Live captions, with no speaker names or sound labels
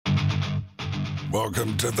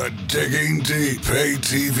Welcome to the Digging Deep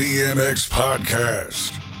ATVMX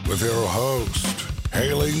podcast with your host,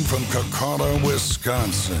 hailing from Kaukauna,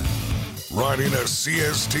 Wisconsin, riding a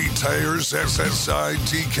CST Tires SSI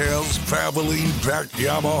decals Valvoline backed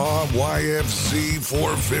Yamaha YFZ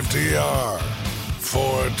 450R,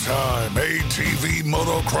 four-time ATV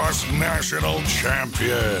motocross national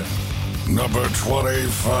champion, number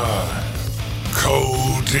 25,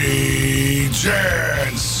 Cody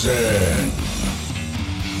Jansen.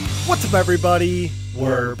 What's up, everybody?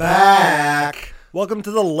 We're back. Welcome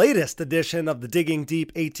to the latest edition of the Digging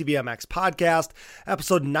Deep ATVMX podcast,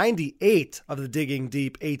 episode 98 of the Digging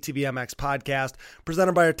Deep ATVMX podcast,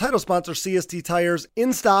 presented by our title sponsor, CST Tires,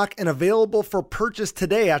 in stock and available for purchase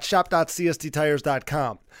today at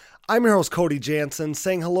shop.csttires.com. I'm your host, Cody Jansen,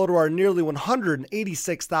 saying hello to our nearly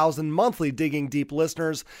 186,000 monthly Digging Deep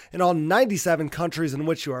listeners in all 97 countries in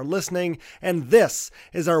which you are listening, and this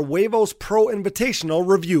is our Huevos Pro Invitational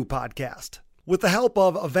Review podcast. With the help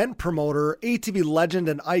of event promoter, ATV legend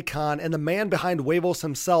and icon, and the man behind Huevos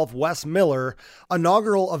himself, Wes Miller,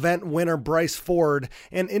 inaugural event winner Bryce Ford,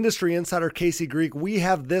 and industry insider Casey Greek, we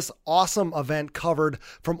have this awesome event covered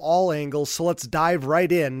from all angles, so let's dive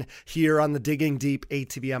right in here on the Digging Deep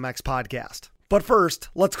ATVMX podcast. But first,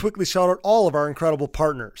 let's quickly shout out all of our incredible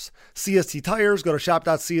partners. CST Tires, go to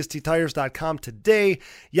shop.csttires.com today.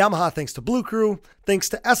 Yamaha, thanks to Blue Crew. Thanks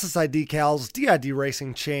to SSI Decals, DID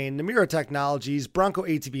Racing Chain, Namura Technologies, Bronco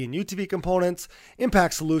ATV and UTV Components,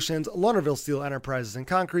 Impact Solutions, Lunarville Steel Enterprises and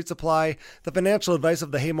Concrete Supply, the financial advice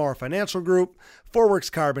of the Haymore Financial Group,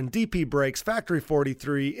 Forworks Carbon, DP Brakes, Factory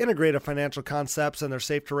 43, Integrated Financial Concepts and their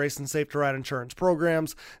Safe to Race and Safe to Ride insurance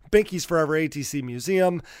programs, Binky's Forever ATC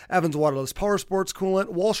Museum, Evans Waterless Power Sports Coolant,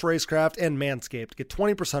 Walsh Racecraft, and Manscaped. Get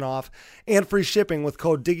 20% off and free shipping with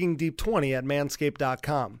code DIGGINGDEEP20 at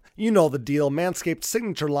manscaped.com. You know the deal. Manscaped's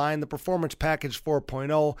signature line, the Performance Package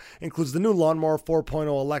 4.0, includes the new Lawnmower 4.0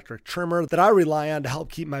 electric trimmer that I rely on to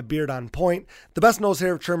help keep my beard on point, the best nose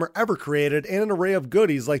hair trimmer ever created, and an array of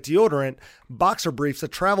goodies like deodorant, boxer briefs, a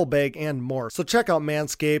travel bag, and more. So check out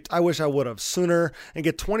Manscaped. I wish I would have sooner, and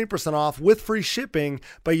get 20% off with free shipping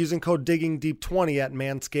by using code DIGGINGDEEP20 at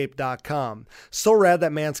manscaped.com. So rad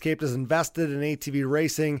that Manscaped is invested in ATV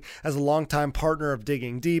racing as a longtime partner of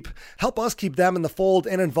Digging Deep. Help us keep them in the fold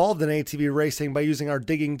and involved in ATV racing by using our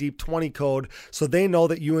Digging Deep 20 code so they know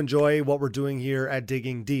that you enjoy what we're doing here at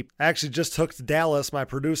Digging Deep. I actually just hooked Dallas, my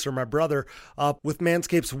producer, my brother, up with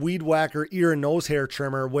Manscaped's Weed Whacker ear and nose hair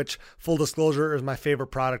trimmer, which, full disclosure, is my favorite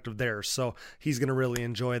product of theirs. So he's going to really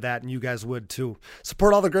enjoy that, and you guys would too.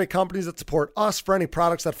 Support all the great companies that support us. For any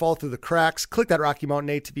products that fall through the cracks, click that Rocky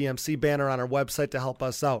Mountain ATVMC banner on our website to help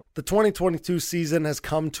us out. The 2022 season has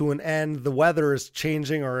come to an end. The weather is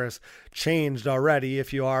changing, or has changed already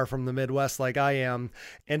if you are from the Midwest like I am,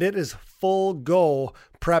 and it is full go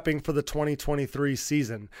prepping for the 2023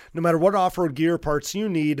 season. No matter what off-road gear parts you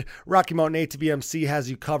need, Rocky Mountain ATVMC has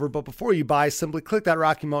you covered. But before you buy, simply click that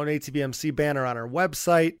Rocky Mountain ATVMC banner on our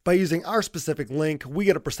website. By using our specific link, we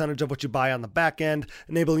get a percentage of what you buy on the back end,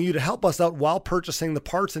 enabling you to help us out while purchasing the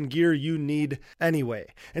parts and gear you need anyway.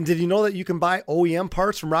 And did you know that you can buy OEM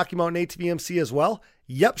parts from Rocky Mountain ATVMC as well?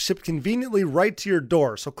 Yep, shipped conveniently right to your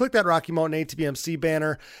door. So click that Rocky Mountain ATVMC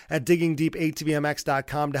banner at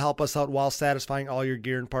diggingdeepatvmx.com to help us out while satisfying all your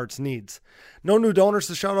gear and parts needs. No new donors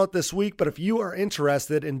to shout out this week, but if you are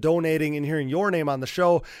interested in donating and hearing your name on the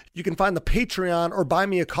show, you can find the Patreon or Buy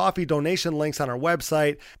Me a Coffee donation links on our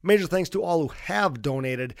website. Major thanks to all who have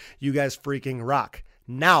donated. You guys freaking rock.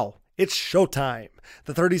 Now it's showtime.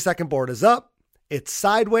 The 30-second board is up, it's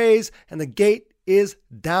sideways, and the gate is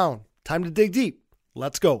down. Time to dig deep.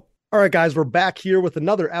 Let's go. All right, guys, we're back here with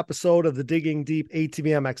another episode of the Digging Deep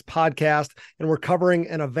ATVMX podcast, and we're covering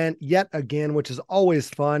an event yet again, which is always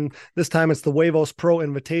fun. This time it's the Huevos Pro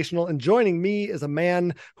Invitational, and joining me is a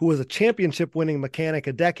man who was a championship-winning mechanic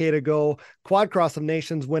a decade ago, Quad Cross of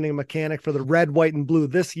Nations winning mechanic for the red, white, and blue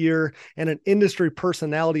this year, and an industry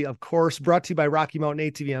personality, of course, brought to you by Rocky Mountain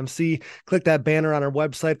ATVMC. Click that banner on our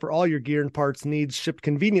website for all your gear and parts needs, shipped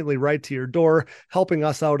conveniently right to your door, helping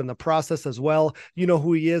us out in the process as well. You know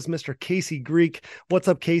who he is, Mr. Casey Greek. What's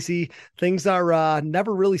up, Casey? Things are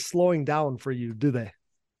never really slowing down for you, do they?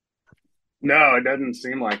 No, it doesn't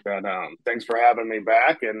seem like that. Thanks for having me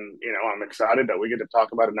back, and I'm excited that we get to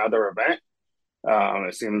talk about another event.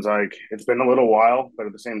 It seems like it's been a little while, but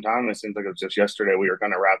at the same time, it seems like it was just yesterday we were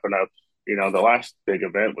kind of wrapping up, the last big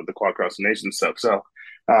event with the Quad Cross Nation stuff. So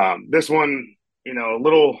this one, a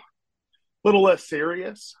little less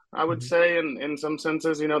serious, I would say, in some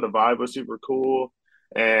senses. The vibe was super cool.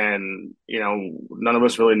 And, none of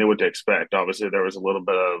us really knew what to expect. Obviously, there was a little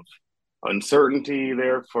bit of uncertainty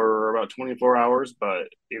there for about 24 hours, but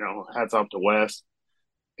hats off to Wes.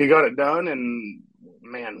 He got it done, and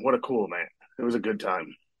man, what a cool event. It was a good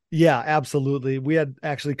time. Yeah, absolutely. We had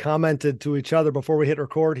actually commented to each other before we hit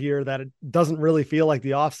record here that it doesn't really feel like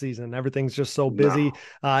the off season. Everything's just so busy.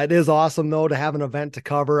 No. It is awesome though to have an event to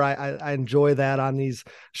cover. I enjoy that on these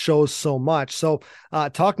shows so much. So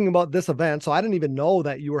talking about this event, so I didn't even know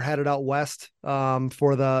that you were headed out west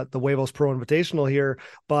for the Huevos Pro Invitational here,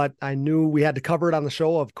 but I knew we had to cover it on the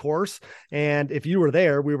show, of course. And if you were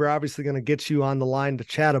there, we were obviously going to get you on the line to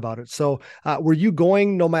chat about it. So were you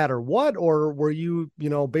going no matter what, or were you,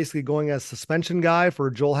 basically going as suspension guy for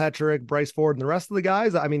Joel Hetrick, Bryce Ford, and the rest of the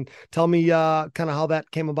guys? I mean, tell me kind of how that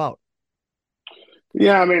came about.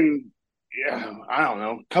 Yeah, I mean, I don't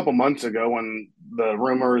know. A couple months ago when the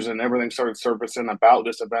rumors and everything started surfacing about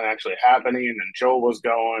this event actually happening, and Joel was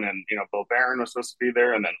going, and, Bill Barron was supposed to be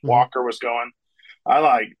there, and then Walker was going,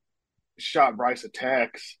 I shot Bryce a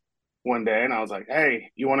text one day, and I was like, hey,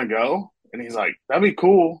 you want to go? And he's like, that'd be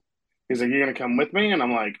cool. He's like, you going to come with me? And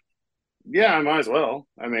I'm like, yeah, I might as well.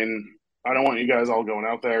 I mean, I don't want you guys all going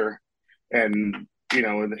out there and,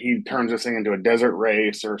 he turns this thing into a desert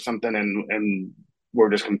race or something, and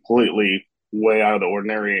we're just completely way out of the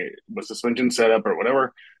ordinary with suspension setup or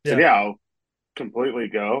whatever. So yeah, I'll completely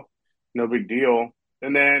go. No big deal.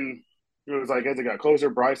 And then it was like, as it got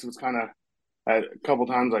closer, Bryce was kind of a couple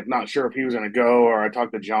times like not sure if he was going to go, or I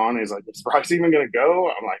talked to John. He's like, is Bryce even going to go?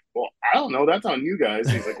 I'm like, well, I don't know. That's on you guys.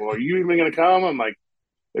 He's like, well, are you even going to come? I'm like,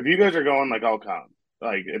 if you guys are going, like, I'll come.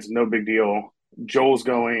 Like, it's no big deal. Joel's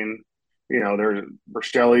going, there's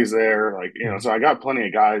Rochelli's there. Like, so I got plenty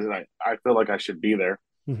of guys, and I feel like I should be there.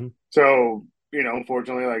 Mm-hmm. So,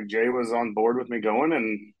 fortunately, like, Jay was on board with me going,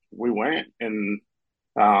 and we went. And,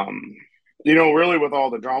 really with all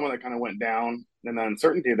the drama that kind of went down and the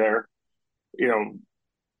uncertainty there,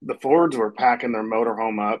 the Fords were packing their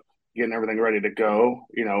motorhome up, getting everything ready to go.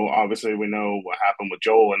 Obviously we know what happened with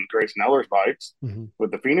Joel and Grayson Eller's bikes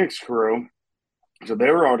with the Phoenix crew. So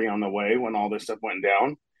they were already on the way when all this stuff went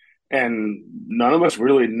down. And none of us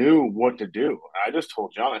really knew what to do. I just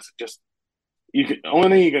told John, I said, only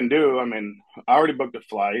thing you can do, I mean, I already booked a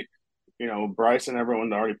flight. Bryce and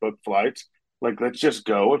everyone already booked flights. Like, let's just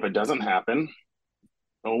go. If it doesn't happen,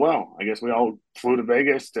 oh, well, I guess we all flew to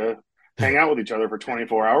Vegas to hang out with each other for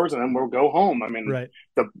 24 hours, and then we'll go home. I mean, right.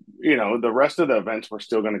 The rest of the events were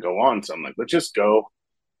still going to go on. So I'm like, let's just go.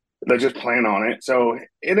 Let's just plan on it. So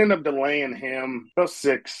it ended up delaying him about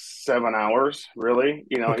 6-7 hours, really.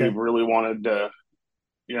 Okay. He really wanted to,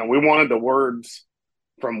 we wanted the words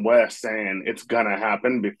from Wes saying it's going to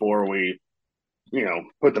happen before we,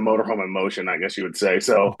 put the motorhome in motion, I guess you would say.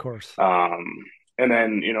 So, of course. And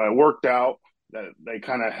then, it worked out that they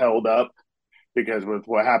kind of held up, because with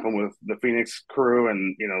what happened with the Phoenix crew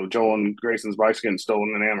and, Joel and Grayson's bikes getting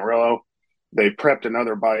stolen in Amarillo, they prepped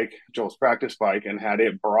another bike, Joel's practice bike, and had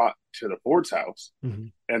it brought to the Ford's house.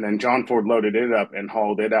 And then John Ford loaded it up and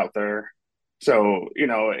hauled it out there. So,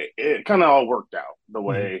 it kind of all worked out the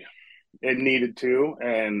way it needed to.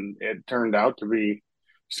 And it turned out to be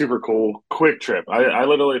super cool, quick trip. I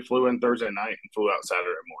literally flew in Thursday night and flew out Saturday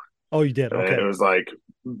morning. Oh, you did? Okay. It was like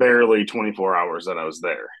barely 24 hours that I was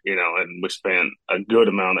there, and we spent a good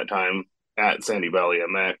amount of time at Sandy Valley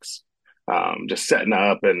MX, just setting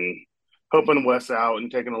up and helping Wes out and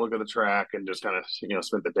taking a look at the track, and just kind of,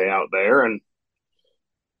 spent the day out there. And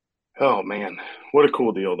oh man, what a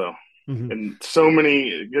cool deal though. And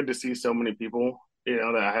good to see so many people,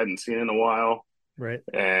 that I hadn't seen in a while. Right.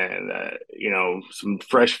 And, some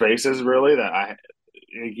fresh faces really that I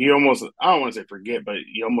don't want to say forget, but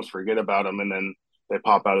you almost forget about them. And then they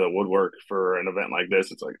pop out of the woodwork for an event like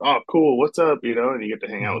this. It's like, oh, cool. What's up? And you get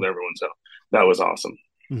to hang out with everyone. So that was awesome.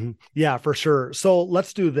 Yeah, for sure. So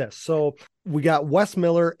let's do this. So we got Wes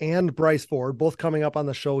Miller and Bryce Ford both coming up on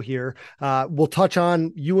the show here. We'll touch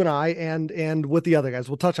on you and I and with the other guys.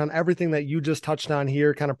 We'll touch on everything that you just touched on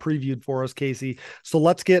here, kind of previewed for us, Casey. So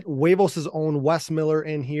let's get Huevos' own Wes Miller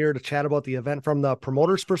in here to chat about the event from the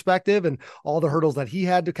promoter's perspective and all the hurdles that he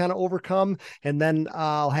had to kind of overcome. And then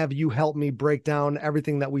I'll have you help me break down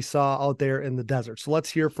everything that we saw out there in the desert. So let's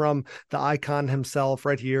hear from the icon himself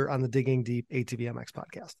right here on the Digging Deep ATVMX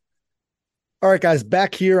podcast. All right, guys,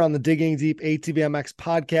 back here on the Digging Deep ATVMX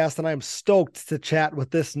podcast, and I'm stoked to chat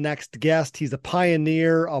with this next guest. He's a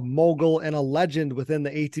pioneer, a mogul, and a legend within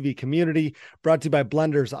the ATV community. Brought to you by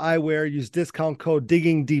Blenders Eyewear. Use discount code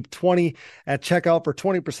DIGGINGDEEP20 at checkout for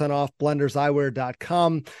 20% off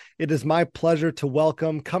blenderseyewear.com. It is my pleasure to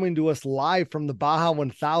welcome, coming to us live from the Baja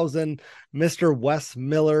 1000, Mr. Wes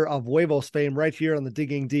Miller of Huevos fame, right here on the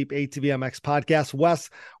Digging Deep ATVMX podcast.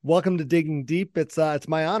 Wes, welcome to Digging Deep. It's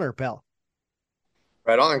my honor, pal.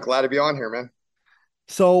 Right on. Glad to be on here, man.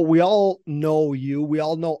 So we all know you. We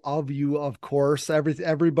all know of you, of course.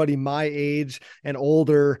 Everybody my age and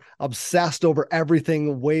older obsessed over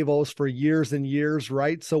everything Huevos for years and years,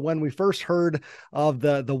 right? So when we first heard of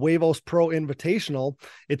the Huevos Pro Invitational,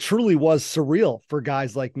 it truly was surreal for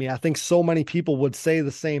guys like me. I think so many people would say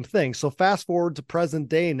the same thing. So fast forward to present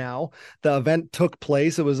day now, the event took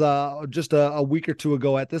place. It was just a week or two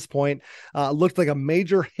ago at this point. Looked like a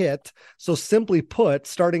major hit. So simply put,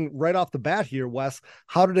 starting right off the bat here, Wes,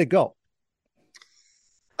 how did it go?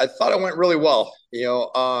 I thought it went really well.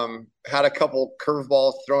 Had a couple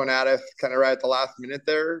curveballs thrown at us kind of right at the last minute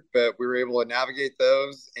there, but we were able to navigate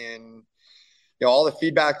those. And all the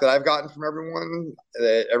feedback that I've gotten from everyone,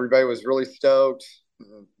 that everybody was really stoked.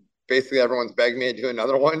 Basically, everyone's begged me to do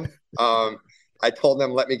another one. I told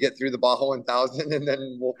them, let me get through the Baja 1000, and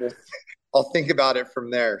then I'll think about it from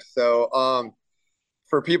there. So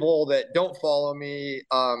for people that don't follow me,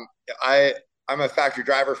 I'm a factory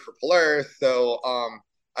driver for Polaris, so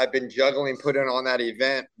I've been juggling putting on that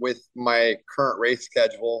event with my current race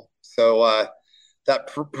schedule. So that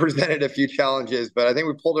presented a few challenges, but I think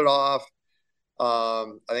we pulled it off. I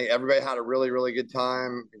think everybody had a really, really good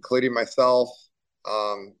time, including myself.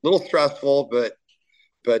 A little stressful, but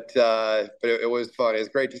it was fun. It was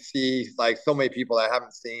great to see like so many people that I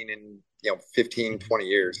haven't seen in 15, 20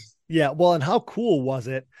 years. Yeah, well, and how cool was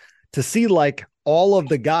it to see like all of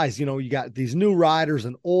the guys, you got these new riders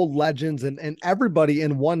and old legends and everybody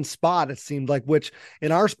in one spot, it seemed like, which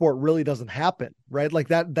in our sport really doesn't happen, right? Like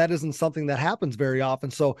that isn't something that happens very often.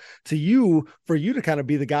 So for you to kind of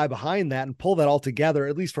be the guy behind that and pull that all together,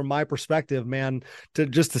 at least from my perspective, man,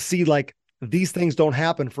 to see like these things don't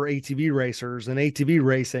happen for ATV racers and ATV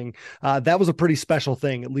racing. That was a pretty special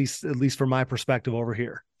thing, at least from my perspective over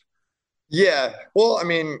here. Yeah. Well, I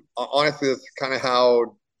mean, honestly, that's kind of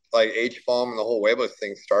how like HFOM and the whole Huevos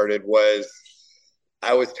thing started. Was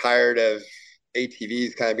I was tired of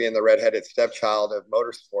ATVs kind of being the redheaded stepchild of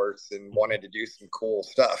motorsports and wanted to do some cool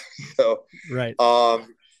stuff. So, right.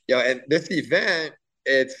 And this event,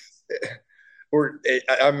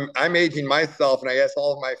 I'm aging myself, and I guess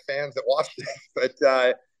all of my fans that watch this, but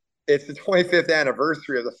it's the 25th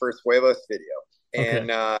anniversary of the first Huevos video. Okay.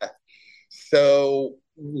 And so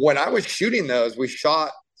when I was shooting those, we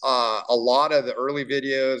shot a lot of the early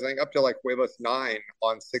videos, I think up to like Huevos 9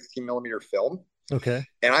 on 16 millimeter film. Okay.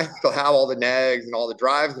 And I still have all the negs and all the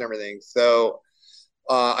drives and everything. So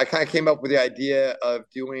I kind of came up with the idea of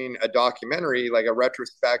doing a documentary, like a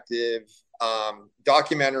retrospective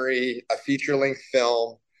documentary, a feature length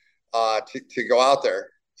film to go out there.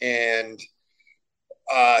 And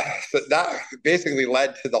so that basically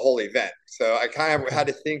led to the whole event. So I kind of had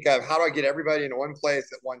to think of how do I get everybody into one place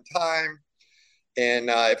at one time. And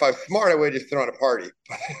if I was smart, I would have just thrown a party,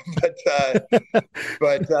 but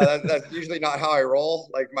that's usually not how I roll.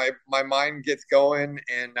 Like my mind gets going,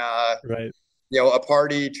 and right. A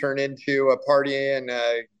party turn into a party and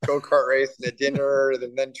a go-kart race and a dinner,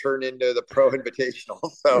 and then turn into the Pro Invitational.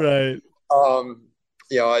 So, right.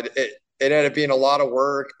 It ended up being a lot of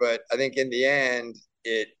work, but I think in the end,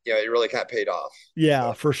 it really kind of paid off.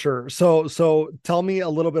 Yeah, for sure. So tell me a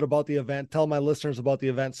little bit about the event. Tell my listeners about the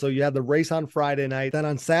event. So you had the race on Friday night. Then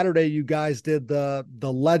on Saturday, you guys did the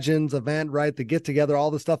Legends event, right? The get together, all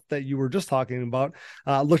the stuff that you were just talking about.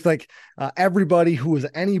 Looked like everybody who was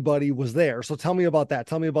anybody was there. So tell me about that.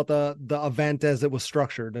 Tell me about the event as it was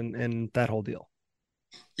structured and that whole deal.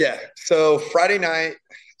 Yeah. So Friday night,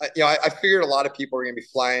 I figured a lot of people were going to be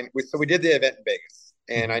flying. So we did the event in Vegas.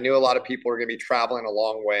 And I knew a lot of people were going to be traveling a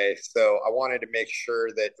long way. So I wanted to make sure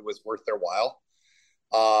that it was worth their while.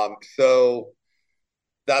 So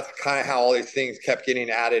that's kind of how all these things kept getting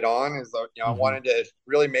added on. Is I wanted to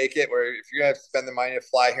really make it where if you're going to spend the money to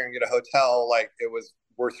fly here and get a hotel, like it was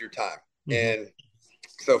worth your time. And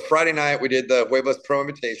so Friday night we did the Huevos Pro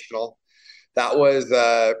Invitational. That was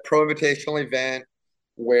a Pro Invitational event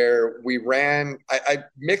where we ran. I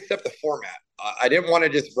mixed up the format. I didn't want to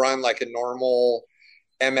just run like a normal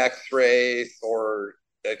MX race or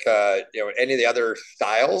like any of the other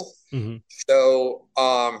styles. So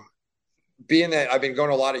being that I've been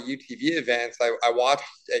going to a lot of UTV events, I watched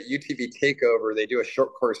at UTV Takeover, they do a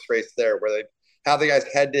short course race there where they have the guys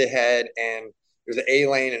head to head, and there's an A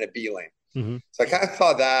lane and a B lane. So I kind of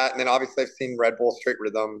saw that, and then obviously I've seen Red Bull Straight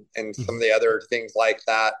Rhythm and some of the other things like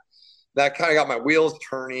that. That kind of got my wheels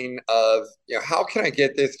turning of how can I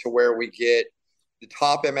get this to where we get the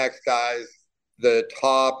top MX guys, the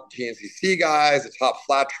top GNCC guys, the top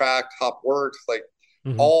flat track, top works, like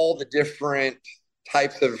all the different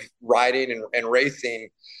types of riding and racing,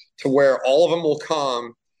 to where all of them will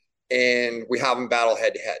come and we have them battle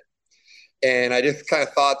head to head. And I just kind of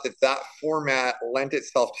thought that that format lent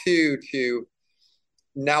itself to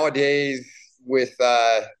nowadays with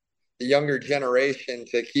the younger generation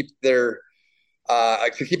to keep a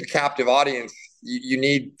captive audience. You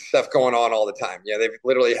need stuff going on all the time. They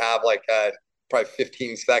literally have like probably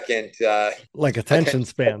 15-second like attention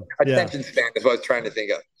span. Attention span is what I was trying to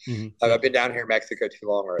think of. Mm-hmm. I've been down here in Mexico too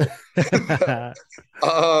long already.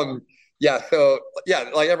 So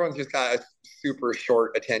like everyone's just got a super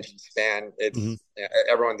short attention span. It's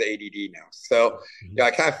everyone's ADD now. So I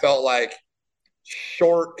kind of felt like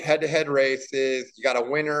short head-to-head races. You got a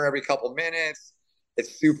winner every couple minutes.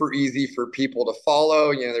 It's super easy for people to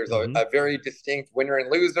follow. There's a very distinct winner and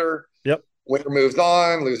loser. Yep. Winner moves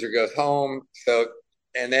on, loser goes home. So,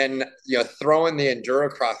 and then throwing the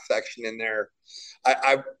endurocross section in there,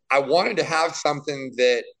 I wanted to have something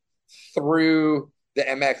that threw the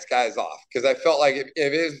MX guys off, because I felt like if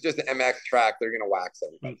it was just an MX track, they're going to wax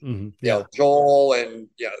everybody. Joel and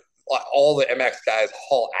all the MX guys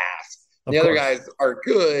haul ass. The other guys are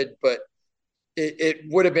good, but it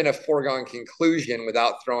would have been a foregone conclusion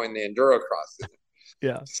without throwing the endurocross in.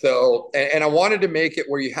 Yeah. So, and I wanted to make it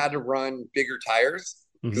where you had to run bigger tires,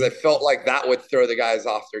 because I felt like that would throw the guys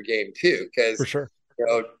off their game too. Because for sure,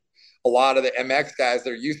 a lot of the MX guys,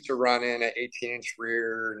 they're used to running an 18-inch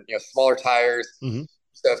rear, smaller tires.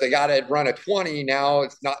 So if they got to run a 20, now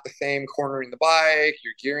it's not the same cornering the bike.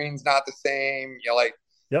 Your gearing's not the same.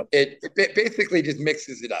 It basically just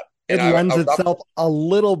mixes it up. It lends itself a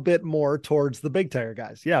little bit more towards the big tire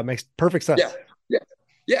guys. Yeah, it makes perfect sense.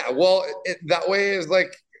 Yeah. Well, that way is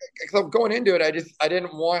like, going into it, I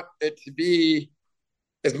didn't want it to be,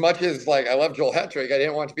 as much as like I love Joel Hetrick, I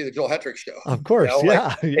didn't want it to be the Joel Hetrick show. Of course,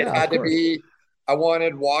 it had to be. I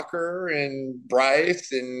wanted Walker and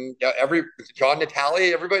Bryce and John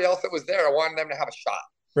Natale, everybody else that was there. I wanted them to have a shot.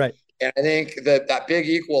 Right. And I think that big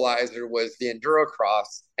equalizer was the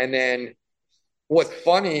endurocross. And then what's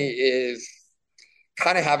funny is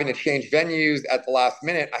kind of having to change venues at the last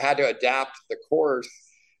minute. I had to adapt the course,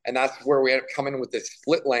 and that's where we ended up coming with this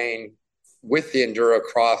split lane with the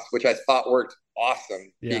endurocross, which I thought worked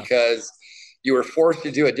awesome because you were forced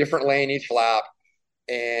to do a different lane each lap,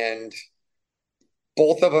 and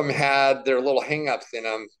both of them had their little hangups in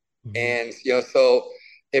them. And so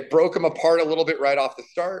it broke them apart a little bit right off the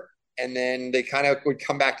start, and then they kind of would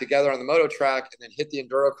come back together on the moto track and then hit the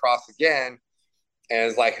endurocross again. And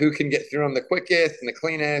it's like, who can get through them the quickest and the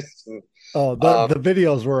cleanest? And the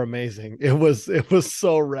videos were amazing. It was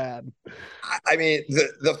so rad. I mean,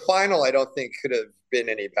 the final, I don't think could have been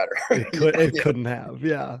any better. It couldn't have.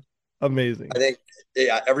 Yeah. Amazing. I think,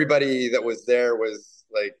 everybody that was there was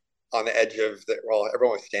like on the edge of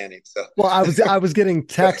everyone was standing. So, well, I was getting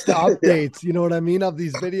text updates, you know what I mean, of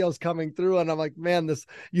these videos coming through. And I'm like, man,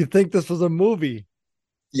 you'd think this was a movie.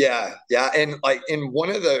 Yeah. And like in one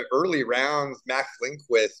of the early rounds, Max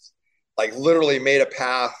Lindquist like literally made a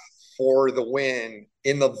pass for the win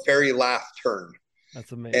in the very last turn.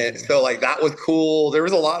 That's amazing. And so like that was cool. There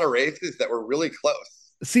was a lot of races that were really close.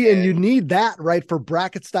 See, and you need that, right, for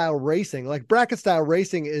bracket style racing. Like bracket style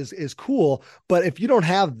racing is cool, but if you don't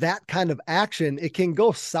have that kind of action, it can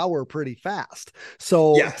go sour pretty fast.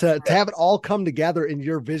 So to have it all come together in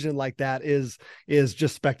your vision like that is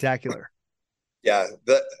just spectacular. Yeah.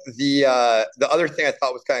 The other thing I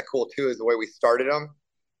thought was kind of cool too is the way we started them,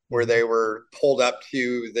 where they were pulled up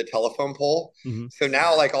to the telephone pole. So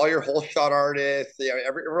now like all your whole shot artists,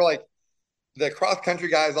 we're like, the cross country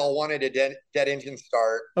guys all wanted a dead engine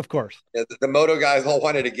start. Of course. The moto guys all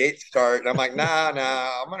wanted a gate start. And I'm like, nah,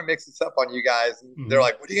 I'm going to mix this up on you guys. And they're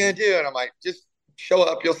like, what are you going to do? And I'm like, just show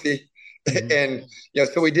up, you'll see. And,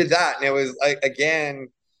 so we did that. And it was like, again,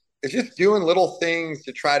 it's just doing little things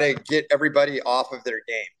to try to get everybody off of their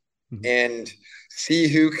game and see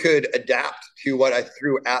who could adapt to what I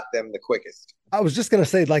threw at them the quickest. I was just going to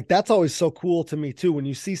say, like, that's always so cool to me too, when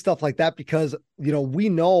you see stuff like that, because, we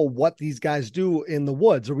know what these guys do in the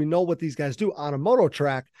woods, or we know what these guys do on a moto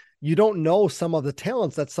track. You don't know some of the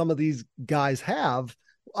talents that some of these guys have,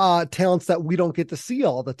 talents that we don't get to see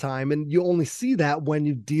all the time. And you only see that when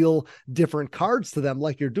you deal different cards to them,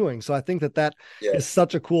 like you're doing. So I think that is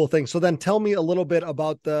such a cool thing. So then tell me a little bit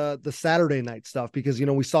about the Saturday night stuff, because,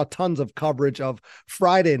 we saw tons of coverage of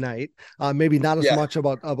Friday night, maybe not as much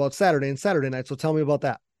about Saturday and Saturday night. So tell me about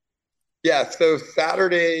that. Yeah. So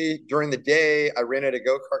Saturday during the day, I rented a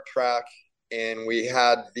go-kart track, and we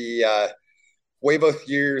had the Huevos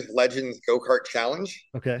Years Legends Go-Kart Challenge.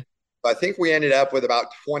 Okay. I think we ended up with about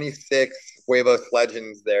 26 Huevos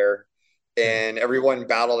Legends there, and everyone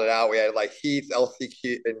battled it out. We had like heats,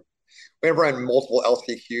 LCQ, and we have run multiple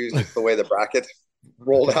LCQs just the way the brackets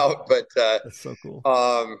rolled out. But that's so cool.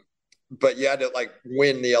 but you had to like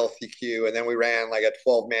win the LCQ, and then we ran like a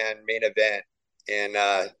 12-man main event, and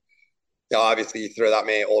obviously you throw that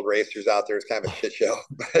many old racers out there, it's kind of a shit show.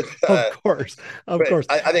 But Of course.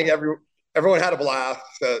 I think everyone had a blast,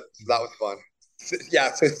 so that was fun.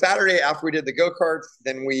 So Saturday after we did the go-karts,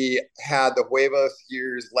 then we had the Huevos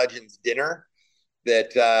Years Legends dinner.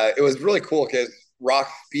 That it was really cool because Rock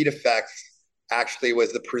Speed Effects actually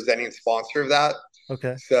was the presenting sponsor of that.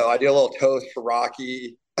 Okay. So I did a little toast for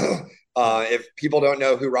Rocky. If people don't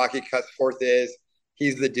know who Rocky Cutsforth is,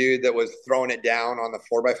 he's the dude that was throwing it down on the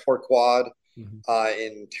 4x4 quad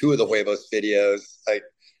in two of the Huevos videos. Like,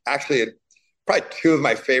 actually, probably two of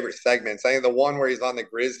my favorite segments. I think the one where he's on the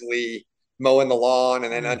Grizzly mowing the lawn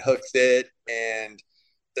and then unhooks it, and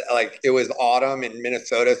like it was autumn in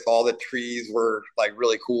Minnesota, so all the trees were like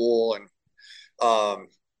really cool. And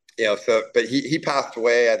but he passed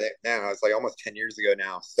away, I think, now it's like almost 10 years ago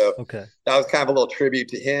now. So that was kind of a little tribute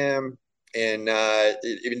to him, and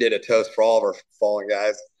even did a toast for all of our fallen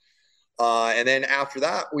guys. And then after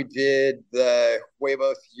that, we did the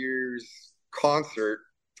Huevos Years concert,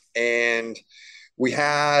 and we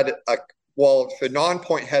had so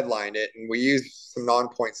Non-Point headlined it, and we used some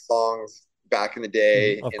Non-Point songs back in the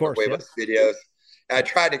day in the Huevos videos. And I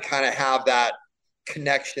tried to kind of have that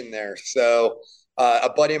connection there. So a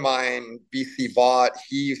buddy of mine, BC Vaught,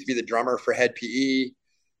 he used to be the drummer for Head PE.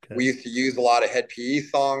 We used to use a lot of Head PE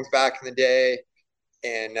songs back in the day.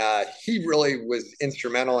 And he really was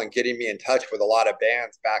instrumental in getting me in touch with a lot of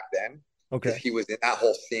bands back then. Because he was in that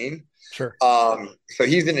whole scene. Sure. So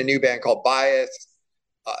he's in a new band called Bias.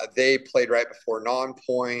 They played right before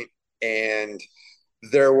Non-Point, and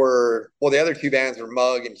there were, the other two bands were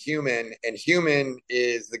Mug and Human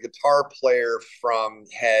is the guitar player from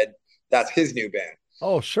Head. That's his new band.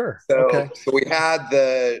 Oh, sure. So we had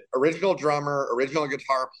the original drummer, original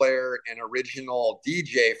guitar player, and original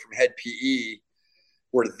DJ from Head PE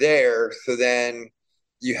were there. So then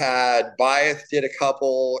you had Bias did a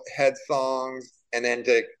couple Head songs, and then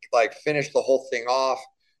to like finish the whole thing off,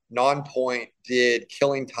 Non-Point did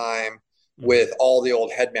Killing Time with all the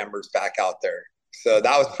old Head members back out there. So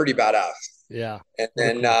that was pretty badass. Yeah. And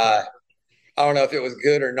then I don't know if it was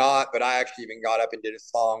good or not, but I actually even got up and did a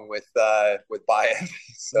song with Bias.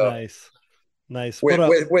 So nice.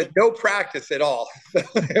 With no practice at all.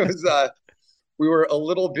 It was we were a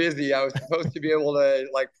little busy. I was supposed to be able to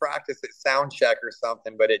like practice at sound check or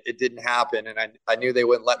something, but it didn't happen, and I knew they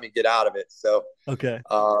wouldn't let me get out of it. So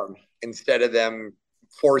instead of them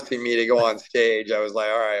forcing me to go on stage, I was like,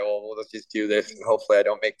 all right, well, let's just do this, and hopefully I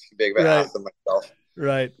don't make too big of an ass of myself.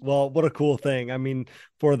 Right. Well, what a cool thing. I mean,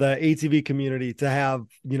 for the ATV community to have,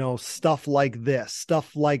 stuff like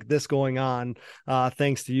this going on,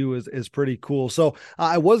 thanks to you is pretty cool. So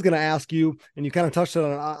I was going to ask you, and you kind of touched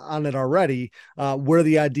on it already, where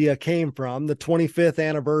the idea came from. The 25th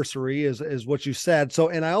anniversary is what you said. So,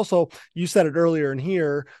 and you said it earlier in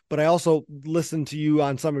here, but I also listened to you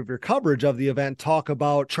on some of your coverage of the event, talk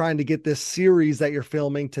about trying to get this series that you're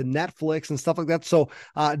filming to Netflix and stuff like that. So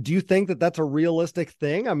do you think that that's a realistic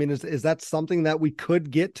thing? I mean, is that something that we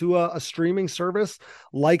could get to a streaming service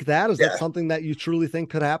like that? Is that something that you truly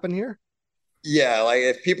think could happen here? Yeah, like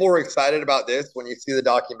if people were excited about this when you see the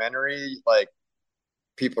documentary, like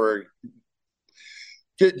people are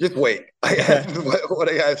just wait. What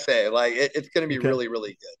I gotta say, like it's going to be really,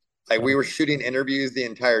 really good. Like we were shooting interviews the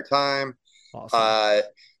entire time. Awesome.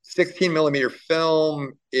 16 millimeter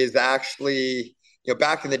film is actually,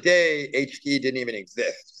 back in the day, HD didn't even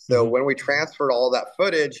exist. So when we transferred all that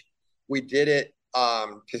footage, we did it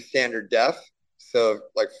to standard def. So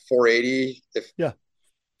like 480, if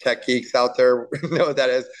tech geeks out there know what that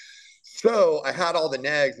is. So I had all the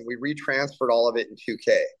negs, and we retransferred all of it in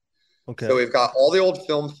 2K. Okay. So we've got all the old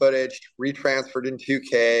film footage retransferred in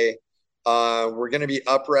 2K. We're going to be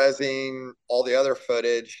up-resing all the other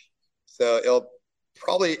footage. So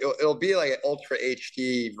it'll be like an ultra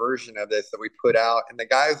HD version of this that we put out. And the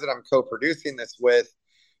guys that I'm co-producing this with,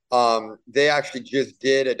 they actually just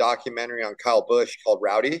did a documentary on Kyle Busch called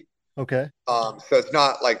Rowdy. Okay. So it's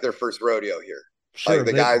not like their first rodeo here. Sure, like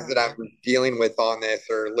the guys that I'm dealing with on this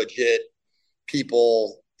are legit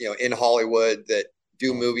people, in Hollywood that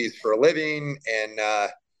do movies for a living. And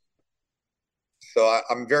so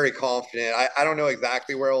I'm very confident. I don't know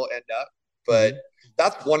exactly where it'll end up, but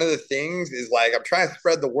that's one of the things is like, I'm trying to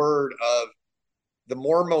spread the word of the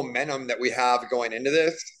more momentum that we have going into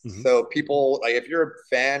this. So people, like, if you're a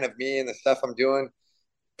fan of me and the stuff I'm doing,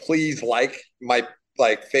 please like my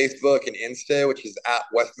Facebook and Insta, which is at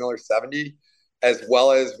Wes Miller 70, as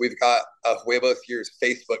well as we've got a Huevos Years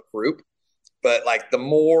Facebook group. But like the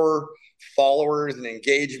more followers and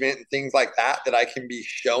engagement and things like that I can be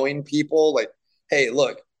showing people like, hey,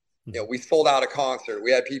 look, we sold out a concert.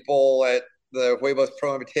 We had people at the Huevos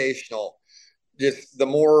Pro Invitational. Just the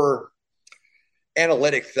more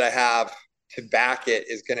analytics that I have to back it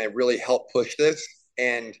is going to really help push this.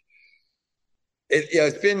 And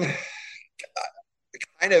it's been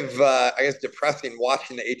kind of, I guess, depressing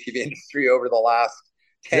watching the ATV industry over the last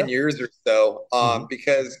 10 years or so,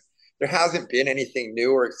 because there hasn't been anything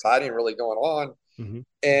new or exciting really going on.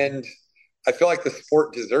 And I feel like the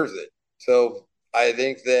sport deserves it. So I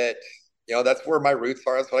think that, that's where my roots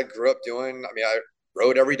are. That's what I grew up doing. I mean, I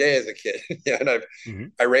rode every day as a kid, and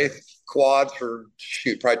I raced quads for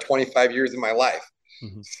probably 25 years of my life.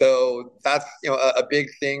 So that's, a big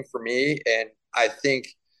thing for me. And I think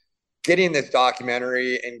getting this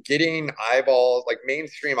documentary and getting eyeballs, like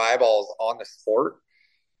mainstream eyeballs on the sport,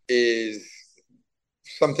 is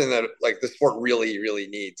something that like the sport really, really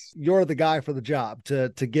needs. You're the guy for the job to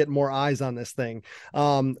get more eyes on this thing.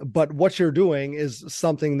 But what you're doing is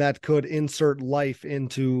something that could insert life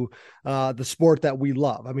into the sport that we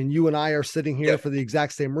love. I mean, you and I are sitting here for the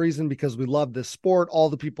exact same reason, because we love this sport. All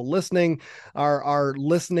the people listening are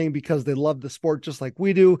listening because they love the sport just like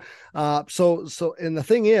we do. So, and the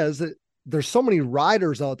thing is, there's so many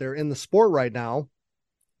riders out there in the sport right now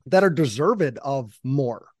that are deserved of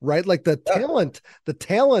more, right? Like the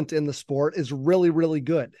talent in the sport is really, really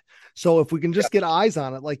good. So if we can just get eyes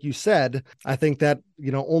on it, like you said, I think that,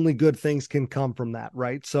 only good things can come from that.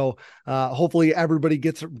 Right. So hopefully everybody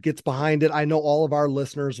gets behind it. I know all of our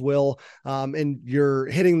listeners will, and you're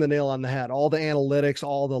hitting the nail on the head. All the analytics,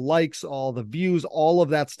 all the likes, all the views, all of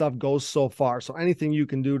that stuff goes so far. So anything you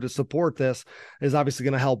can do to support this is obviously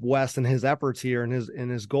going to help Wes and his efforts here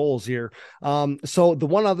and his goals here. So the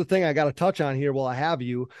one other thing I got to touch on here while I have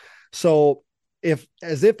you. So if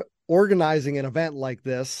organizing an event like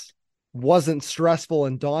this wasn't stressful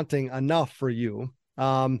and daunting enough for you,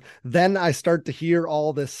 then I start to hear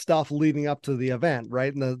all this stuff leading up to the event,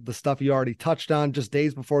 right? And the stuff you already touched on just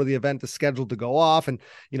days before the event is scheduled to go off. And,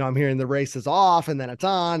 I'm hearing the race is off and then it's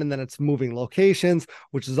on and then it's moving locations,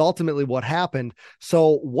 which is ultimately what happened.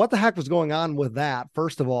 So what the heck was going on with that,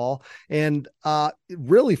 first of all? And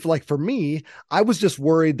really, for me, I was just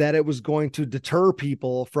worried that it was going to deter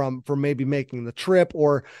people from maybe making the trip,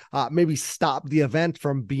 or maybe stop the event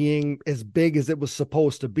from being as big as it was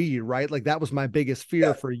supposed to be, right? Like that was my biggest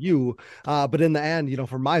fear for you. But in the end,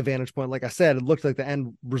 from my vantage point, like I said, it looked like the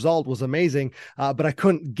end result was amazing, but I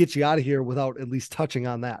couldn't get you out of here without at least touching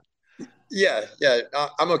on that. Yeah.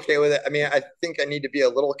 I'm okay with it. I mean, I think I need to be a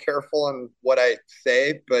little careful on what I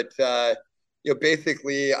say, but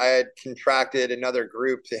basically I had contracted another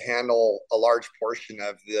group to handle a large portion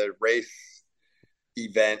of the race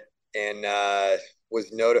event, and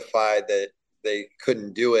was notified that they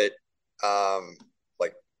couldn't do it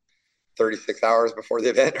 36 hours before the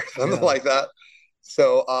event or something like that.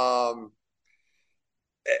 So,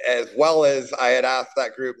 as well as I had asked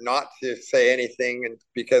that group not to say anything, and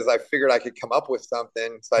because I figured I could come up with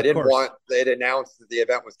something. So I didn't want they'd announced that the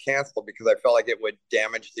event was canceled, because I felt like it would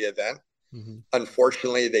damage the event.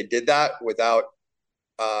 Unfortunately, they did that without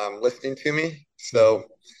listening to me. So,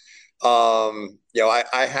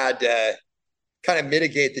 I had to kind of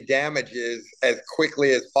mitigate the damages as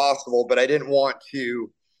quickly as possible, but I didn't want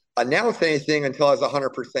to announce anything until I was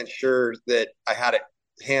 100% sure that I had it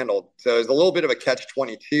handled. So it was a little bit of a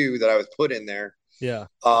catch-22 that I was put in there. Yeah.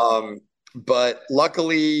 But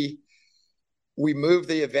luckily we moved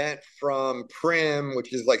the event from Primm,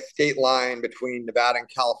 which is like state line between Nevada and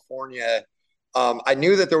California. I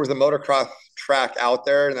knew that there was a motocross track out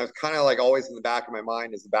there, and that was kind of like always in the back of my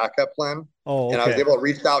mind as a backup plan. And I was able to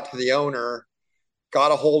reach out to the owner,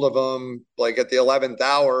 got a hold of him like at the 11th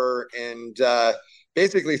hour, and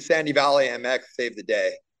basically Sandy Valley MX saved the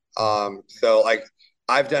day. So like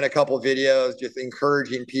I've done a couple of videos just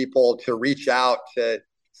encouraging people to reach out to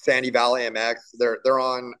Sandy Valley MX. They're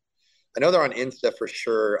on, I know they're on Insta for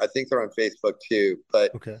sure. I think they're on Facebook too,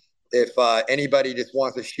 but if anybody just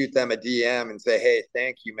wants to shoot them a DM and say, hey,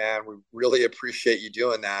 thank you, man, we really appreciate you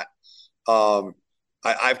doing that.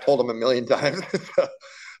 I've told them a million times.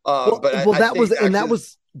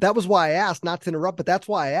 That was why I asked, not to interrupt, but that's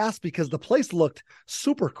why I asked, because the place looked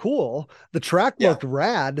super cool. The track looked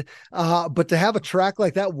rad. But to have a track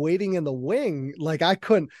like that waiting in the wing, like I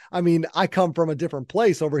come from a different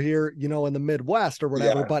place over here, in the Midwest or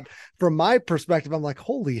whatever. But from my perspective, I'm like,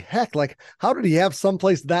 holy heck, like how did he have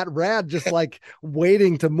someplace that rad just like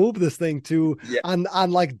waiting to move this thing to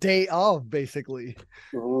on like day of, basically.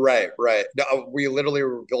 Right. No, we literally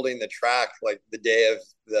were building the track like the day of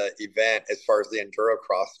the event as far as the enduro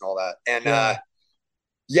cross and all that. And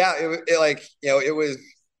yeah, it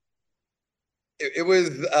was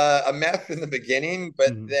a mess in the beginning,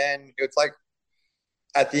 but then it's like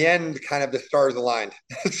at the end, kind of the stars aligned.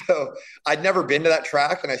 So I'd never been to that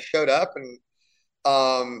track, and I showed up, and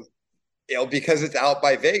because it's out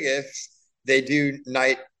by Vegas, they do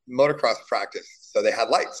night motocross practice, so they had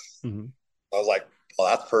lights. I was like, "Well,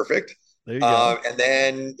 that's perfect." There you go. And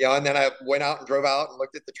then I went out and drove out and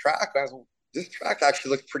looked at the track. And I was like, this track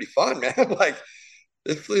actually looks pretty fun, man.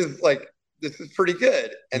 This is pretty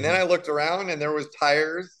good. And then I looked around, and there was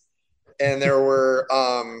tires, and there were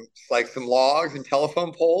like some logs and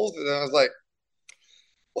telephone poles, and I was like,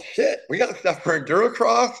 well, shit, we got stuff for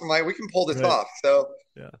endurocross. I'm like, we can pull this off. So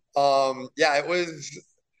it was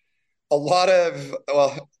a lot of,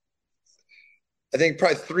 well, I think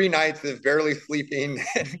probably 3 nights of barely sleeping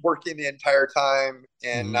and working the entire time.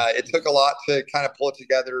 And it took a lot to kind of pull it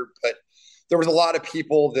together, but there was a lot of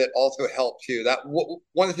people that also helped too.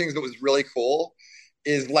 One of the things that was really cool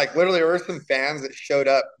is like literally there were some fans that showed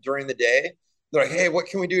up during the day. They're like, hey, what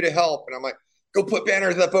can we do to help? And I'm like, go put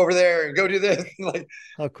banners up over there and go do this. Like,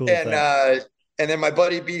 how cool. And then my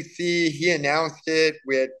buddy BC, he announced it.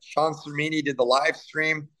 We had Sean Cermini did the live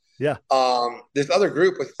stream. Yeah. This other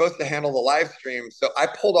group was supposed to handle the live stream. So I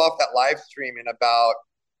pulled off that live stream in about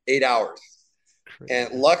 8 hours. Crazy.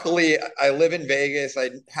 And luckily I live in Vegas. I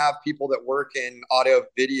have people that work in audio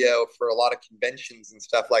video for a lot of conventions and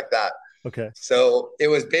stuff like that. Okay. So it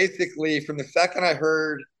was basically from the second I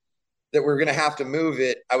heard that we're going to have to move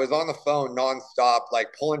it, I was on the phone nonstop,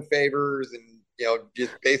 like pulling favors and,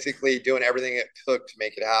 just basically doing everything it took to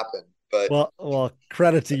make it happen. But well,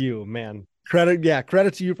 credit to you, man. Credit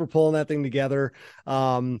to you for pulling that thing together.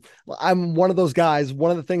 I'm one of those guys. One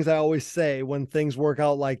of the things I always say when things work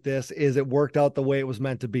out like this is it worked out the way it was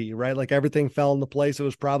meant to be, right? Like everything fell into place. It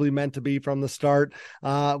was probably meant to be from the start.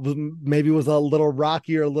 Maybe it was a little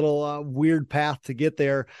rocky or a little weird path to get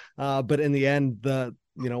there. But in the end,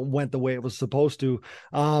 went the way it was supposed to.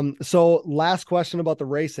 So last question about the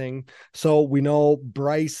racing. So we know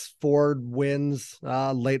Bryce Ford wins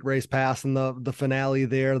late race pass in the finale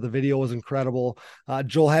there. The video was incredible.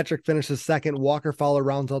 Joel Hetrick finishes second. Walker Fowler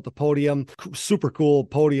rounds out the podium. Super cool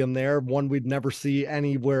podium there. One we'd never see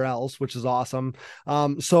anywhere else, which is awesome.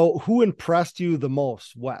 So who impressed you the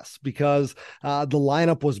most, Wes? Because the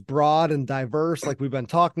lineup was broad and diverse, like we've been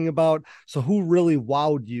talking about. So who really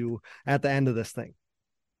wowed you at the end of this thing?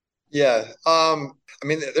 Yeah.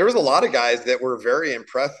 There was a lot of guys that were very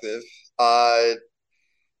impressive. I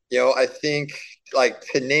think like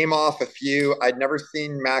to name off a few, I'd never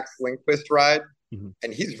seen Max Lindquist ride,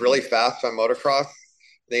 and he's really fast on motocross.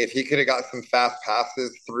 I think if he could have got some fast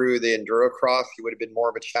passes through the endurocross, he would have been more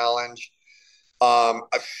of a challenge. I'm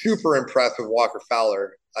super impressed with Walker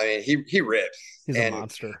Fowler. I mean, he rips. He's a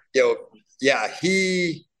monster.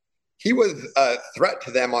 He was a threat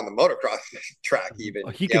to them on the motocross track, even.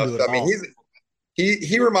 He can do it all.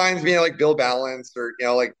 He reminds me of like Bill Balance, or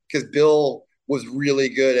because Bill was really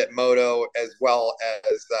good at moto as well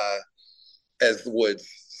as Woods.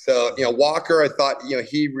 So Walker, I thought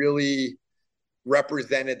he really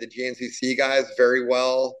represented the GNCC guys very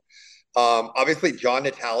well. Obviously, John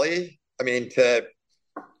Natale. I mean,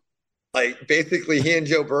 basically he and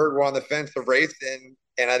Joe Berg were on the fence of racing.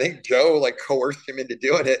 And I think Joe coerced him into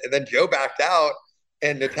doing it. And then Joe backed out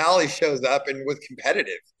and Natale shows up and was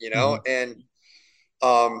competitive, and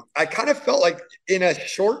I kind of felt like in a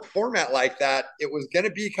short format like that, it was going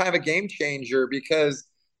to be kind of a game changer because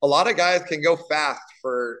a lot of guys can go fast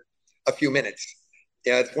for a few minutes.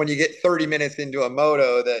 It's when you get 30 minutes into a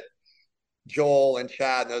moto that Joel and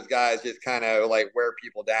Chad and those guys just kind of wear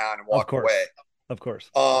people down and walk away. Of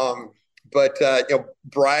course. But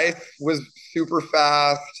Bryce was super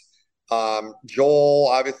fast. Joel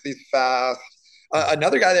obviously is fast.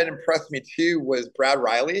 Another guy that impressed me too was Brad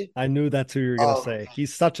Riley. I knew that's who you were going to say.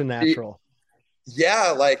 He's such a natural.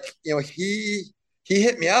 He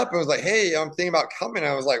hit me up and was like, "Hey, I'm thinking about coming."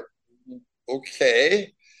 I was like,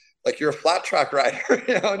 "Okay, you're a flat track rider."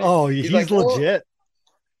 He's legit.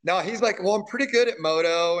 No, he's like, "Well, I'm pretty good at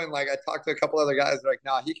moto," and I talked to a couple other guys. They're like,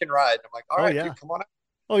 "No, he can ride." I'm like, "All right, dude, come on up."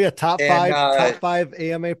 Oh yeah, top five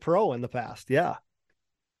AMA pro in the past. Yeah.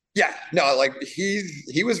 Yeah, no,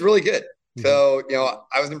 he was really good. So,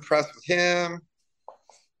 I was impressed with him.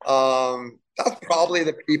 That's probably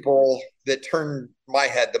the people that turned my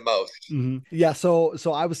head the most. Yeah. So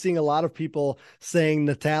I was seeing a lot of people saying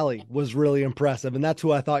Natale was really impressive. And that's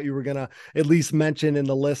who I thought you were going to at least mention in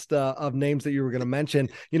the list of names that you were going to mention,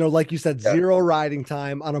 like you said, zero riding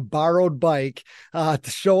time on a borrowed bike to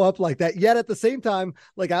show up like that. Yet at the same time,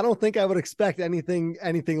 I don't think I would expect anything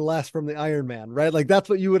less from the Ironman, right? That's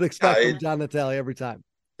what you would expect from John Natale every time.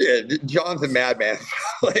 Yeah, John's a madman.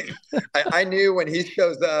 Like I knew when he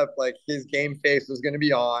shows up, like his game face was going to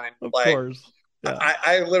be on. Of Like course. Yeah.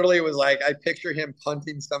 I literally was like, I picture him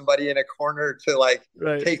punting somebody in a corner to like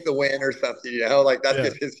Right. take the win or something, like that's Yeah.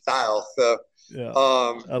 just his style. So, Yeah.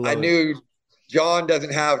 I knew John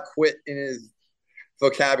doesn't have quit in his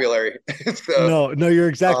vocabulary. So, no, you're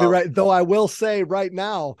exactly right. Though I will say right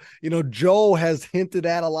now, Joe has hinted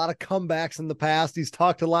at a lot of comebacks in the past. He's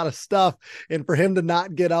talked a lot of stuff, and for him to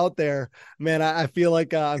not get out there, man, I feel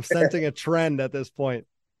like I'm sensing a trend at this point.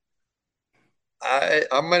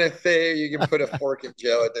 I'm going to say you can put a fork in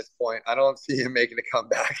Joe at this point. I don't see him making a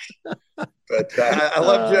comeback. But I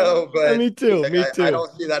love Joe, but me too. I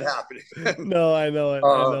don't see that happening. No, I know it.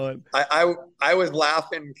 I know it. I was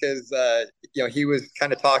laughing because he was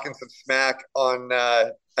kind of talking some smack on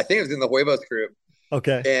I think it was in the Huevos group.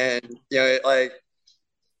 Okay. And like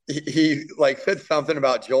he like said something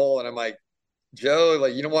about Joel, and I'm like, Joe,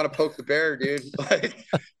 like you don't want to poke the bear, dude. Like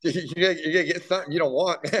you're gonna get something you don't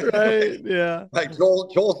want, man. Right? Like, yeah. Like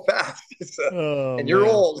Joel's fast, so, and you're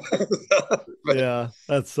old. But, yeah,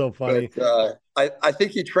 that's so funny. But, I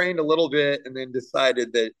think he trained a little bit and then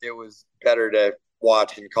decided that it was better to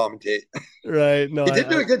watch and commentate. Right? No, he did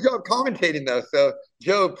do a good job commentating though. So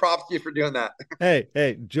Joe, props to you for doing that.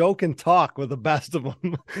 Hey, Joe can talk with the best of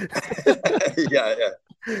them. Yeah.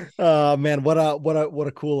 Man, what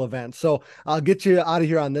a cool event. So I'll get you out of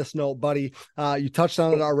here on this note, buddy. You touched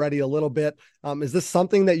on it already a little bit. Is this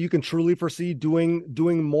something that you can truly foresee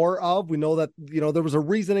doing more of? We know that, there was a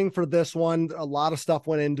reasoning for this one. A lot of stuff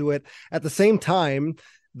went into it. At the same time,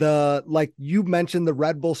 like you mentioned, the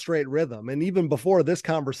Red Bull Straight Rhythm, and even before this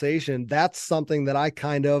conversation, that's something that I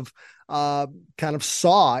kind of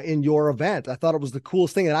saw in your event. I thought it was the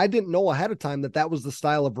coolest thing. And I didn't know ahead of time that was the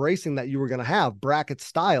style of racing that you were going to have, bracket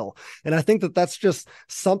style. And I think that that's just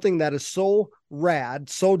something that is so rad,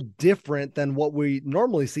 so different than what we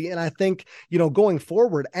normally see. And I think, going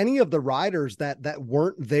forward, any of the riders that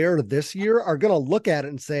weren't there this year are going to look at it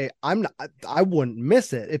and say, I wouldn't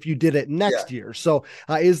miss it if you did it next year. So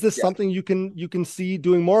is this something you can see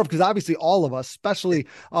doing more of? Because obviously all of us, especially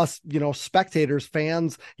us, spectators,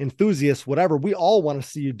 fans, enthusiasts, whatever, we all want to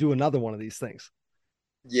see you do another one of these things.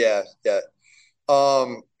 Yeah.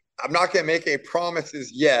 I'm not going to make any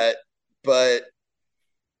promises yet, but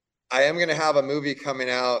I am going to have a movie coming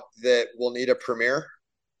out that will need a premiere.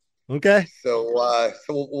 Okay. So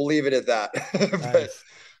we'll leave it at that. Nice.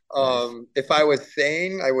 But if I was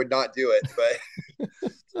sane, I would not do it.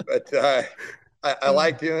 But I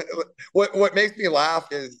like doing it. What makes me laugh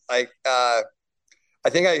is like I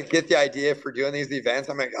think I get the idea for doing these events.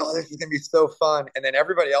 I'm like, oh, this is gonna be so fun, and then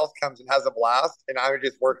everybody else comes and has a blast, and I would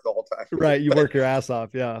just work the whole time. Right, you work your ass off,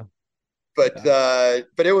 yeah. But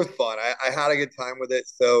it was fun. I had a good time with it.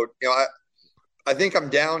 So I think I'm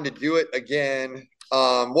down to do it again.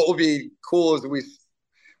 What will be cool is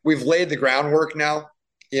we've laid the groundwork now,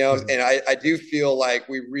 mm-hmm. and I do feel like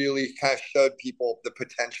we really kind of showed people the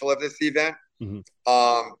potential of this event.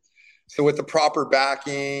 Mm-hmm. So with the proper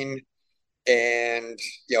backing and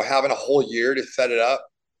having a whole year to set it up,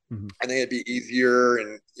 mm-hmm. I think it'd be easier,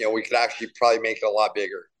 and we could actually probably make it a lot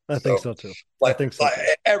bigger. I think so too. I think so.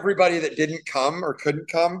 Everybody that didn't come or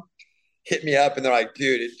couldn't come hit me up, and they're like,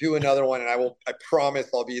 "Dude, do another one, and I promise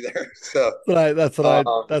I'll be there." So that's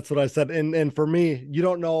what I said. And for me, you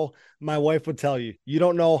don't know. My wife would tell you, you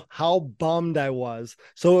don't know how bummed I was.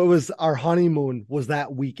 So it was our honeymoon was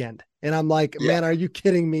that weekend. And I'm like, man, are you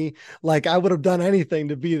kidding me? Like I would have done anything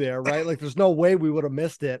to be there, right? Like there's no way we would have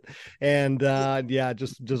missed it. And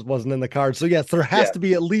just wasn't in the cards. So yes, there has to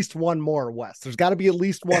be at least one more, Wes. There's got to be at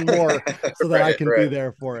least one more so that I can be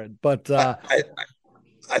there for it. But I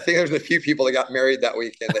think there's a few people that got married that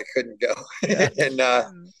weekend that couldn't go.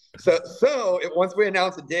 And so once we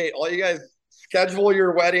announce a date, all you guys schedule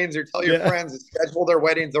your weddings or tell your friends to schedule their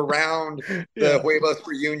weddings around the Huevos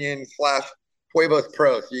reunion / Huevos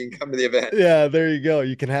Pro, so you can come to the event. Yeah, there you go.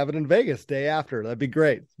 You can have it in Vegas day after. That'd be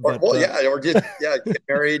great. Or just get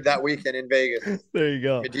married that weekend in Vegas. There you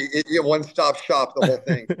go. You one-stop shop the whole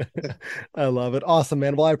thing. I love it. Awesome,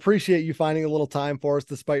 man. Well, I appreciate you finding a little time for us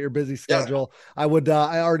despite your busy schedule. I would,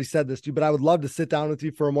 I already said this to you, but I would love to sit down with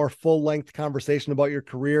you for a more full-length conversation about your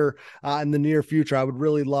career in the near future. I would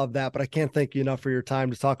really love that, but I can't thank you enough for your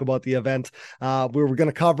time to talk about the event. We were going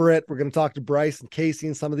to cover it. We're going to talk to Bryce and Casey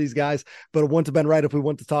and some of these guys, but it wouldn't have been right if we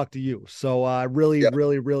went to talk to you. So I really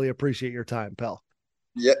appreciate your time, pal.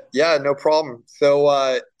 Yeah, no problem. So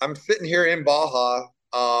I'm sitting here in Baja.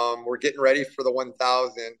 We're getting ready for the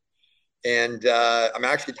 1000, and I'm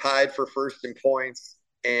actually tied for first in points.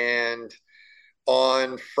 And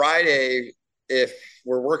on Friday, if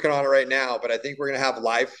we're working on it right now, but I think we're going to have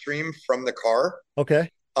live stream from the car. Okay.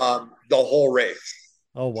 The whole race.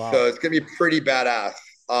 Oh, wow. So it's going to be pretty badass.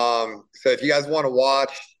 So if you guys want to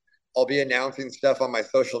watch, I'll be announcing stuff on my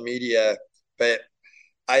social media, but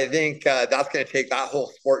I think that's going to take that whole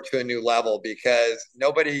sport to a new level because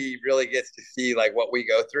nobody really gets to see like what we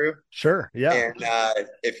go through. Sure. Yeah. And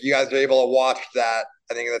if you guys are able to watch that,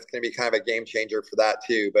 I think that's going to be kind of a game changer for that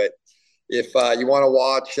too. But if you want to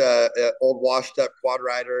watch an old washed up quad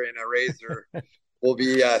rider in a razor, we'll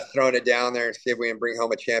be throwing it down there and see if we can bring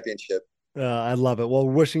home a championship. I love it. Well,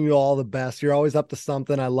 wishing you all the best. You're always up to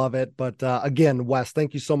something. I love it. But again, Wes,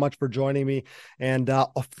 thank you so much for joining me. And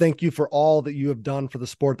thank you for all that you have done for the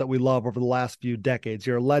sport that we love over the last few decades.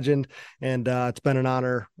 You're a legend. And it's been an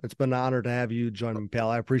honor. It's been an honor to have you join me, pal.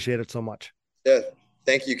 I appreciate it so much. Yeah.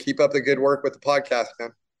 Thank you. Keep up the good work with the podcast,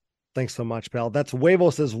 man. Thanks so much, pal. That's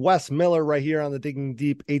Huevos' Wes Miller right here on the Digging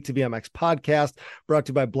Deep ATVMX podcast, brought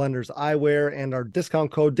to you by Blenders Eyewear and our discount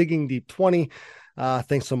code DiggingDeep20.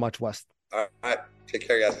 Thanks so much, Wes. All right. Take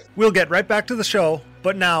care, guys. We'll get right back to the show,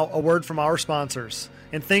 but now a word from our sponsors.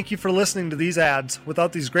 And thank you for listening to these ads.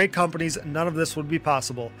 Without these great companies, none of this would be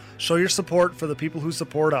possible. Show your support for the people who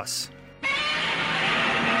support us.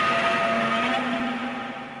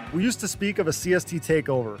 We used to speak of a CST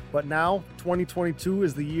takeover, but now 2022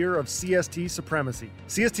 is the year of CST supremacy.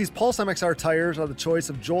 CST's Pulse MXR tires are the choice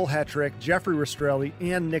of Joel Hetrick, Jeffrey Rastrelli,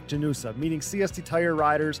 and Nick Janusa, meaning CST tire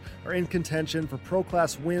riders are in contention for Pro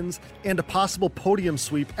Class wins and a possible podium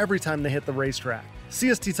sweep every time they hit the racetrack.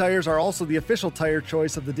 CST tires are also the official tire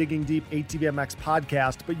choice of the Digging Deep ATVMX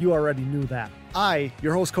podcast, but you already knew that. I,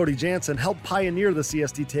 your host Cody Jansen, helped pioneer the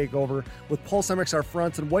CST takeover with Pulse MXR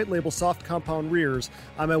fronts and white label soft compound rears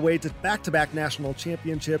on my way to back-to-back national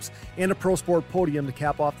championships and a Pro Sport podium to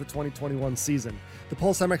cap off the 2021 season. The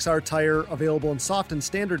Pulse MXR tire, available in soft and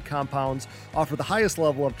standard compounds, offer the highest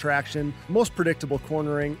level of traction, most predictable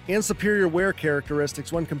cornering, and superior wear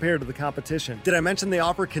characteristics when compared to the competition. Did I mention they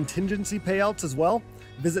offer contingency payouts as well?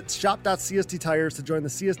 Visit shop.CST Tires to join the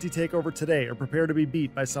CST takeover today or prepare to be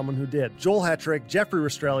beat by someone who did. Joel Hetrick, Jeffrey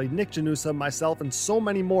Rastrelli, Nick Janusa, myself, and so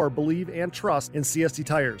many more believe and trust in CST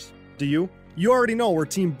Tires. Do you? You already know we're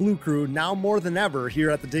Team Blue Crew now more than ever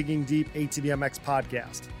here at the Digging Deep ATVMX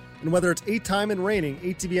podcast. And whether it's 8-time and reigning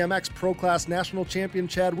ATVMX Pro Class National Champion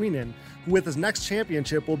Chad Wienen, who with his next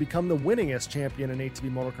championship will become the winningest champion in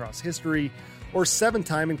ATV motocross history, or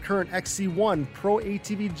 7-time and current XC1 Pro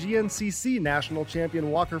ATV GNCC National Champion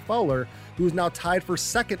Walker Fowler, who is now tied for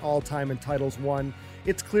second all-time in titles won,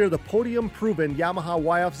 it's clear the podium-proven Yamaha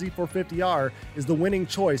YFZ 450R is the winning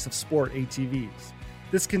choice of sport ATVs.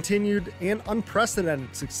 This continued and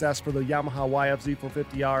unprecedented success for the Yamaha YFZ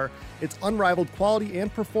 450R, its unrivaled quality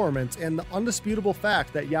and performance, and the undisputable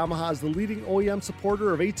fact that Yamaha is the leading OEM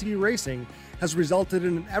supporter of ATV racing has resulted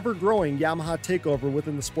in an ever-growing Yamaha takeover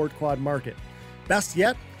within the sport quad market. Best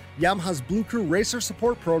yet, Yamaha's Blue Crew Racer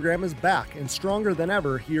Support Program is back and stronger than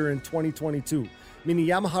ever here in 2022, meaning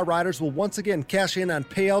Yamaha riders will once again cash in on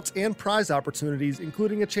payouts and prize opportunities,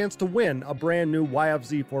 including a chance to win a brand new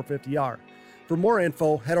YFZ 450R. For more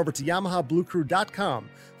info, head over to YamahaBlueCrew.com,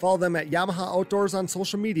 follow them at Yamaha Outdoors on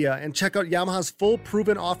social media, and check out Yamaha's full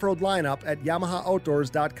proven off-road lineup at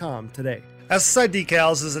YamahaOutdoors.com today. SSI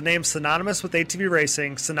Decals is a name synonymous with ATV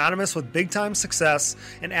racing, synonymous with big-time success,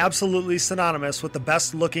 and absolutely synonymous with the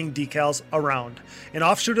best-looking decals around. An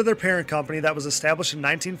offshoot of their parent company that was established in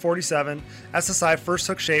 1947, SSI first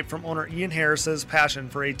took shape from owner Ian Harris's passion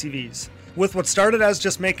for ATVs. With what started as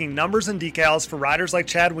just making numbers and decals for riders like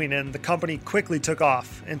Chad Wienen, the company quickly took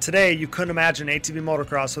off, and today you couldn't imagine ATV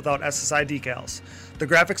motocross without SSI Decals. The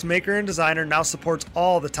graphics maker and designer now supports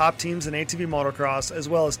all the top teams in ATV motocross, as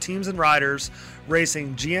well as teams and riders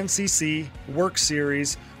racing GNCC, Work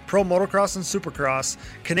Series, Pro Motocross and Supercross,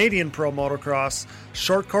 Canadian Pro Motocross,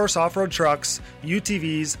 short course off-road trucks,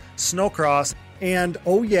 UTVs, snowcross, and,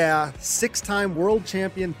 oh yeah, 6-time world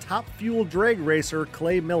champion top fuel drag racer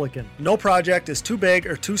Clay Milliken. No project is too big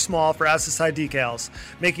or too small for SSI Decals,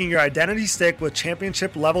 making your identity stick with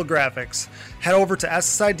championship level graphics. Head over to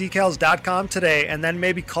SSIDecals.com today and then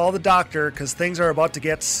maybe call the doctor because things are about to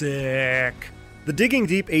get sick. The Digging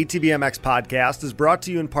Deep ATVMX podcast is brought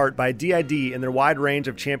to you in part by DID and their wide range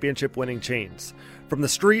of championship winning chains. From the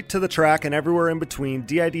street to the track and everywhere in between,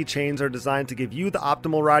 DID chains are designed to give you the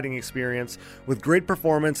optimal riding experience with great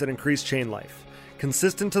performance and increased chain life.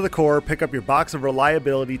 Consistent to the core, pick up your box of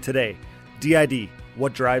reliability today. DID,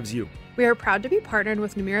 what drives you? We are proud to be partnered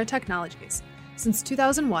with Namura Technologies. Since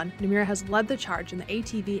 2001, Namura has led the charge in the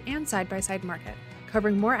ATV and side-by-side market,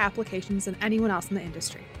 covering more applications than anyone else in the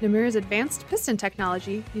industry. Namura's advanced piston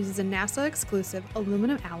technology uses a NASA-exclusive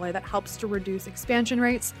aluminum alloy that helps to reduce expansion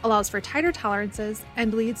rates, allows for tighter tolerances,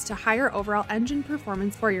 and leads to higher overall engine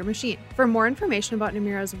performance for your machine. For more information about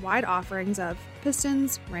Namura's wide offerings of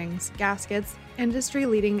pistons, rings, gaskets,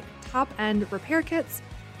 industry-leading top-end repair kits,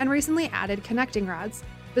 and recently added connecting rods,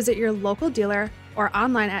 visit your local dealer or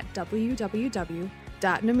online at www.namura.com.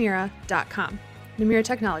 Namura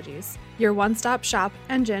Technologies, your one-stop shop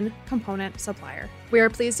engine component supplier. We are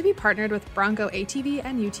pleased to be partnered with Bronco ATV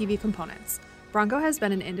and UTV Components. Bronco has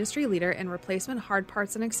been an industry leader in replacement hard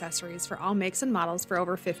parts and accessories for all makes and models for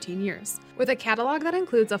over 15 years. With a catalog that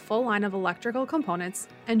includes a full line of electrical components,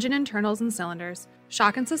 engine internals and cylinders,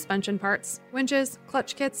 shock and suspension parts, winches,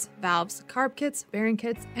 clutch kits, valves, carb kits, bearing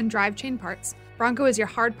kits, and drive chain parts, Bronco is your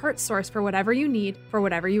hard parts source for whatever you need for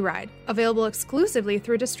whatever you ride. Available exclusively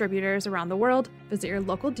through distributors around the world, visit your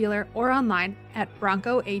local dealer or online at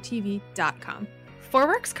broncoatv.com.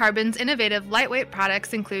 Forworks Carbon's innovative lightweight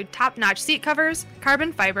products include top-notch seat covers,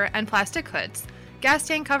 carbon fiber and plastic hoods, gas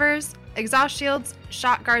tank covers, exhaust shields,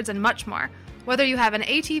 shock guards, and much more. Whether you have an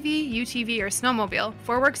ATV, UTV, or snowmobile,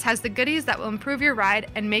 Forworks has the goodies that will improve your ride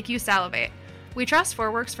and make you salivate. We trust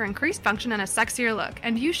Forworks for increased function and a sexier look,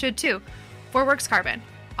 and you should too. Forworks Carbon,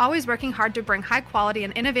 always working hard to bring high-quality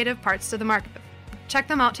and innovative parts to the market. Check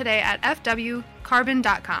them out today at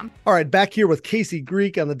fwcarbon.com. All right, back here with Casey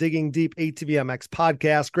Greek on the Digging Deep ATVMX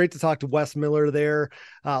podcast. Great to talk to Wes Miller there.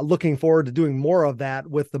 Looking forward to doing more of that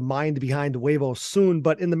with the mind behind Wavo soon.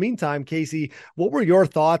 But in the meantime, Casey, what were your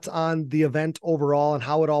thoughts on the event overall and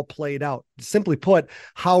how it all played out? Simply put,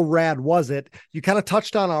 how rad was it? You kind of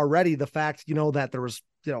touched on already the fact, that there was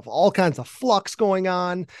all kinds of flux going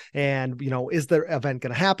on, and, is the event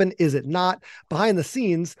going to happen? Is it not? Behind the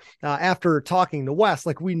scenes, after talking to Wes,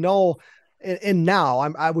 like we know, and now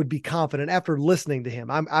I would be confident after listening to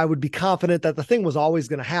him, I would be confident that the thing was always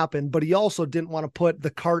going to happen, but he also didn't want to put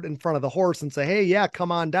the cart in front of the horse and say, hey, yeah,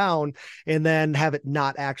 come on down, and then have it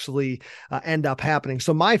not actually end up happening.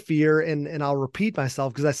 So my fear, and I'll repeat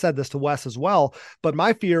myself because I said this to Wes as well, but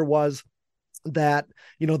my fear was that,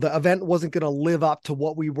 the event wasn't going to live up to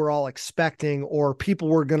what we were all expecting, or people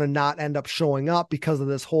were going to not end up showing up because of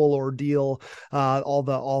this whole ordeal, all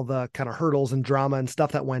the kind of hurdles and drama and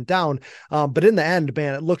stuff that went down. But in the end,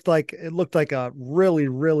 man, it looked like a really,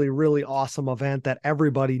 really, really awesome event that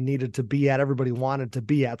everybody needed to be at. Everybody wanted to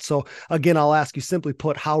be at. So again, I'll ask you, simply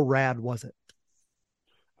put, how rad was it?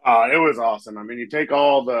 It was awesome. I mean, you take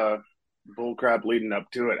all the bullcrap leading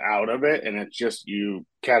up to it out of it, and it's just you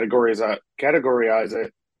categorize it.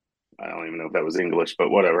 I don't even know if that was English,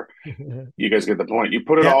 but whatever. You guys get the point. You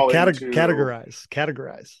put it all into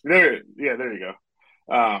categorize. There you go.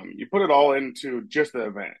 You put it all into just the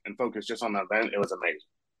event and focus just on the event. It was amazing.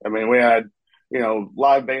 I mean, we had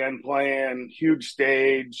live band playing, huge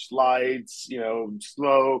stage, lights,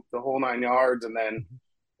 smoke, the whole 9 yards, and then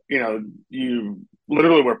you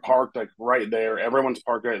literally were parked like right there. Everyone's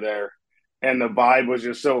parked right there. And the vibe was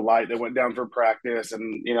just so light. They went down for practice,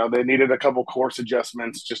 and they needed a couple course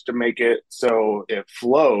adjustments just to make it so it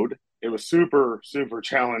flowed. It was super, super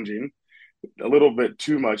challenging, a little bit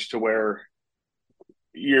too much to where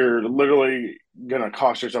you're literally gonna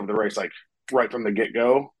cost yourself the race, like right from the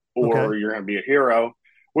get-go, or you're gonna be a hero,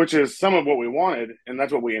 which is some of what we wanted, and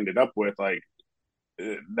that's what we ended up with. Like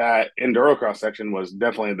that endurocross section was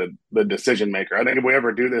definitely the decision maker. I think if we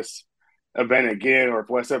ever do this event again, or if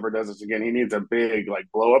Wes ever does this again, he needs a big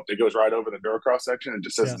blow up that goes right over the endurocross section and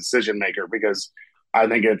just says decision maker, because I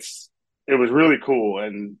think it was really cool.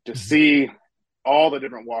 And to see all the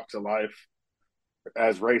different walks of life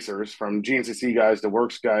as racers, from GNCC guys to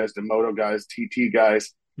works guys to moto guys, TT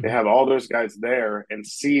guys, they have all those guys there, and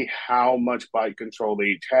see how much bike control they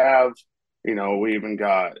each have. We even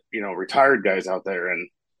got retired guys out there, and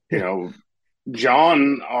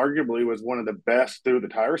John arguably was one of the best through the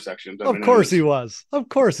tire sections. Of course he was.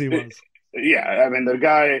 Yeah, I mean, the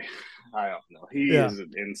guy, I don't know, he is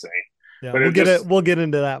insane. Yeah, but we'll get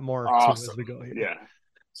into that more as we go here. Yeah,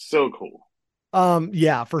 so cool.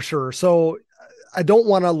 Yeah, for sure. So I don't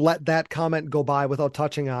want to let that comment go by without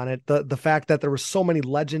touching on it. The fact that there were so many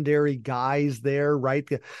legendary guys there, right?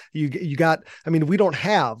 You got, I mean, we don't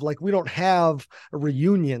have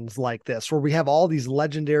reunions like this where we have all these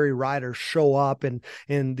legendary riders show up and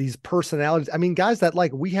these personalities. I mean, guys that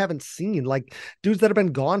we haven't seen, like dudes that have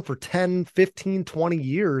been gone for 10, 15, 20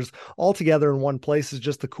 years all together in one place is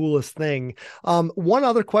just the coolest thing. One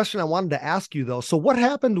other question I wanted to ask you though. So what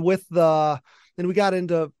happened with and we got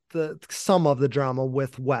into some of the drama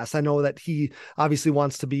with Wes. I know that he obviously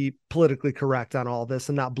wants to be politically correct on all this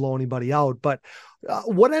and not blow anybody out, but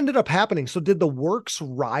what ended up happening? So did the Works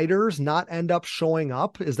riders not end up showing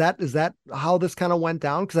up? Is that how this kind of went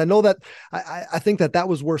down? Because I know that I think that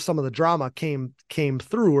was where some of the drama came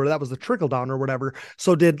through, or that was the trickle down or whatever.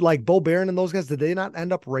 So did like Bo Barron and those guys, did they not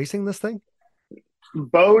end up racing this thing?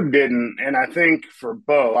 Bo didn't, and I think for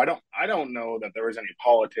Bo, I don't know that there was any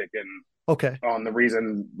politic on the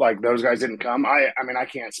reason like those guys didn't come. I mean, I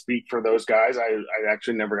can't speak for those guys. I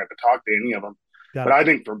actually never got to talk to any of them. But I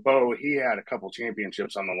think for Bo, he had a couple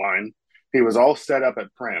championships on the line. He was all set up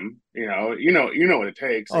at Prim. You know what it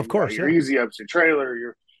takes. Of course, you're easy ups your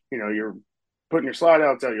trailer. You're putting your slide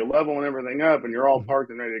outs out, you're leveling everything up, and you're all parked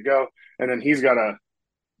and ready to go. And then he's got to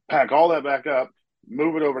pack all that back up,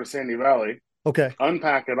 move it over to Sandy Valley. Okay.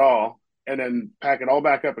 Unpack it all, and then pack it all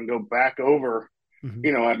back up and go back over,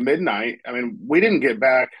 at midnight. I mean, we didn't get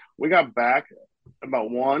back. We got back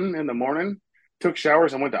about 1 a.m, took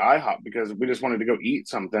showers and went to IHOP because we just wanted to go eat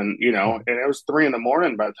something, and it was 3 a.m.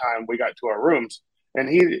 by the time we got to our rooms. And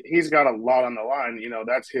he's got a lot on the line.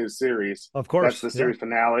 That's his series. Of course. That's the series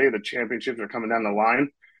finale. The championships are coming down the line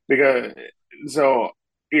and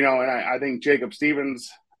I think Jacob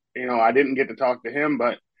Stevens, I didn't get to talk to him,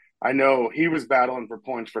 but I know he was battling for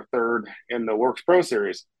points for third in the Works Pro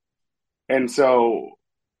Series. And so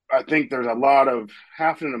I think there's a lot of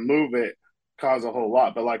having to move it cause a whole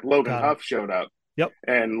lot. But like Logan Huff showed up. Yep.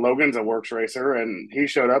 And Logan's a Works racer, and he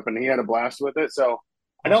showed up and he had a blast with it. So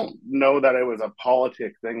I don't know that it was a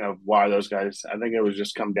politic thing of why those guys. I think it was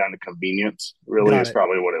just come down to convenience. Really, is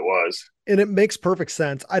probably what it was. And it makes perfect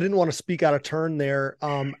sense. I didn't want to speak out of turn there.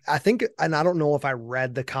 I think, and I don't know if I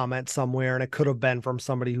read the comment somewhere, and it could have been from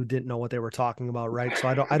somebody who didn't know what they were talking about, right? So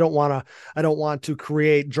I don't want to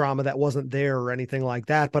create drama that wasn't there or anything like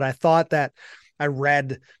that. But I thought that I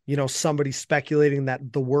read, somebody speculating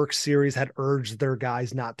that the Works series had urged their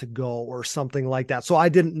guys not to go or something like that. So I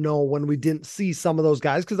didn't know when we didn't see some of those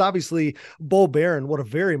guys, because obviously Bo Barron would have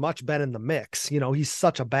very much been in the mix. He's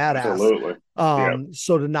such a badass. Absolutely.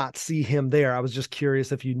 So to not see him there, I was just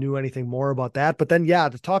curious if you knew anything more about that. But then,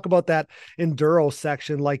 to talk about that enduro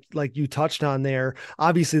section, like you touched on there,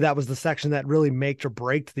 obviously that was the section that really make or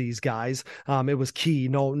break these guys. It was key,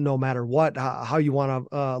 no matter what, how you want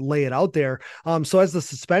to lay it out there. So as the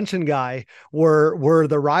suspension guy, were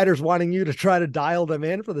the riders wanting you to try to dial them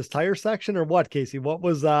in for this tire section, or what, Casey? What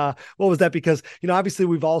was that? Because, obviously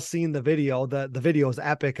we've all seen the video, the video is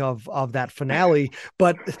epic of that finale,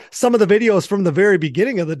 but some of the videos from the very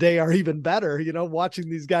beginning of the day are even better, watching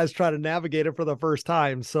these guys try to navigate it for the first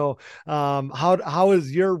time. So how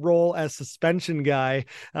is your role as suspension guy?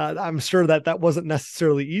 I'm sure that wasn't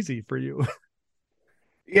necessarily easy for you.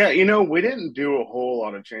 Yeah, we didn't do a whole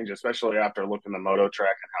lot of change, especially after looking the moto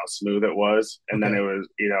track and how smooth it was. And then it was,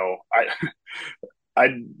 I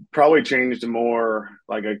probably changed more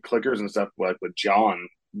like clickers and stuff like with John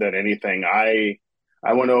than anything.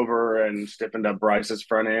 I went over and stiffened up Bryce's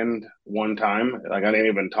front end one time. Like I didn't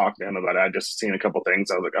even talk to him about it. I just seen a couple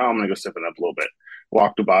things. I was like, I'm gonna go stiffen up a little bit.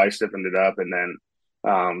 Walked by, stiffened it up, and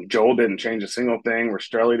then Joel didn't change a single thing.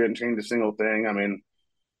 Rastrelli didn't change a single thing. I mean,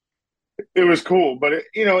 it was cool, but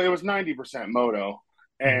it was 90% moto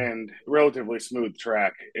and relatively smooth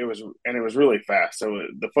track. It was really fast. So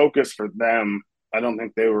the focus for them, I don't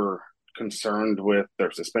think they were concerned with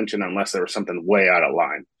their suspension unless there was something way out of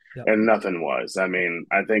line. Yep. And nothing was. I mean,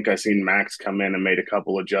 I think I seen Max come in and made a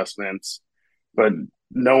couple adjustments, but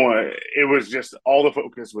no one. It was just all the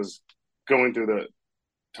focus was going through the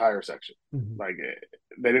tire section. Mm-hmm. Like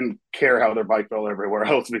they didn't care how their bike felt everywhere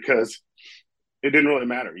else because it didn't really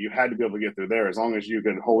matter. You had to be able to get through there as long as you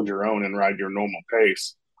could hold your own and ride your normal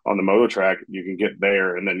pace. On the moto track, you can get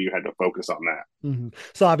there, and then you had to focus on that. Mm-hmm.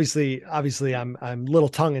 So obviously, I'm a little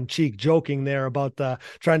tongue in cheek joking there about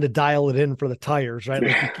trying to dial it in for the tires, right?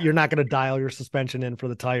 Like you're not going to dial your suspension in for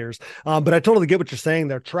the tires. But I totally get what you're saying.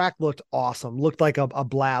 Their track looked awesome, looked like a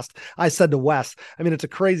blast. I said to Wes, I mean, it's a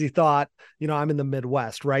crazy thought. I'm in the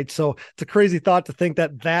Midwest, right? So it's a crazy thought to think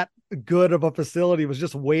that good of a facility was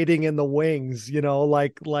just waiting in the wings,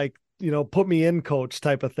 like put me in, coach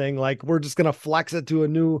type of thing. Like we're just going to flex it to a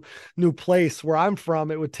new place. Where I'm from,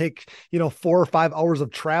 it would take, 4 or 5 hours of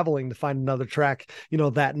traveling to find another track,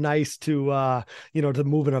 that nice to, to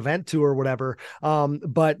move an event to or whatever.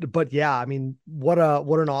 But yeah, I mean, what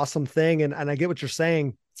an awesome thing. And I get what you're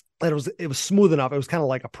saying. it was smooth enough. It was kind of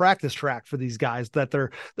like a practice track for these guys, that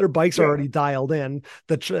their bikes are already dialed in,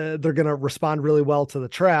 that they're going to respond really well to the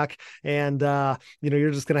track. And,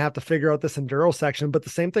 you're just going to have to figure out this enduro section. But the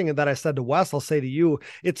same thing that I said to Wes, I'll say to you,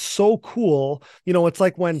 it's so cool. It's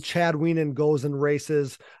like when Chad Wienen goes and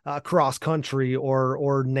races cross country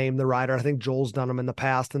or name the rider. I think Joel's done them in the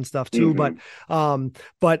past and stuff too.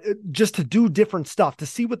 But just to do different stuff, to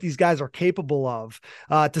see what these guys are capable of,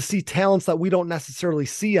 to see talents that we don't necessarily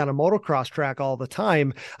see on a motocross track all the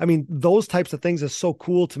time. I mean, those types of things is so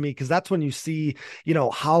cool to me, because that's when you see,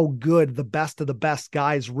 how good the best of the best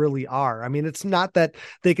guys really are. I mean, it's not that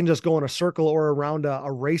they can just go in a circle or around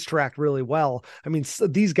a racetrack really well. I mean,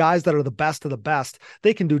 these guys that are the best of the best,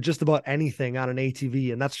 they can do just about anything on an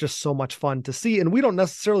ATV, and that's just so much fun to see. And we don't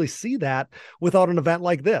necessarily see that without an event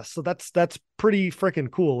like this. So that's pretty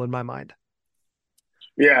freaking cool in my mind.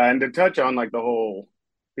 Yeah, and to touch on like the whole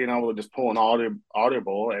being able to just pull an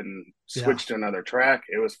audible and switch to another track.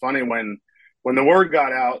 It was funny when the word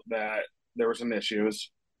got out that there were some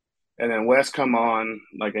issues, and then Wes come on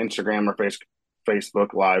like Instagram or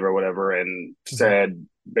Facebook Live or whatever and said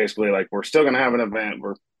basically like, we're still going to have an event.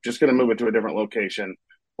 We're just going to move it to a different location.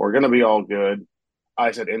 We're going to be all good.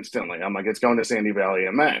 I said instantly, I'm like, it's going to Sandy Valley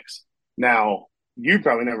MX. Now, you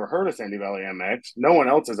probably never heard of Sandy Valley MX. No one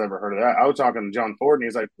else has ever heard of that. I was talking to John Ford, and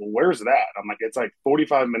he's like, well, where's that? I'm like, it's like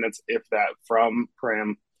 45 minutes, if that, from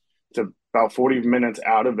Primm to about 40 minutes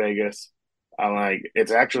out of Vegas. I'm like,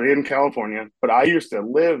 it's actually in California, but I used to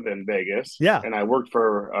live in Vegas. Yeah. And I worked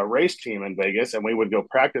for a race team in Vegas, and we would go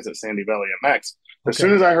practice at Sandy Valley MX. As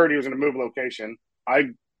soon as I heard he was going to move location, I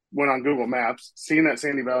went on Google Maps, seeing that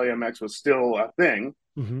Sandy Valley MX was still a thing.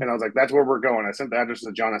 And I was like, that's where we're going. I sent the address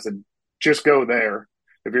to John. I said, just go there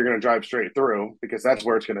if you're going to drive straight through, because that's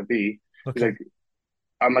where it's going to be. Okay.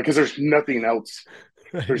 I'm like, because there's nothing else.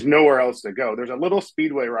 There's nowhere else to go. There's a little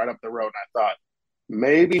speedway right up the road. And I thought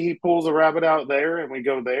maybe he pulls a rabbit out there and we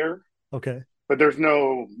go there. Okay. But there's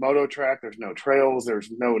no moto track. There's no trails.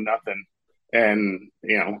 There's no nothing. And,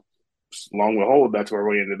 long and behold, that's where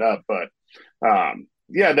we ended up. But,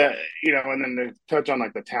 yeah, that, and then to touch on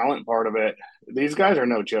like the talent part of it, these guys are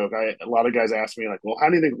no joke. A lot of guys ask me like, well, how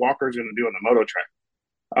do you think Walker's going to do on the moto track?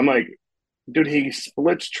 I'm like, dude, he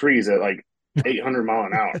splits trees at like 800 mile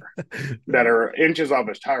an hour that are inches off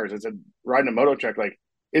his tires. It's riding a moto track. Like,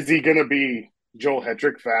 is he going to be Joel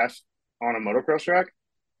Hetrick fast on a motocross track?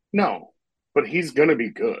 No, but he's going to be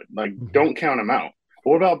good. Like, don't count him out.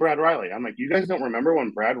 What about Brad Riley? I'm like, you guys don't remember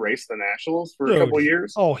when Brad raced the Nationals for a couple of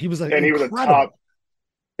years? Oh, he was he was a top.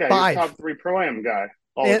 Yeah, he was top 3 Pro-Am guy.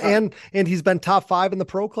 And he's been top 5 in the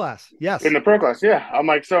pro class. Yes. In the pro class, yeah. I'm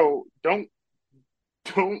like, so don't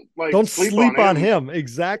sleep on him.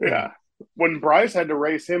 Exactly. Yeah. When Bryce had to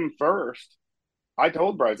race him first, I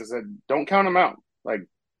told Bryce, I said, don't count him out. Like,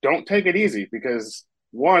 don't take it easy, because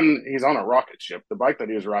one, he's on a rocket ship. The bike that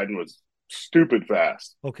he was riding was stupid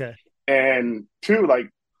fast. Okay. And two, like,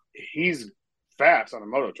 he's fast on a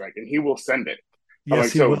moto track and he will send it. Yes,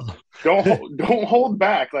 like, so don't hold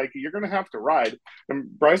back. Like, you're gonna have to ride. And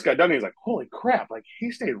Bryce got done. He's like, "Holy crap!" Like,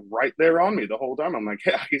 he stayed right there on me the whole time. I'm like,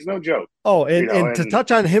 "Yeah, he's no joke." Oh, and to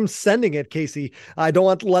touch on him sending it, Casey, I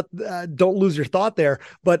don't want to don't lose your thought there.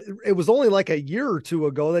 But it was only like a year or two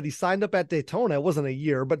ago that he signed up at Daytona. It wasn't a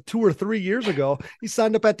year, but 2 or 3 years ago, he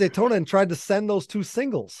signed up at Daytona and tried to send those 2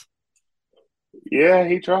 singles. Yeah,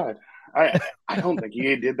 he tried. I don't think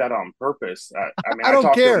he did that on purpose. I mean, I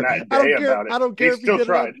don't care. I don't care if he did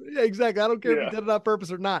tried. Exactly. I don't care if he did it on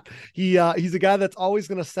purpose or not. He's a guy that's always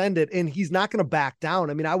going to send it, and he's not going to back down.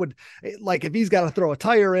 I mean, I would like, if he's got to throw a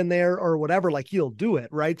tire in there or whatever, like, he'll do it.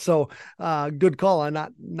 Right. So good call. I'm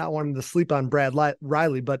not wanting to sleep on Brad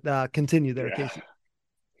Riley, but continue there, Casey.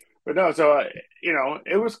 But no, so,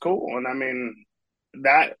 it was cool. And I mean,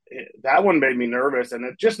 that one made me nervous,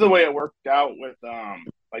 and just the way it worked out with,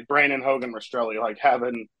 like Brandon Hogan Rastrelli, like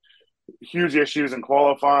having huge issues in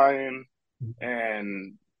qualifying,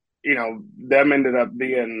 and, them ended up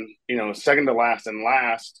being, second to last and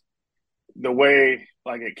last, the way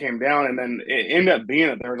like it came down. And then it ended up being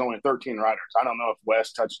that there was only 13 riders. I don't know if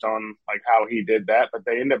Wes touched on like how he did that, but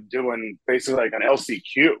they ended up doing basically like an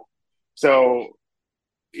LCQ. So,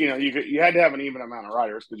 you had to have an even amount of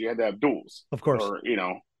riders because you had to have duels, of course, or,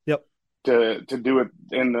 yep, to do it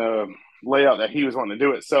in the layout that he was wanting to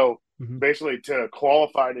do it. So basically, to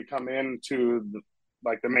qualify to come into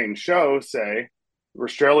the main show, say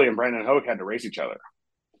Rastrelli and Brandon Hoke had to race each other,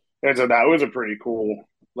 and so that was a pretty cool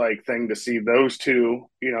thing to see those two.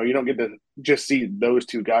 You don't get to just see those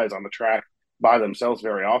two guys on the track by themselves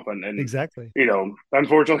very often. And exactly,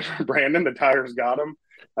 unfortunately for Brandon, the tires got him.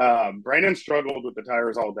 Brandon struggled with the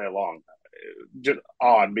tires all day long. just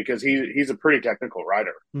odd because he's a pretty technical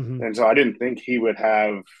rider, and so I didn't think he would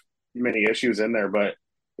have many issues in there. But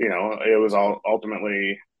it was all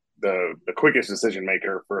ultimately the quickest decision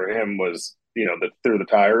maker for him was through the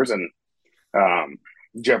tires, and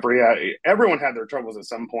Jeffrey. Everyone had their troubles at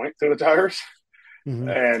some point through the tires, and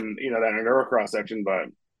that endurocross section, but.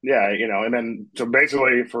 Yeah, and then so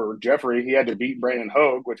basically for Jeffrey, he had to beat Brandon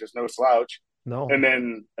Hogue, which is no slouch. No. And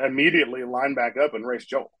then immediately line back up and race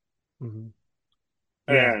Joel.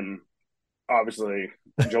 And obviously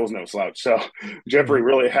Joel's no slouch. So Jeffrey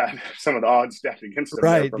really had some of the odds stacked against him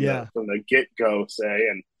from the get-go, say.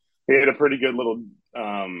 And he had a pretty good little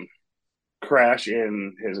crash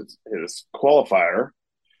in his qualifier.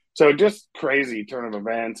 So just crazy turn of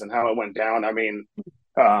events and how it went down. I mean,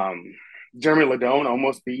 Jeremy Ladone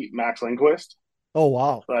almost beat Max Lindquist. Oh,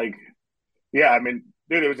 wow. Yeah, I mean,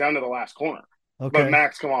 dude, it was down to the last corner. Okay. But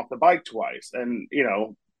Max come off the bike twice. And,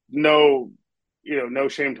 no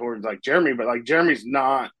shame towards Jeremy, but Jeremy's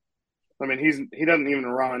not, I mean, he doesn't even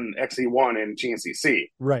run XC1 in GNCC.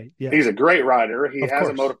 Right. Yeah. He's a great rider. He has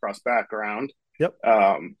a motocross background. Yep.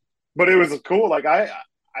 But it was cool. I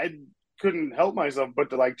couldn't help myself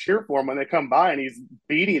but to cheer for him when they come by and he's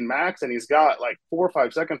beating Max and he's got 4 or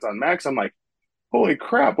 5 seconds on Max. I'm like, holy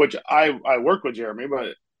crap, which I work with Jeremy,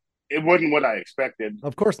 but it wasn't what I expected.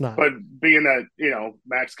 Of course not. But being that,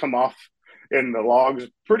 Max come off in the logs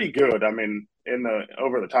pretty good. I mean,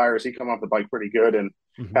 over the tires, he come off the bike pretty good and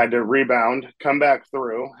had to rebound, come back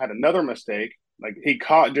through, had another mistake. He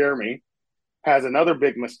caught Jeremy, has another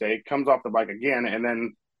big mistake, comes off the bike again, and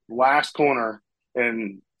then last corner,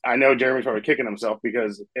 and I know Jeremy's probably kicking himself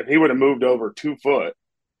because if he would have moved over 2 foot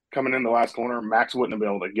coming in the last corner, Max wouldn't have been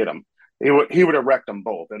able to get him. He would have wrecked them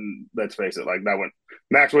both. And let's face it,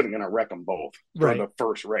 Max wasn't going to wreck them both for the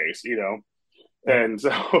first race, And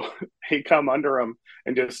so he come under him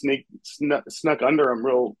and just snuck under him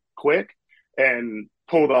real quick and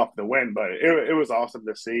pulled off the win. But it was awesome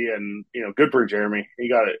to see, and good for Jeremy. He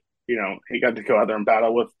got it. He got to go out there and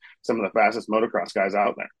battle with some of the fastest motocross guys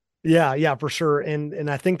out there. Yeah, for sure. And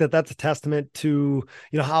I think that that's a testament to,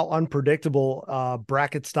 how unpredictable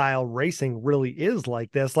bracket style racing really is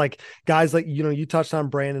like this. Guys you touched on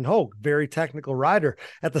Brandon Hogue, very technical rider.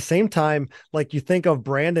 At the same time, you think of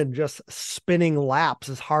Brandon just spinning laps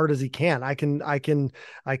as hard as he can. I can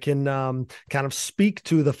kind of speak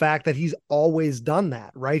to the fact that he's always done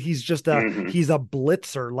that, right? He's just he's a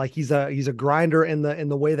blitzer. He's a grinder in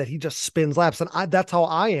the way that he just spins laps. And that's how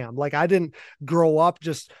I am. I didn't grow up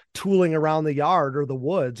just tooling around the yard or the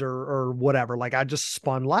woods or whatever. I just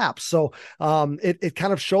spun laps. So it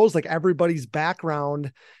kind of shows everybody's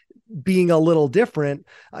background being a little different,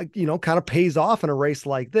 kind of pays off in a race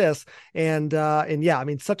like this. And yeah, I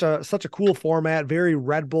mean, such a cool format, very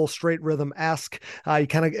Red Bull straight rhythm-esque.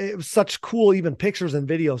 It was such cool, even pictures and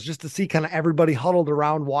videos just to see kind of everybody huddled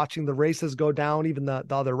around watching the races go down, even the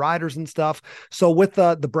other riders and stuff. So with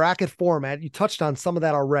the bracket format, you touched on some of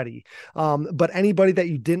that already. But anybody that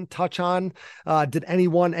you didn't touch on, did any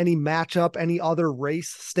matchup, any other race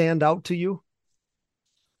stand out to you?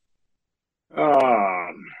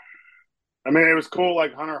 I mean, it was cool,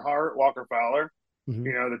 Hunter Hart, Walker Fowler,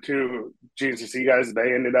 the two GNCC guys,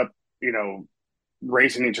 they ended up,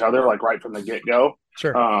 racing each other, right from the get-go.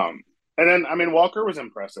 Sure. And then, I mean, Walker was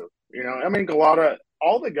impressive. I mean, Galata,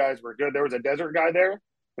 all the guys were good. There was a desert guy there,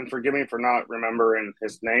 and forgive me for not remembering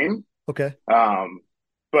his name. Okay.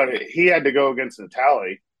 But he had to go against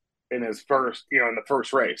Natali in his first, in the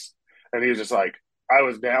first race. And he was just I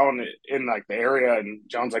was down in, the area, and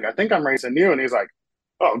John's I think I'm racing you. And he's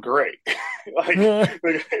oh, great.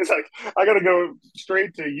 It's I got to go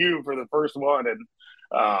straight to you for the first one. And,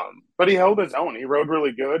 but he held his own. He rode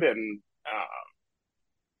really good. And,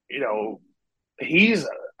 he's,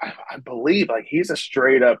 I believe, he's a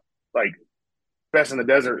straight up, best in the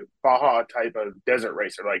desert, Baja type of desert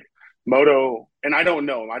racer, moto. And I don't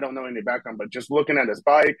know him. I don't know any background, but just looking at his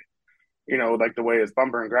bike, the way his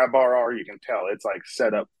bumper and grab bar are, you can tell it's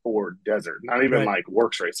set up for desert, not even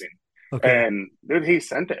works racing. Okay. And dude, he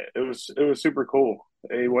sent it. It was super cool.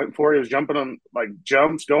 He went for it. He was jumping on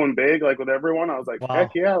jumps, going big, with everyone. I was wow.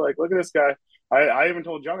 Heck yeah! Look at this guy. I even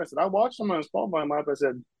told John. I said I watched him on his qualifying lap. I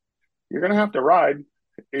said, you're gonna have to ride,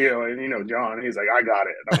 and John. He's I got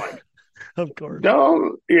it. And I'm of course.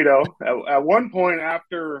 Don't at one point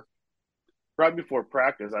right before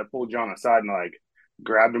practice, I pulled John aside and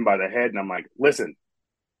grabbed him by the head, and I'm listen.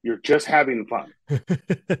 You're just having fun.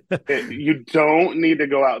 You don't need to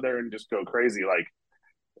go out there and just go crazy.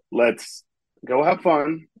 Let's go have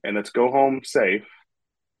fun and let's go home safe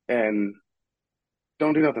and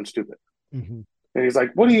don't do nothing stupid. And he's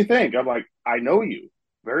what do you think? I'm I know you.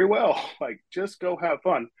 very well. Like, just go have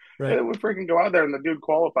fun. And Right. then we freaking go out there, and the dude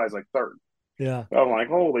qualifies like third. Yeah. I'm like,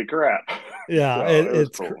 holy crap. Yeah, So it was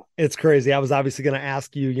cool. it's crazy. I was obviously going to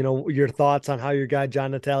ask you, your thoughts on how your guy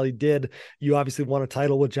John Natale did. You obviously won a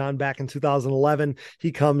title with John back in 2011.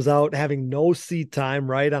 He comes out having no seat time,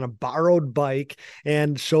 right, on a borrowed bike,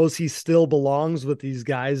 and shows he still belongs with these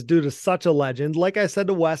guys. Dude is such a legend. Like I said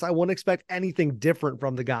to Wes, I wouldn't expect anything different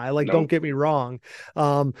from the guy. Like, don't get me wrong,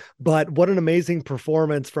 but what an amazing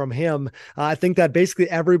performance from him. I think that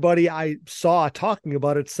basically everybody I saw talking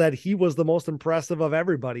about it said he was the most impressive of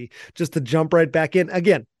everybody. Just to jump right back in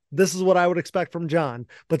again, this is what I would expect from John,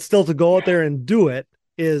 but still to go out there and do it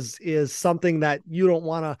is something that you don't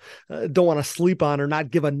want to sleep on or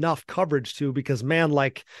not give enough coverage to, because man,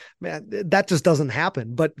 that just doesn't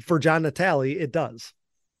happen. But for John Natale, it does.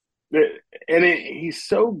 He's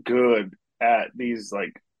so good at these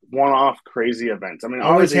like one-off crazy events. I mean,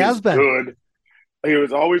 Always obviously has he's been. good. He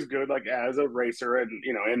was always good, like as a racer, and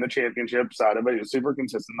in the championship side of it, he was super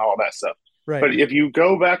consistent, and all that stuff. Right. But if you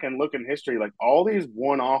go back and look in history, like all these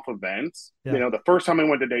one-off events, Yeah. the first time we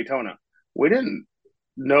went to Daytona, we didn't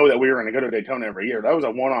know that we were going to go to Daytona every year. That was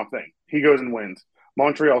a one-off thing. He goes and wins.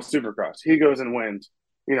 Montreal Supercross, he goes and wins.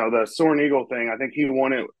 The Soaring Eagle thing, I think he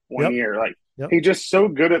won it one year. Like, he's just so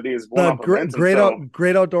good at these one-off events.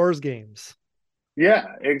 Great outdoors games. Yeah,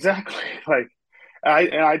 exactly. Like,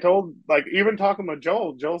 I told, like, even talking with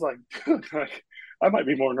Joel's like, dude, like, I might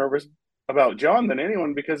be more nervous about John than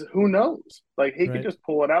anyone, because who knows? Like, he could just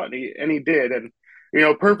pull it out, and he did. And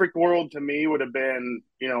perfect world to me would have been,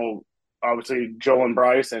 obviously Joel and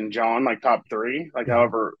Bryce and John, like top three. Like,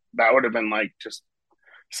 however, that would have been like just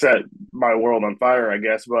set my world on fire, I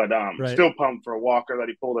guess. But still pumped for Walker that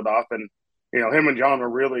he pulled it off. And him and John were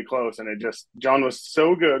really close, and John was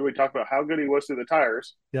so good. We talked about how good he was through the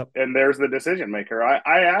tires. Yep. And there's the decision maker.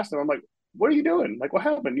 I asked him, I'm like, what are you doing? Like, what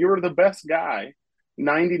happened? You were the best guy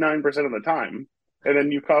 99% of the time, and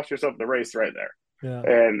then you cost yourself the race right there. Yeah.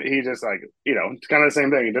 And he just, like, it's kind of the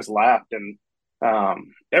same thing. He just laughed. And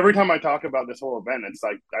every time I talk about this whole event, it's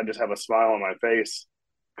like I just have a smile on my face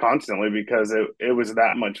constantly, because it was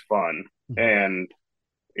that much fun. Mm-hmm. And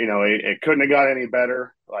it couldn't have got any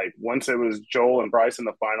better. Like, once it was Joel and Bryce in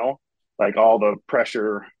the final, like, all the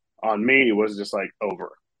pressure on me was just like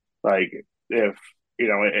over. Like, if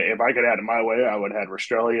I could have had it my way, I would have had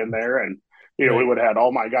Rastrelli in there, and we would have had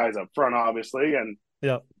all my guys up front, obviously, and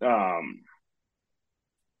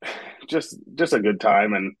just a good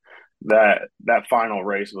time. And that final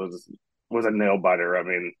race was a nail biter. I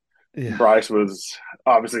mean, Bryce was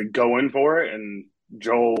obviously going for it, and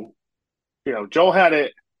Joel had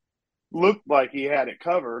it. Looked like he had it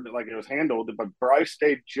covered, like it was handled, but Bryce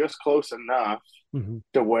stayed just close enough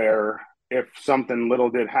to where if something little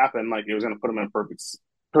did happen, like, it was going to put him in a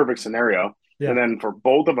perfect scenario. And then for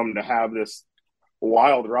both of them to have this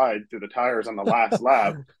wild ride through the tires on the last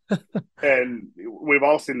lap, and we've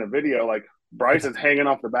all seen the video, like, Bryce is hanging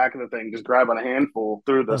off the back of the thing, just grabbing a handful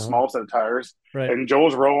through the small set of tires, and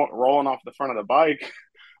Joel's rolling off the front of the bike.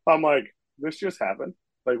 I'm like, this just happened.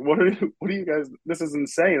 Like, what are you guys? This is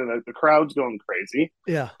insane. And the crowd's going crazy.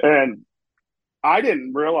 Yeah. And I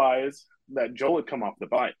didn't realize that Joel had come off the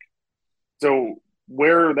bike. So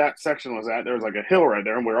where that section was at, there was like a hill right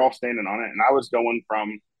there, and we were all standing on it. And I was going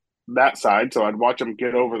from that side, so I'd watch him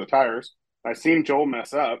get over the tires. I seen Joel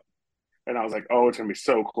mess up, and I was like, oh, it's going to be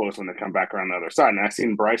so close when they come back around the other side. And I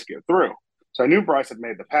seen Bryce get through. So I knew Bryce had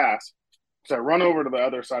made the pass. So I run over to the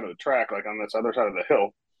other side of the track, like on this other side of the hill.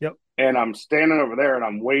 Yep. And I'm standing over there, and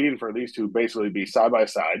I'm waiting for these two basically to be side by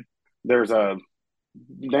side. There's a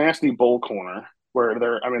nasty bull corner where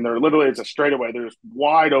they're literally, it's a straightaway. They're just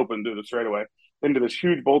wide open through the straightaway into this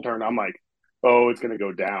huge bull turn. I'm like, oh, it's going to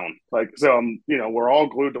go down. Like, so we're all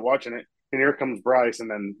glued to watching it. And here comes Bryce, and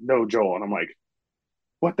then no Joel. And I'm like,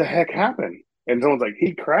 what the heck happened? And someone's like,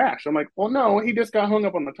 he crashed. I'm like, well, no, he just got hung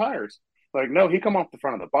up on the tires. Like, no, he come off the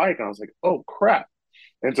front of the bike. And I was like, oh, crap.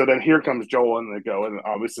 And so then here comes Joel, and they go, and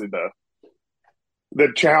obviously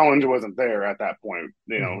the challenge wasn't there at that point.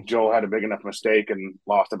 Joel had a big enough mistake and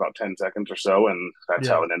lost about 10 seconds or so, and that's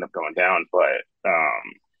how it ended up going down. But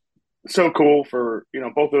so cool for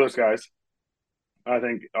both of those guys. I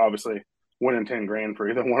think obviously winning 10 grand for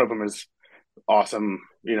either one of them is awesome,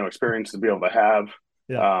 experience to be able to have.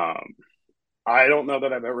 Yeah. I don't know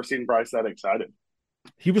that I've ever seen Bryce that excited.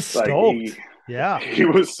 He was stoked. He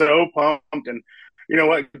was so pumped, and you know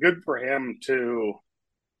what? Good for him to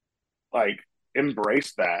like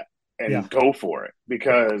embrace that and go for it,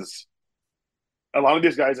 because a lot of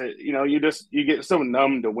these guys, you get so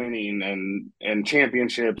numb to winning and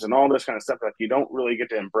championships and all this kind of stuff, like you don't really get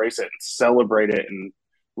to embrace it and celebrate it and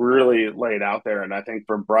really laid out there. And I think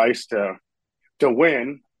for Bryce to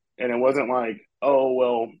win, and it wasn't like, oh,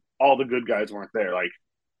 well, all the good guys weren't there. Like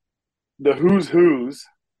the who's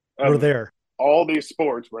We're of there. all these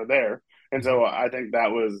sports were there. And so I think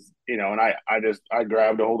that was, and I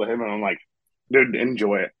grabbed a hold of him and I'm like, dude,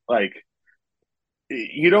 enjoy it. Like,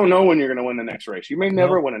 you don't know when you're going to win the next race. You may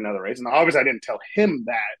never win another race. And obviously I didn't tell him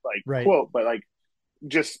that, quote, but like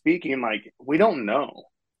just speaking, like, we don't know.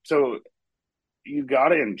 So you got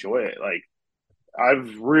to enjoy it. Like,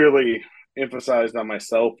 I've really emphasized on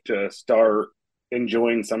myself to start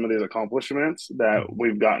enjoying some of these accomplishments that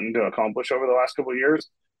we've gotten to accomplish over the last couple of years.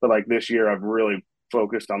 But like this year, I've really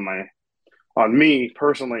focused on me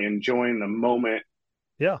personally enjoying the moment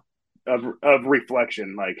of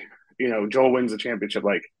reflection. Like, Joel wins the championship,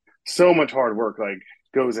 like so much hard work, like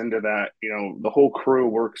goes into that, the whole crew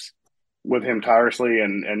works with him tirelessly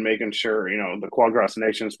and making sure, the Quadgrass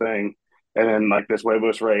Nations thing. And then like this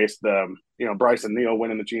Huevos race, the, Bryce and Neil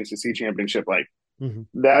winning the GNCC championship, like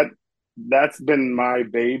that's been my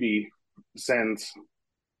baby since,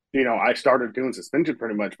 I started doing suspension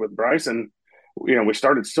pretty much with Bryce. And, we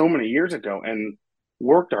started so many years ago and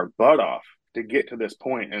worked our butt off to get to this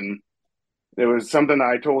point. And it was something that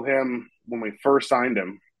I told him when we first signed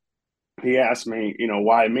him. He asked me,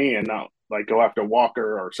 why me and not like go after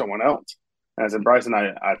Walker or someone else. And I said, Bryson,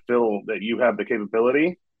 I feel that you have the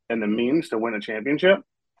capability and the means to win a championship.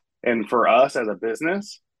 And for us as a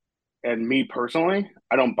business and me personally,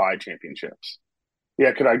 I don't buy championships.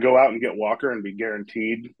 Yeah, could I go out and get Walker and be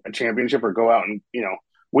guaranteed a championship, or go out and,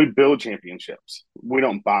 we build championships. We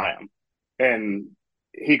don't buy them. And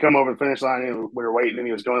he come over the finish line and we were waiting and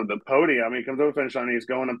he was going to the podium. He comes over the finish line and he's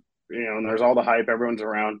going to, and there's all the hype, everyone's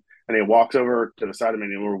around. And he walks over to the side of me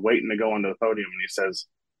and we're waiting to go onto the podium. And he says,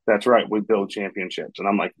 that's right, we build championships. And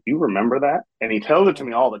I'm like, you remember that? And he tells it to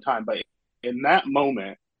me all the time. But in that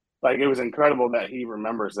moment, like, it was incredible that he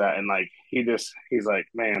remembers that. And like, he's like,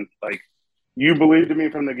 man, like, you believed in me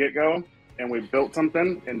from the get-go and we built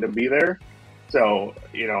something, and to be there. So,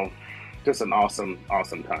 just an awesome,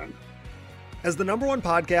 awesome time. As the #1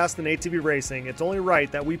 podcast in ATV racing, it's only right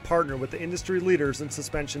that we partner with the industry leaders in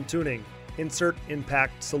suspension tuning. Insert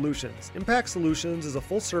Impact Solutions. Impact Solutions is a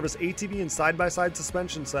full-service ATV and side-by-side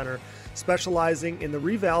suspension center specializing in the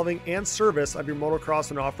revalving and service of your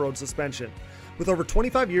motocross and off-road suspension. With over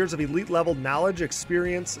 25 years of elite-level knowledge,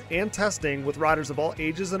 experience, and testing with riders of all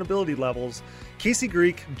ages and ability levels, Casey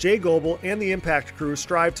Greek, Jay Goebel, and the Impact crew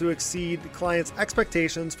strive to exceed clients'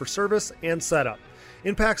 expectations for service and setup.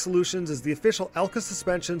 Impact Solutions is the official Elka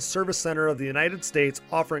Suspension Service Center of the United States,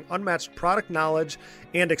 offering unmatched product knowledge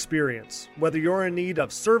and experience. Whether you're in need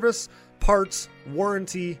of service, parts,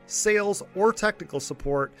 warranty, sales, or technical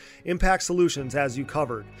support, Impact Solutions has you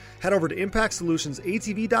covered. Head over to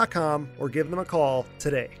ImpactSolutionsATV.com or give them a call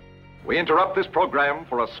today. We interrupt this program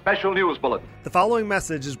for a special news bulletin. The following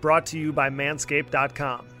message is brought to you by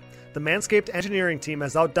Manscaped.com. The Manscaped engineering team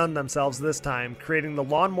has outdone themselves this time, creating the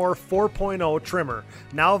Lawnmower 4.0 trimmer,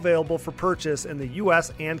 now available for purchase in the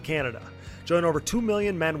US and Canada. Join over 2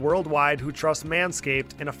 million men worldwide who trust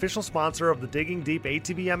Manscaped, an official sponsor of the Digging Deep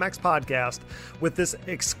ATV MX podcast, with this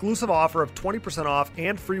exclusive offer of 20% off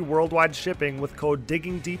and free worldwide shipping with code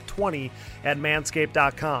DIGGINGDEEP20 at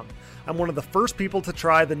Manscaped.com. I'm one of the first people to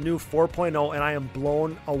try the new 4.0 and I am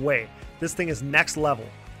blown away. This thing is next level.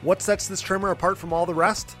 What sets this trimmer apart from all the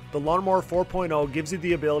rest? The Lawnmower 4.0 gives you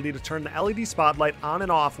the ability to turn the LED spotlight on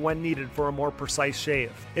and off when needed for a more precise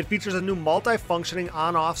shave. It features a new multi-functioning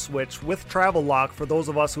on-off switch with travel lock for those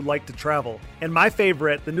of us who like to travel. And my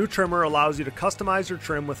favorite, the new trimmer allows you to customize your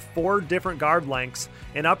trim with 4 different guard lengths,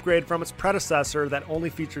 an upgrade from its predecessor that only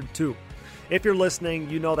featured 2. If you're listening,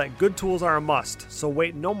 you know that good tools are a must, so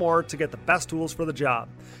wait no more to get the best tools for the job.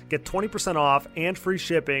 Get 20% off and free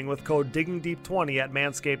shipping with code DIGGINGDEEP20 at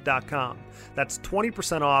Manscaped.com. That's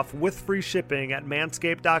 20% off with free shipping at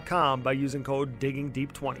Manscaped.com by using code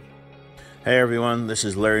DIGGINGDEEP20. Hey everyone, this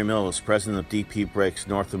is Larry Mills, president of DP Brakes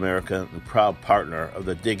North America and proud partner of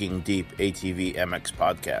the Digging Deep ATV MX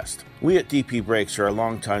podcast. We at DP Brakes are a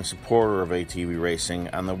longtime supporter of ATV racing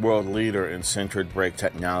and the world leader in sintered brake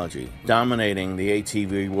technology, dominating the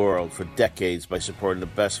ATV world for decades by supporting the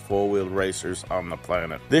best four-wheeled racers on the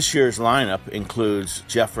planet. This year's lineup includes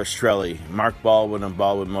Jeff Rastrelli, Mark Baldwin and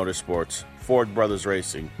Baldwin Motorsports, Ford Brothers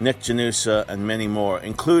Racing, Nick Janusa, and many more,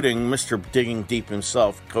 including Mr. Digging Deep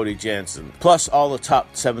himself, Cody Jansen. Plus all the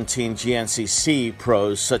top 17 GNCC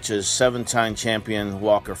pros such as 7-time champion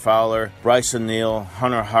Walker Fowler, Bryson Neal,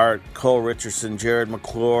 Hunter Hart, Cole Richardson, Jared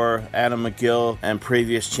McClure, Adam McGill, and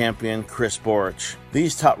previous champion Chris Borich.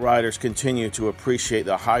 These top riders continue to appreciate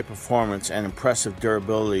the high performance and impressive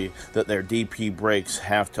durability that their DP brakes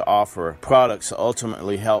have to offer, products that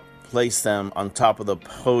ultimately help place them on top of the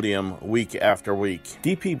podium week after week.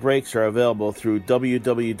 DP brakes are available through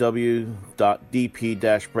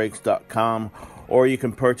www.dp-brakes.com, or you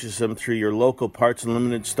can purchase them through your local Parts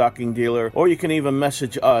Unlimited stocking dealer, or you can even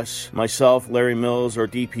message us, myself, Larry Mills, or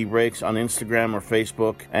DP Brakes on Instagram or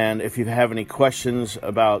Facebook. And if you have any questions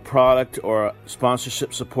about product or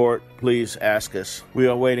sponsorship support, please ask us. We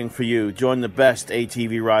are waiting for you. Join the best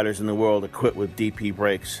ATV riders in the world equipped with DP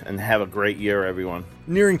Brakes, and have a great year, everyone.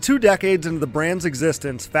 Nearing 2 decades into the brand's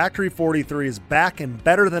existence, Factory 43 is back and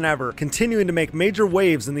better than ever, continuing to make major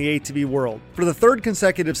waves in the ATV world. For the 3rd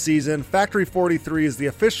consecutive season, Factory 43 is the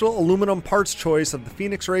official aluminum parts choice of the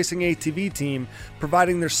Phoenix Racing ATV team,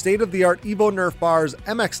 providing their state-of-the-art Evo Nerf bars,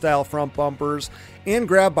 MX-style front bumpers, and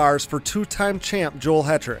grab bars for 2-time champ Joel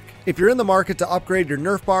Hetrick. If you're in the market to upgrade your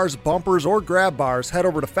Nerf bars, bumpers, or grab bars, head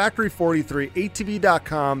over to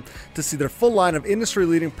Factory43ATV.com to see their full line of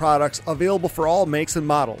industry-leading products available for all makes and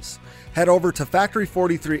models. Head over to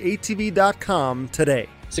Factory43ATV.com today.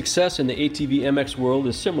 Success in the ATV MX world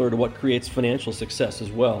is similar to what creates financial success as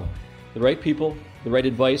well. The right people, the right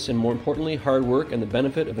advice, and more importantly, hard work and the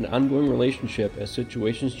benefit of an ongoing relationship as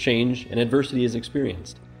situations change and adversity is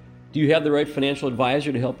experienced. Do you have the right financial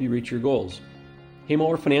advisor to help you reach your goals?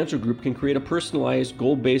 Haymauer Financial Group can create a personalized,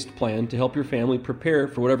 goal-based plan to help your family prepare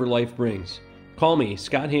for whatever life brings. Call me,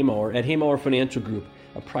 Scott Haymauer, at Haymauer Financial Group,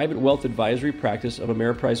 a private wealth advisory practice of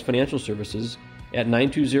Ameriprise Financial Services, at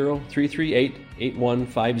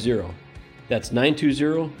 920-338-8150. That's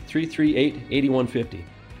 920-338-8150.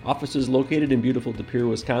 Offices located in beautiful De Pere,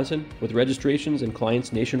 Wisconsin, with registrations and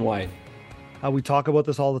clients nationwide. We talk about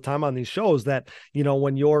this all the time on these shows that,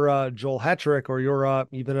 when you're Joel Hetrick or you're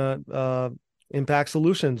even a Impact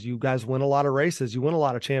Solutions, you guys win a lot of races, you win a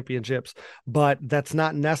lot of championships, but that's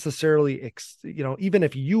not necessarily, even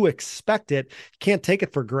if you expect it, you can't take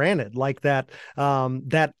it for granted. Like that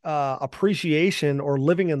appreciation or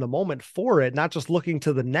living in the moment for it, not just looking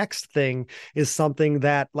to the next thing, is something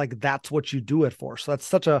that that's what you do it for. So that's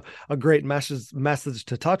such a great message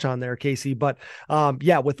to touch on there, Casey. But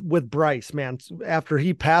with Bryce, man, after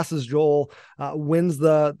he passes Joel, wins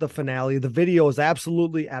the finale, the video is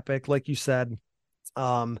absolutely epic. Like you said,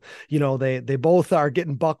 they both are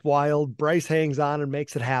getting buck wild. Bryce hangs on and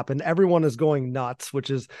makes it happen. Everyone is going nuts, which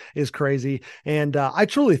is crazy. And I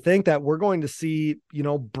truly think that we're going to see,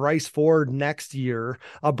 Bryce Ford next year,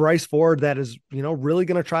 a Bryce Ford that is, really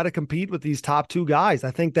going to try to compete with these top 2 guys.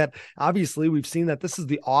 I think that obviously we've seen that this is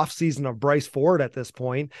the off season of Bryce Ford at this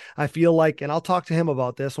point. I feel like, and I'll talk to him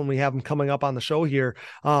about this when we have him coming up on the show here.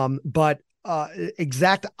 But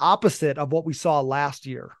exact opposite of what we saw last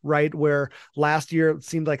year, right? Where last year it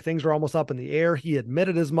seemed like things were almost up in the air. He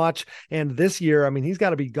admitted as much. And this year, he's got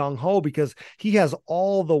to be gung-ho because he has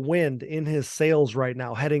all the wind in his sails right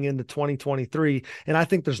now heading into 2023. And I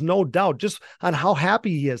think there's no doubt just on how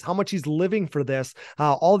happy he is, how much he's living for this,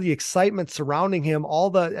 all the excitement surrounding him,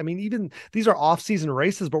 even these are off-season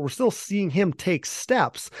races, but we're still seeing him take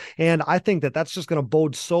steps. And I think that that's just going to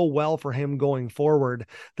bode so well for him going forward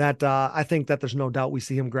that I think that there's no doubt we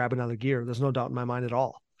see him grab another gear. There's no doubt in my mind at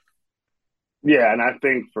all. Yeah, and I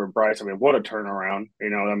think for Bryce, what a turnaround.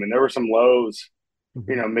 There were some lows,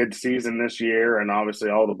 mid-season this year, and obviously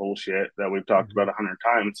all the bullshit that we've talked about 100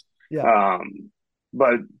 times. Yeah.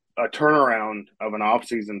 But a turnaround of an off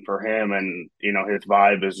season for him, and his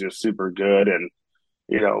vibe is just super good. And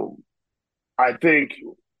I think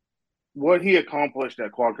what he accomplished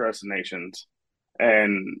at Quad Crescent Nations,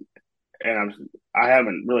 and I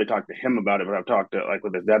haven't really talked to him about it, but I've talked to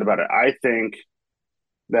with his dad about it. I think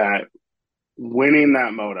that winning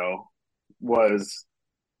that moto was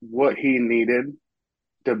what he needed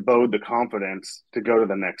to bode the confidence to go to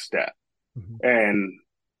the next step. Mm-hmm. And,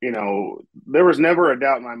 there was never a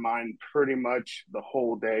doubt in my mind pretty much the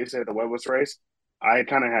whole day, say the Webwist race. I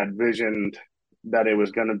kind of had visioned that it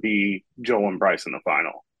was going to be Joel and Bryce in the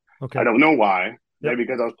final. Okay. I don't know why. Maybe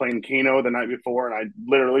because I was playing Keno the night before and I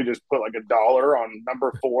literally just put $1 on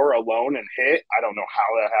number 4 alone and hit. I don't know how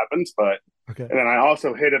that happens, but okay. And then I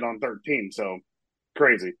also hit it on 13, so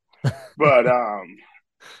crazy. But those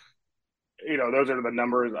are the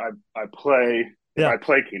numbers I play if I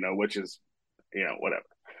play Keno, which is whatever.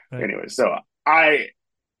 Right. Anyway, so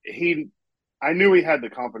he I knew he had the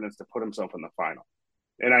confidence to put himself in the final.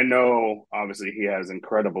 And I know obviously he has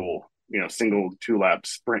incredible, single 2-lap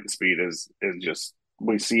sprint speed is just,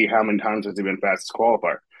 we see how many times has he been fastest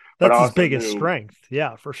qualifier. That's his biggest strength.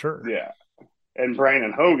 Yeah, for sure. Yeah. And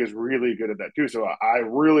Brandon Hogue is really good at that too. So I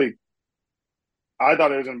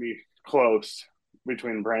thought it was going to be close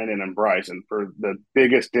between Brandon and Bryce. And for the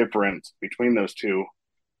biggest difference between those two,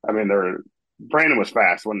 I mean, Brandon was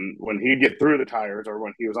fast when he'd get through the tires or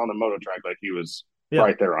when he was on the moto track, like he was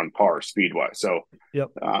right there on par speed wise. So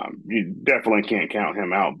you definitely can't count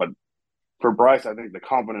him out. But for Bryce, I think the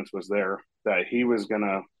confidence was there that he was going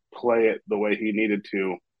to play it the way he needed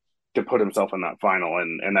to put himself in that final.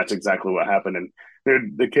 And that's exactly what happened.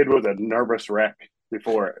 And the kid was a nervous wreck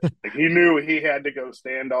before it. Like, he knew he had to go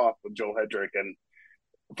stand off with Joel Hedrick. And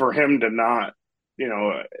for him to not,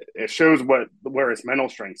 it shows where his mental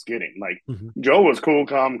strength's getting. Like, Joel was cool,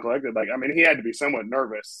 calm, collected. Like, I mean, he had to be somewhat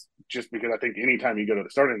nervous just because I think anytime you go to the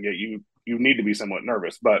starting gate, you need to be somewhat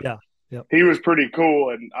nervous. But he was pretty cool.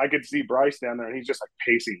 And I could see Bryce down there and he's just like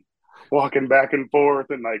pacing, walking back and forth.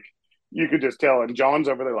 And like, you could just tell. And John's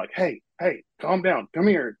over there like, hey, calm down. Come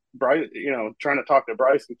here, Bryce, trying to talk to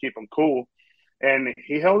Bryce and keep him cool. And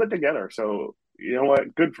he held it together. So, you know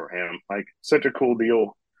what? Good for him. Like, such a cool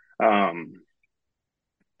deal. And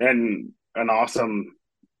an awesome,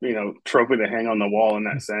 trophy to hang on the wall in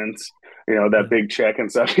that sense, that big check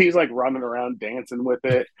and stuff. He's like running around dancing with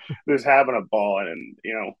it, just having a ball. And,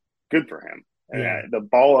 good for him. Yeah. And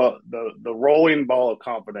the rolling ball of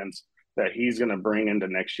confidence that he's going to bring into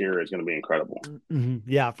next year is going to be incredible.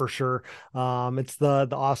 Yeah, for sure. It's the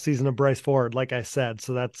off season of Bryce Ford, like I said.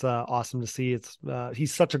 So that's awesome to see.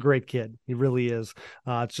 He's such a great kid. He really is.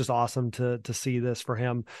 It's just awesome to see this for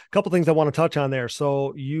him. A couple things I want to touch on there.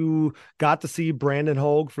 So you got to see Brandon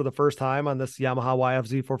Hogue for the first time on this Yamaha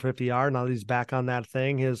YFZ 450R. Now that he's back on that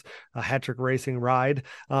thing, his Hetrick Racing ride.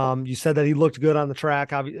 You said that he looked good on the track.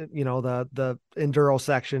 The enduro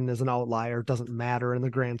section is an outlier. It doesn't matter in the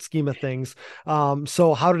grand scheme of things.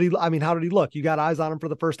 So how did he look? You got eyes on him for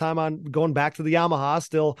the first time on going back to the Yamaha.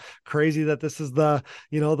 Still crazy that this is the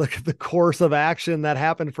course of action that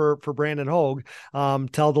happened for Brandon Hogue.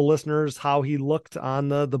 Tell the listeners how he looked on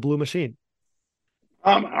the Blue Machine.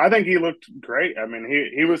 I think he looked great. I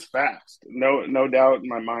mean, he was fast, no doubt in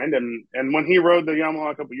my mind. And when he rode the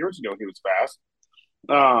Yamaha a couple years ago, he was fast.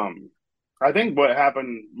 I think what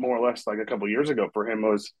happened more or less like a couple years ago for him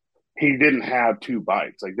was he didn't have two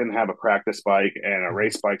bikes, like didn't have a practice bike and a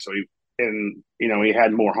race bike. So he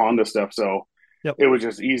had more Honda stuff. So it was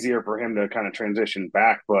just easier for him to kind of transition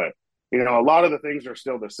back. But, a lot of the things are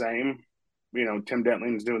still the same. Tim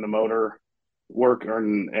Dentling's doing the motor work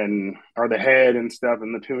and are the head and stuff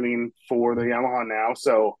and the tuning for the Yamaha now.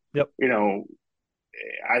 So,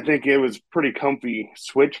 I think it was pretty comfy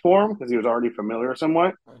switch for him because he was already familiar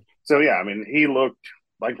somewhat. So, yeah, I mean, he looked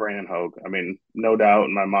like Brandon Hogue. I mean, no doubt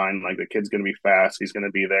in my mind, like the kid's going to be fast. He's going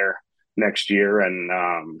to be there next year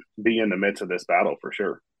and be in the midst of this battle for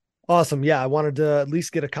sure. Awesome. Yeah. I wanted to at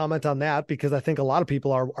least get a comment on that because I think a lot of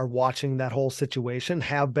people are watching that whole situation,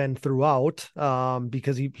 have been throughout,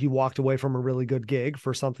 because he walked away from a really good gig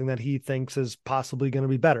for something that he thinks is possibly going to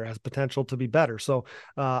be better, has potential to be better. So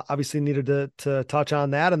obviously needed to touch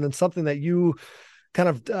on that. And then something that you kind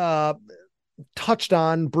of touched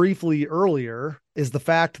on briefly earlier is the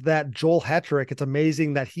fact that Joel Hetrick, it's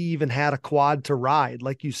amazing that he even had a quad to ride.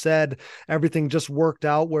 Like you said, everything just worked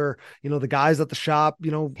out where, the guys at the shop,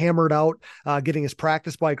 hammered out, getting his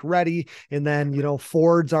practice bike ready. And then,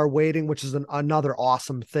 Fords are waiting, which is another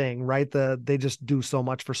awesome thing, right? They just do so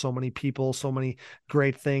much for so many people, so many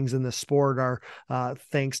great things in the sport are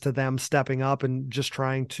thanks to them stepping up and just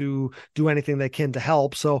trying to do anything they can to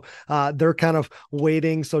help. So they're kind of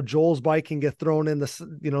waiting so Joel's bike can get thrown in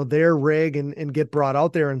their rig and get brought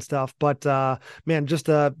out there and stuff. But man, just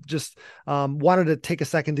wanted to take a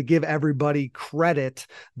second to give everybody credit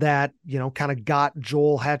that, kind of got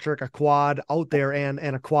Joel Hetrick a quad out there and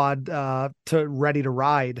a quad to ready to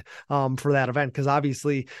ride for that event. Cause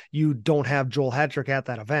obviously you don't have Joel Hetrick at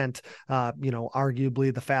that event,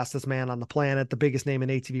 arguably the fastest man on the planet, the biggest name in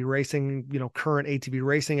ATV racing, current ATV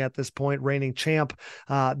racing at this point, reigning champ.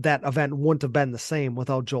 That event wouldn't have been the same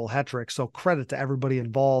without Joel Hetrick. So credit to everybody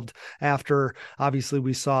involved. After obviously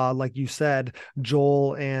we saw, like you said,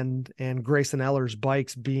 Joel and Grayson Eller's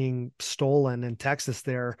bikes being stolen in Texas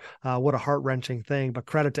there. What a heart-wrenching thing, but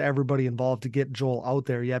credit to everybody involved to get Joel out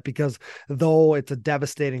there yet, because though it's a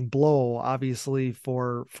devastating blow, obviously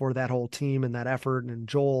for that whole team and that effort and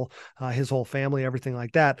Joel, his whole family, everything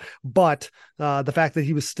like that. But the fact that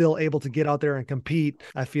he was still able to get out there and compete,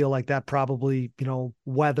 I feel like that probably,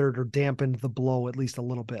 weathered or dampened the blow at least a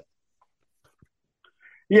little bit.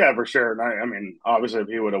 Yeah, for sure. And I mean, obviously, if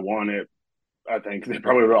he would have won it, I think they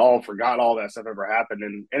probably would have all forgot all that stuff ever happened.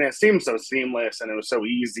 And it seemed so seamless and it was so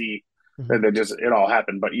easy that it all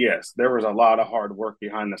happened. But yes, there was a lot of hard work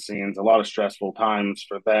behind the scenes, a lot of stressful times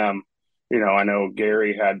for them. I know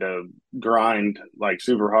Gary had to grind like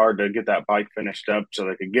super hard to get that bike finished up so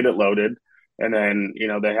they could get it loaded. And then,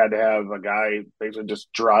 they had to have a guy basically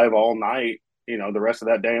just drive all night, the rest of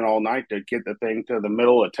that day and all night to get the thing to the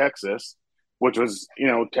middle of Texas, which was,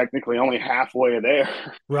 technically only halfway there.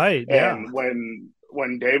 Right. Yeah. And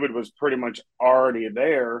when David was pretty much already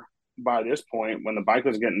there by this point, when the bike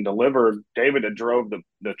was getting delivered, David had drove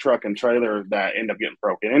the truck and trailer that ended up getting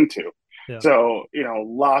broken into. Yeah. So,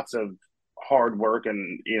 lots of hard work.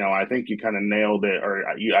 And, I think you kind of nailed it, or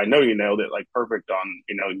I know you nailed it like perfect on,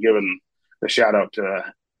 giving the shout out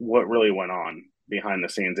to what really went on behind the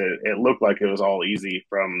scenes. It looked like it was all easy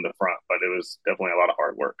from the front, but it was definitely a lot of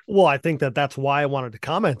hard work. Well, I think that's why I wanted to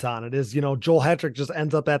comment on it is, Joel Hetrick just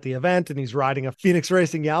ends up at the event and he's riding a Phoenix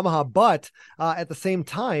Racing Yamaha, but at the same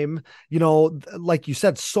time, like you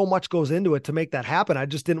said, so much goes into it to make that happen. I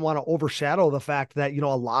just didn't want to overshadow the fact that, a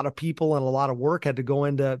lot of people and a lot of work had to go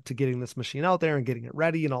into getting this machine out there and getting it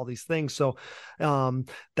ready and all these things. So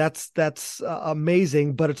that's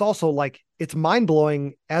amazing, but it's also like, it's mind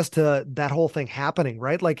blowing as to that whole thing happening,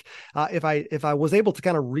 right? Like if I was able to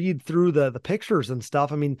kind of read through the pictures and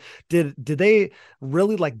stuff, I mean, did they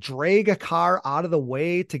really like drag a car out of the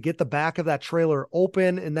way to get the back of that trailer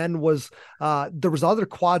open? And then there was other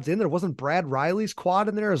quads in there. Wasn't Brad Riley's quad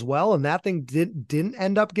in there as well? And that thing didn't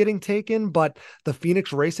end up getting taken, but the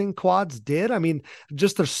Phoenix Racing quads did. I mean,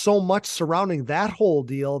 just there's so much surrounding that whole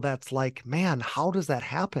deal that's like, man, how does that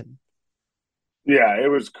happen? Yeah, it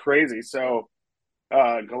was crazy. So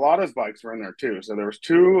Galata's bikes were in there too. So there was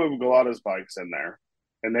two of Galata's bikes in there,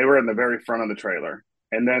 and they were in the very front of the trailer.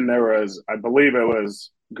 And then there was, I believe it was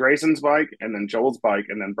Grayson's bike, and then Joel's bike,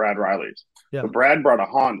 and then Brad Riley's. Yeah. But Brad brought a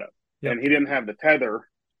Honda, Yep. and he didn't have the tether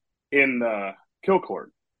in the kill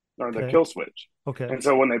cord or the kill switch. Okay. And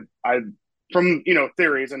so from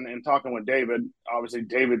theories and talking with David, obviously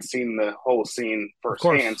David's seen the whole scene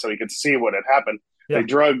firsthand, so he could see what had happened. Yeah. They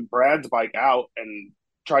drug Brad's bike out and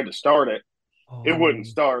tried to start it. It wouldn't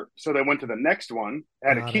start, so they went to the next one,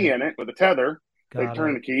 had a key in it with a tether. They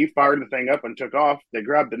turned the key, fired the thing up, and took off. They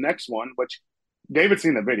grabbed the next one, which David's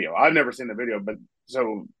seen the video. I've never seen the video, but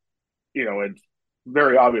so, it's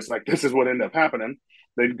very obvious, like, this is what ended up happening.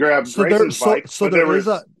 They grabbed Grayson's bike. So there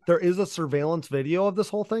is a surveillance video of this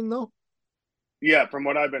whole thing, though? Yeah, from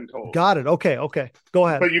what I've been told. Got it. Okay. Go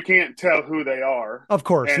ahead. But you can't tell who they are. Of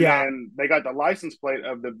course, and yeah. And they got the license plate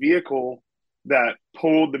of the vehicle that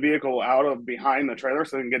pulled the vehicle out of behind the trailer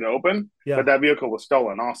so they can get it open. Yeah. But that vehicle was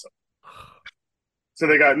stolen also. So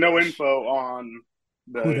they got no info on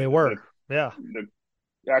who they were. The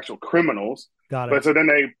actual criminals. Got it. But so then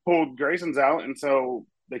they pulled Grayson's out, and so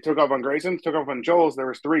they took off on Grayson's, took off on Joel's. There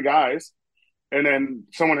was three guys. And then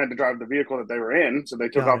someone had to drive the vehicle that they were in. So they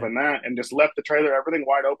took off in that and just left the trailer, everything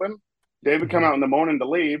wide open. David come out in the morning to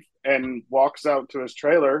leave and walks out to his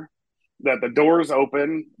trailer that the door's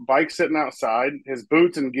open, bike sitting outside. His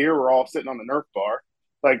boots and gear were all sitting on the Nerf bar.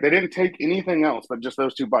 Like, they didn't take anything else but just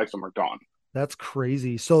those two bikes and were gone. That's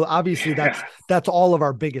crazy. So obviously that's all of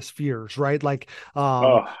our biggest fears, right? Like,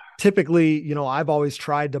 typically, I've always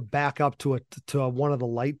tried to back up to one of the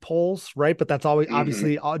light poles, right? But that's always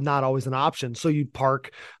obviously not always an option. So you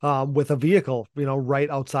park with a vehicle, right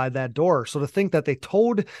outside that door. So to think that they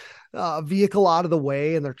towed a vehicle out of the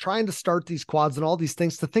way and they're trying to start these quads and all these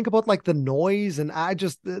things, to think about like the noise, and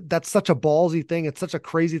that's such a ballsy thing. It's such a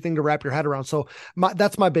crazy thing to wrap your head around. So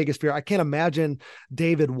that's my biggest fear. I can't imagine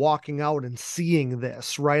David walking out and seeing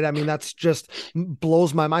this, right? I mean, that's just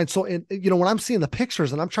blows my mind. So, when I'm seeing the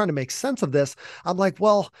pictures and I'm trying to make sense of this, I'm like,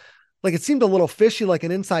 well, like it seemed a little fishy, like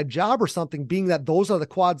an inside job or something, being that those are the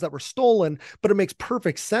quads that were stolen, but it makes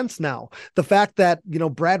perfect sense now. The fact that,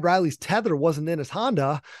 Brad Riley's tether wasn't in his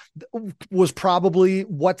Honda was probably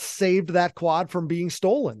what saved that quad from being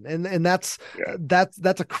stolen. And that's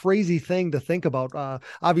a crazy thing to think about.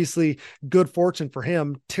 Obviously good fortune for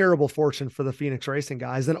him, terrible fortune for the Phoenix Racing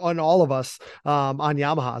guys and on all of us on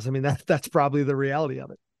Yamahas. I mean, that's probably the reality of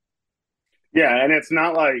it. Yeah. And it's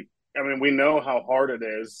not like, we know how hard it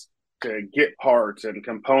is to get parts and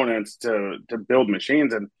components to build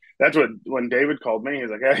machines. And that's when David called me, he's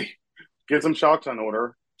like, hey, get some shocks on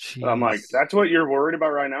order. I'm like, that's what you're worried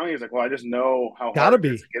about right now? He's like, well, I just know how hard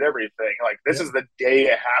it is to get everything. Like, this is the day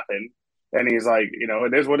it happened. And he's like,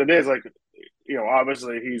 it is what it is. Like,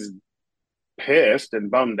 obviously he's pissed and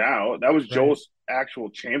bummed out. That was Joel's actual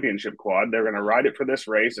championship quad. They're going to ride it for this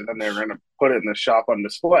race, and then they're going to put it in the shop on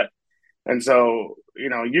display. And so,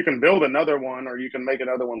 you can build another one or you can make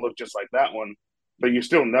another one look just like that one, but you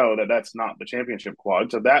still know that that's not the championship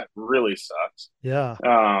quad. So that really sucks. Yeah.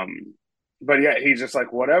 But yeah, he's just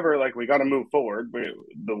like, whatever, like, we got to move forward.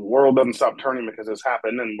 The world doesn't stop turning because this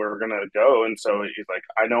happened and we're going to go. And so he's like,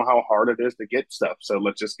 I know how hard it is to get stuff. So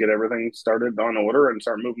let's just get everything started on order and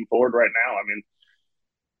start moving forward right now. I mean,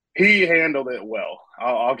 he handled it well.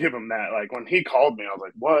 I'll give him that. Like, when he called me, I was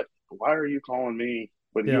like, what? Why are you calling me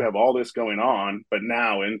when you have all this going on? But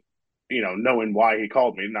now, knowing why he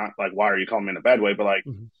called me, not like, why are you calling me in a bad way, but like,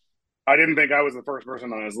 I didn't think I was the first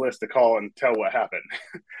person on his list to call and tell what happened.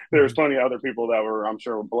 There was plenty of other people that I'm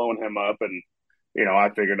sure, blowing him up. And, I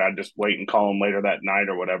figured I'd just wait and call him later that night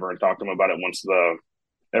or whatever and talk to him about it once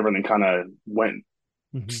everything kind of went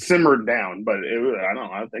simmered down. But I don't know,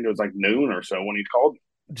 I think it was like noon or so when he called me.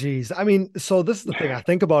 Geez. I mean, so this is the thing I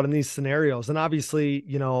think about in these scenarios. And obviously,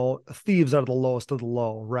 thieves are the lowest of the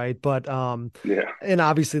low, right? But, and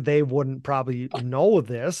obviously they wouldn't probably know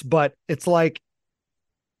this, but it's like,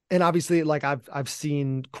 and obviously, like I've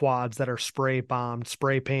seen quads that are spray bombed,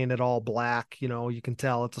 spray painted all black. You can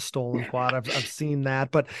tell it's a stolen quad. I've seen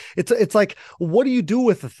that, but it's like, what do you do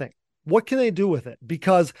with the thing? What can they do with it?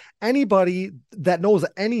 Because anybody that knows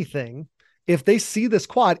anything, if they see this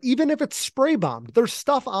quad, even if it's spray bombed, there's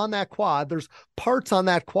stuff on that quad, there's parts on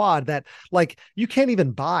that quad that like you can't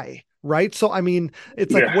even buy. Right. So, I mean,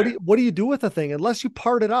 it's like, what do you do with the thing unless you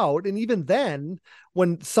part it out? And even then,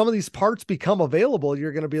 when some of these parts become available,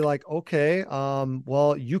 you're going to be like, okay,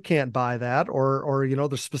 well, you can't buy that, or,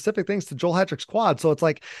 there's specific things to Joel Hetrick's quad. So it's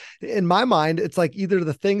like, in my mind, it's like either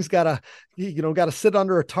the thing's gotta sit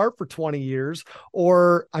under a tarp for 20 years,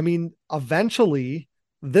 or, I mean, eventually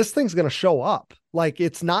this thing's going to show up. Like,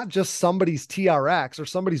 it's not just somebody's TRX or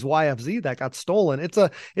somebody's YFZ that got stolen. It's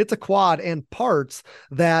a quad and parts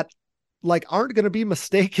that like aren't going to be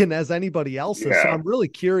mistaken as anybody else's. So I'm really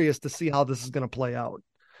curious to see how this is going to play out.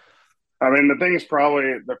 I mean, the thing's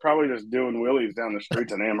they're probably just doing wheelies down the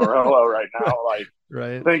streets in Amarillo right now,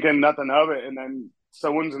 like thinking nothing of it. And then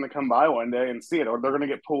someone's going to come by one day and see it, or they're going to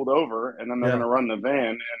get pulled over and then they're going to run the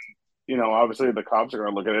van. And, obviously the cops are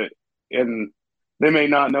going to look at it and they may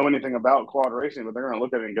not know anything about quad racing, but they're going to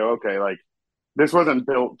look at it and go, okay, like, this wasn't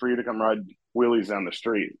built for you to come ride wheelies down the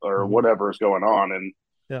street or whatever is going on. And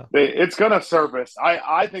it's going to surface.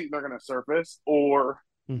 I think they're going to surface, or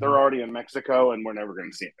they're already in Mexico and we're never going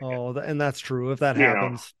to see it again. Oh, and that's true. If that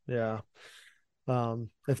happens. Yeah.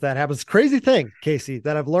 If that happens, crazy thing, Casey,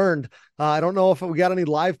 that I've learned. I don't know if we got any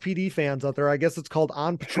live PD fans out there. I guess it's called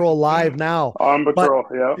On Patrol Live now. On Patrol,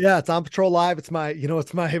 yeah, it's On Patrol Live. It's my,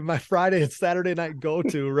 it's my Friday and Saturday night go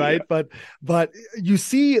to, right? But you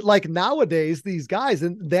see, like, nowadays these guys,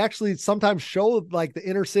 and they actually sometimes show like the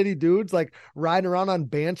inner city dudes like riding around on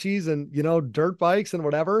Banshees and dirt bikes and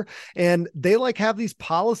whatever, and they like have these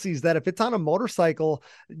policies that if it's on a motorcycle,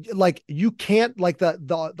 like you can't, like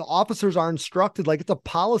the officers are instructed, like it's a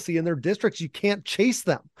policy in their districts, you can't chase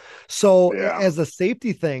them. So as a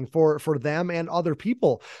safety thing for them and other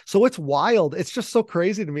people. So it's wild. It's just so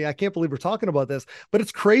crazy to me. I can't believe we're talking about this, but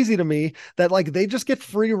it's crazy to me that like they just get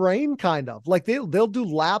free reign, kind of like they'll do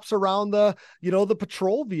laps around the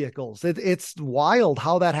patrol vehicles. It's wild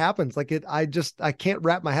how that happens. Like I can't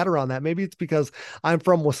wrap my head around that. Maybe it's because I'm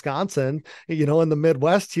from Wisconsin, in the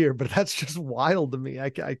Midwest here, but that's just wild to me.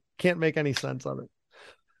 I can't make any sense of it.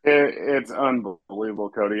 It's unbelievable,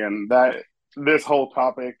 Cody, and that this whole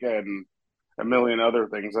topic and a million other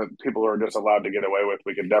things that people are just allowed to get away with,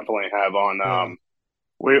 we could definitely have on.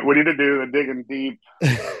 We need to do the Digging Deep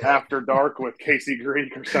after dark with Casey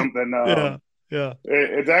Greek or something.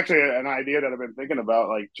 It's actually an idea that I've been thinking about,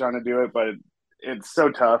 like trying to do it, but it's so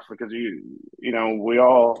tough because we're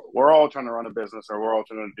all trying to run a business, or we're all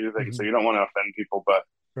trying to do things, so you don't want to offend people, but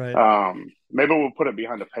maybe we'll put it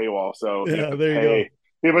behind a paywall, so there you go.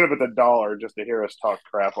 Even if it's $1 just to hear us talk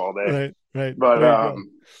crap all day. Right. But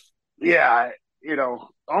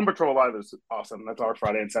On Patrol Live is awesome. That's our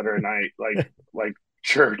Friday and Saturday night, like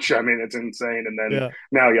church. I mean, it's insane. And then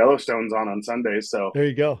now Yellowstone's on Sundays. So there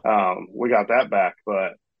you go. We got that back,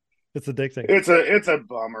 but it's addicting. It's a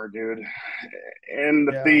bummer, dude. And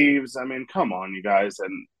the thieves, I mean, come on, you guys.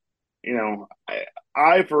 And,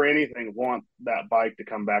 I for anything want that bike to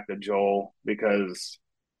come back to Joel because,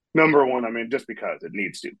 number one, I mean, just because it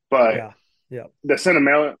needs to, but the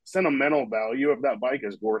sentimental value of that bike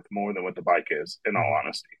is worth more than what the bike is, in all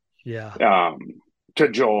honesty. To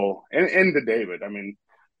Joel and to David. I mean,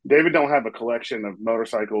 David don't have a collection of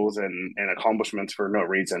motorcycles and accomplishments for no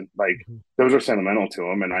reason. Like, those are sentimental to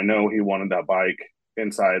him, and I know he wanted that bike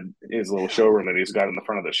inside his little showroom that he's got in the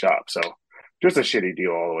front of the shop. So just a shitty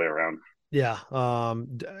deal all the way around. Yeah,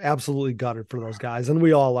 absolutely gutted for those guys, and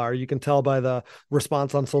we all are. You can tell by the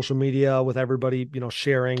response on social media with everybody,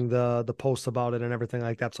 sharing the posts about it and everything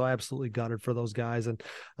like that. So I absolutely gutted for those guys, and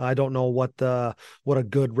I don't know what a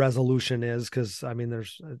good resolution is, because I mean,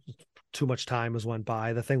 there's too much time has went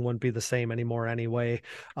by. The thing wouldn't be the same anymore anyway.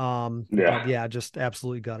 But yeah, just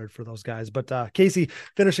absolutely gutted for those guys. But Casey,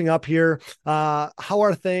 finishing up here, how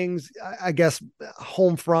are things? I guess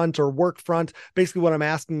home front or work front. Basically, what I'm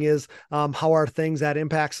asking is, how are things at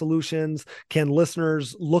Impact Solutions? Can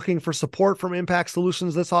listeners looking for support from Impact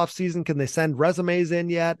Solutions this off season, can they send resumes in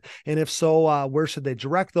yet? And if so, where should they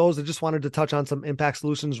direct those? I just wanted to touch on some Impact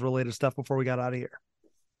Solutions related stuff before we got out of here.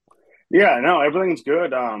 Yeah, no, everything's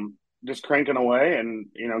good. Just cranking away and,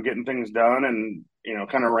 getting things done and,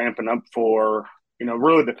 kind of ramping up for,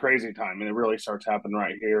 really the crazy time. And it really starts happening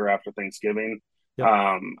right here after Thanksgiving. Yep.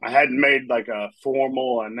 I hadn't made like a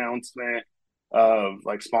formal announcement of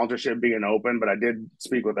like sponsorship being open, but I did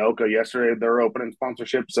speak with Elka yesterday. They're opening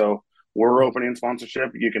sponsorship. So we're opening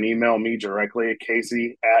sponsorship. You can email me directly,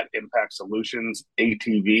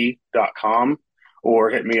 Casey@ImpactSolutionsATV.com, or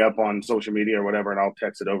hit me up on social media or whatever, and I'll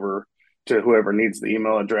text it over to whoever needs the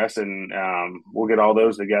email address, and we'll get all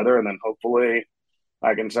those together, and then hopefully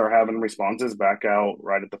I can start having responses back out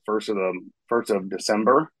right at the first of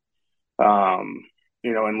December. And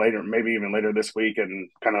later, maybe even later this week, and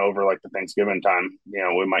kind of over like the Thanksgiving time,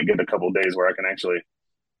 we might get a couple of days where I can actually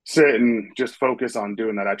sit and just focus on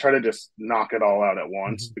doing that. I try to just knock it all out at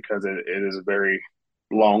once because it is a very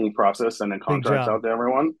long process sending contracts out to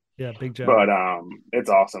everyone. Yeah, big job. But it's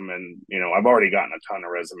awesome. And, I've already gotten a ton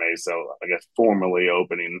of resumes. So I guess formally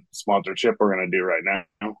opening sponsorship we're going to do right now.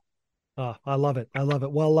 I love it. I love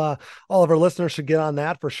it. Well, all of our listeners should get on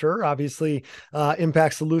that for sure. Obviously,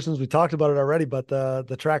 Impact Solutions, we talked about it already, but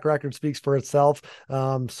the track record speaks for itself.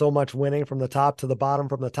 So much winning from the top to the bottom,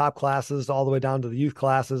 from the top classes all the way down to the youth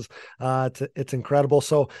classes. It's incredible.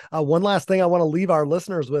 So one last thing I want to leave our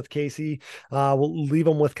listeners with, Casey, we'll leave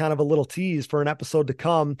them with kind of a little tease for an episode to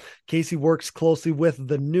come. Casey works closely with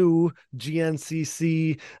the new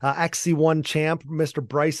GNCC XC1 champ, Mr.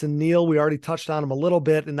 Bryson Neal. We already touched on him a little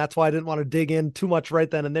bit, and that's why I didn't want to dig in too much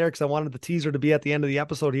right then and there, because I wanted the teaser to be at the end of the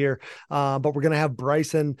episode here. But we're going to have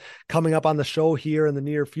Bryson coming up on the show here in the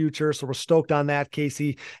near future. So we're stoked on that,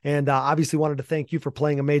 Casey. And obviously wanted to thank you for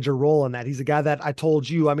playing a major role in that. He's a guy that I told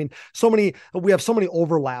you, I mean, we have so many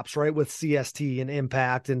overlaps, right, with CST and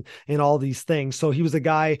Impact and all these things. So he was a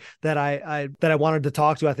guy that I wanted to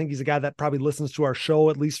talk to. I think he's a guy that probably listens to our show,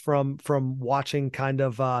 at least from watching kind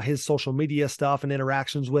of his social media stuff and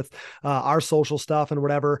interactions with our social stuff and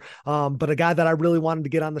whatever. But a guy that I really wanted to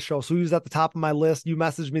get on the show. So he was at the top of my list. You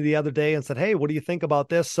messaged me the other day and said, hey, what do you think about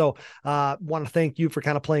this? So want to thank you for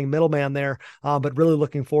kind of playing middleman there, but really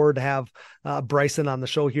looking forward to have Bryson on the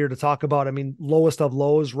show here to talk about, I mean, lowest of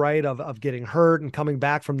lows, right? Of getting hurt and coming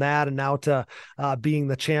back from that. And now to being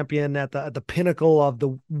the champion at the pinnacle of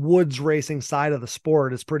the woods racing side of the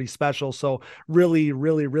sport is pretty special. So really,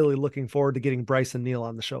 really, really looking forward to getting Bryson Neal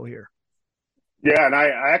on the show here. Yeah, and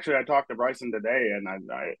I talked to Bryson today, and I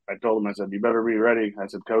told him, I said, you better be ready. I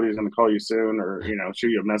said, Cody's going to call you soon, or shoot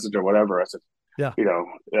you a message or whatever. I said, yeah,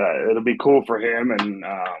 it'll be cool for him, and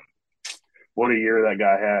what a year that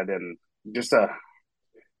guy had, and just a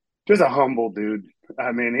humble dude.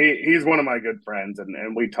 I mean, he's one of my good friends,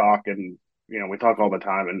 and we talk, and we talk all the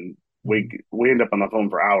time, and we end up on the phone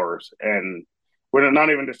for hours, and we're not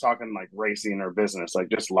even just talking like racing or business, like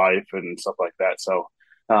just life and stuff like that. So.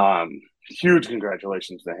 Huge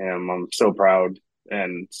congratulations to him. I'm so proud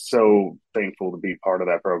and so thankful to be part of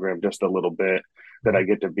that program. Just a little bit that I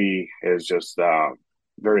get to be is just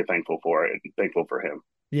very thankful for it and thankful for him.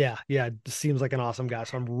 Yeah. It seems like an awesome guy.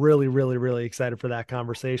 So I'm really, really, really excited for that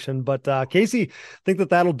conversation. But Casey, I think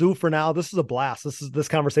that'll do for now. This is a blast. This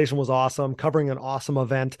conversation was awesome, covering an awesome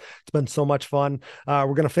event. It's been so much fun. We're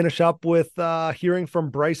going to finish up with hearing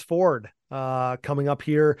from Bryce Ford. Coming up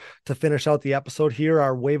here to finish out the episode here,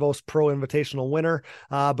 our Huevos Pro Invitational winner.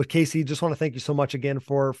 But Casey, just want to thank you so much again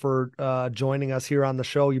for joining us here on the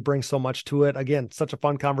show. You bring so much to it. Again, such a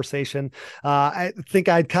fun conversation. I think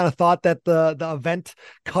I'd kind of thought that the event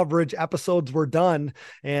coverage episodes were done,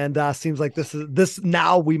 and seems like this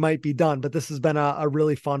now we might be done, but this has been a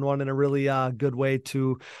really fun one and a really good way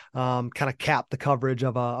to kind of cap the coverage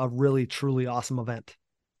of a really, truly awesome event.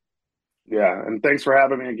 Yeah, and thanks for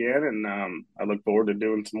having me again. And I look forward to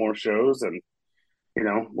doing some more shows, and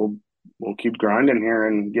we'll keep grinding here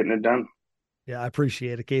and getting it done. Yeah, I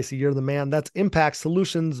appreciate it, Casey. You're the man. That's Impact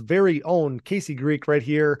Solutions' very own Casey Greek right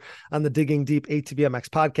here on the Digging Deep ATVMX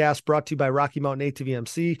podcast, brought to you by Rocky Mountain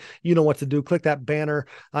ATVMC. You know what to do. Click that banner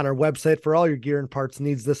on our website for all your gear and parts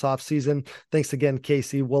needs this off season. Thanks again,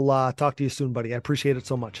 Casey. We'll talk to you soon, buddy. I appreciate it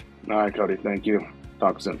so much. All right, Cody. Thank you.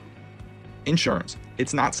 Talk soon. Insurance.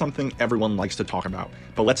 It's not something everyone likes to talk about,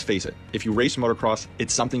 but let's face it, if you race motocross,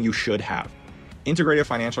 it's something you should have. Integrated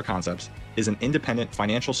Financial Concepts is an independent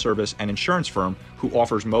financial service and insurance firm who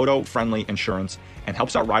offers moto-friendly insurance and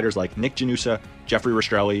helps out riders like Nick Janusa, Jeffrey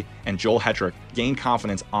Rastrelli, and Joel Hetrick gain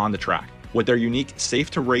confidence on the track. With their unique Safe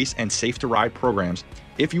to Race and Safe to Ride programs,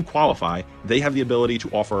 if you qualify, they have the ability to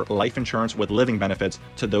offer life insurance with living benefits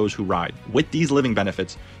to those who ride. With these living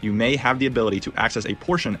benefits, you may have the ability to access a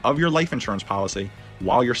portion of your life insurance policy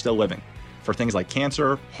while you're still living for things like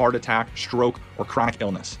cancer, heart attack, stroke, or chronic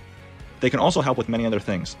illness. They can also help with many other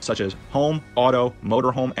things, such as home, auto,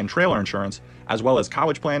 motorhome, and trailer insurance, as well as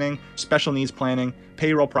college planning, special needs planning,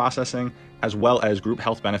 payroll processing, as well as group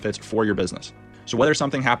health benefits for your business. So whether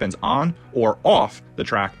something happens on or off the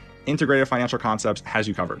track, Integrated Financial Concepts has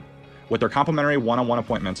you covered. With their complimentary one-on-one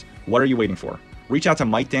appointments, what are you waiting for? Reach out to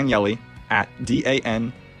Mike Daniele at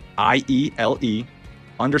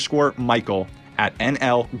DANIELE_Michael at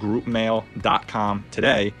NLGroupMail.com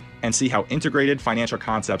today and see how Integrated Financial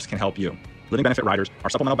Concepts can help you. Living benefit riders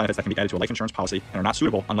are supplemental benefits that can be added to a life insurance policy and are not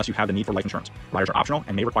suitable unless you have the need for life insurance. Riders are optional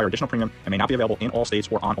and may require additional premium and may not be available in all states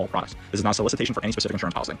or on all products. This is not a solicitation for any specific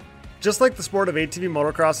insurance policy. Just like the sport of ATV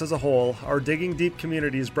motocross as a whole, our Digging Deep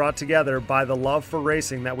community is brought together by the love for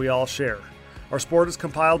racing that we all share. Our sport is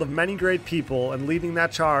compiled of many great people, and leading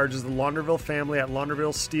that charge is the Launderville family at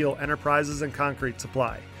Launderville Steel Enterprises and Concrete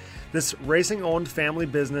Supply. This racing-owned family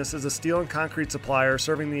business is a steel and concrete supplier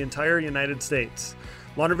serving the entire United States.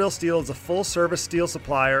 Launderville Steel is a full-service steel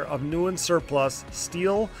supplier of new and surplus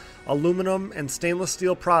steel, aluminum, and stainless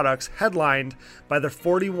steel products, headlined by the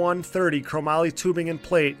 4130 chromoly tubing and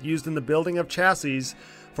plate used in the building of chassis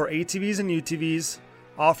for ATVs and UTVs,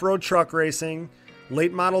 off-road truck racing,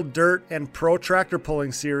 late-model dirt and pro tractor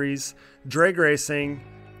pulling series, drag racing,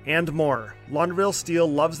 and more. Launderville Steel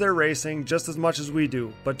loves their racing just as much as we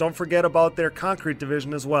do, but don't forget about their concrete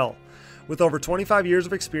division as well. With over 25 years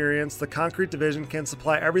of experience, the Concrete Division can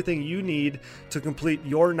supply everything you need to complete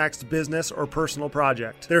your next business or personal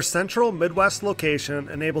project. Their central Midwest location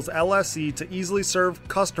enables LSE to easily serve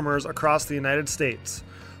customers across the United States.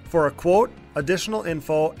 For a quote, additional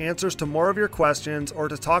info, answers to more of your questions, or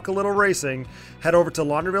to talk a little racing, head over to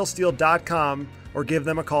laundervillesteel.com or give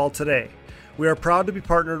them a call today. We are proud to be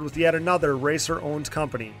partnered with yet another racer-owned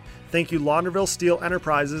company. Thank you, Launderville Steel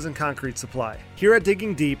Enterprises and Concrete Supply. Here at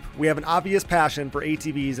Digging Deep, we have an obvious passion for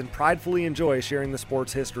ATVs and pridefully enjoy sharing the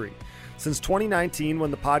sport's history. Since 2019,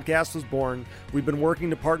 when the podcast was born, we've been working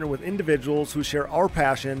to partner with individuals who share our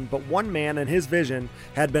passion, but one man and his vision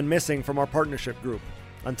had been missing from our partnership group.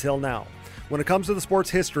 Until now. When it comes to the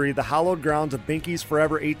sport's history, the hallowed grounds of Binky's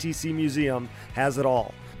Forever ATC Museum has it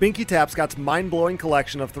all. Binky Tapscott's mind-blowing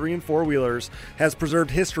collection of 3- and 4-wheelers has preserved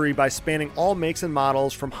history by spanning all makes and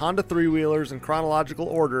models, from Honda 3-wheelers in chronological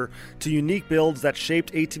order to unique builds that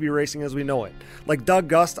shaped ATV racing as we know it, like Doug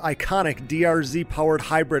Gust's iconic DRZ-powered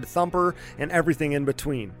hybrid thumper and everything in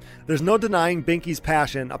between. There's no denying Binky's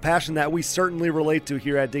passion, a passion that we certainly relate to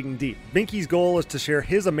here at Digging Deep. Binky's goal is to share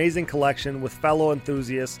his amazing collection with fellow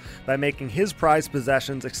enthusiasts by making his prized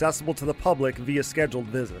possessions accessible to the public via scheduled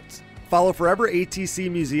visits. Follow Forever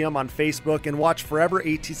ATC Museum on Facebook and watch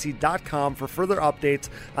foreveratc.com for further updates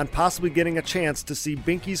on possibly getting a chance to see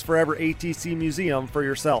Binky's Forever ATC Museum for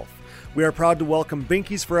yourself. We are proud to welcome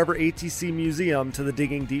Binky's Forever ATC Museum to the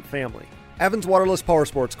Digging Deep family. Evans Waterless Power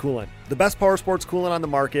Sports Coolant. The best power sports coolant on the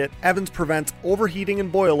market, Evans prevents overheating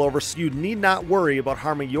and boilover, so you need not worry about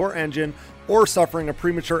harming your engine or suffering a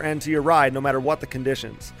premature end to your ride no matter what the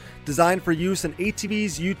conditions. Designed for use in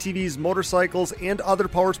ATVs, UTVs, motorcycles, and other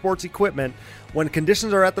power sports equipment, when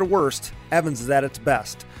conditions are at their worst, Evans is at its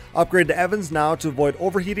best. Upgrade to Evans now to avoid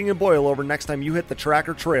overheating and boilover next time you hit the track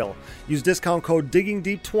or trail. Use discount code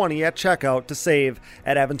DIGGINGDEEP20 at checkout to save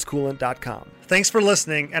at evanscoolant.com. Thanks for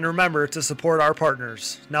listening, and remember to support our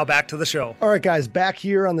partners. Now back to the show. All right, guys, back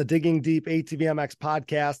here on the Digging Deep ATVMX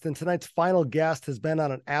podcast, and tonight's final guest has been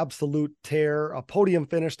on an absolute tear, a podium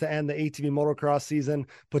finish to end the ATV motocross season,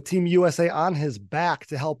 put Team USA on his back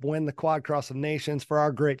to help win the Quad Cross of Nations for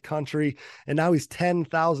our great country, and now he's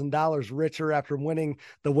 $10,000 richer after winning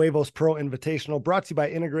the Huevos Pro Invitational, brought to you by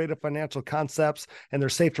Integrated Financial Concepts and their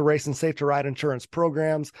Safe to Race and Safe to Ride insurance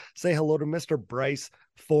programs. Say hello to Mr. Bryce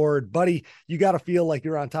Ford. Buddy, you got to feel like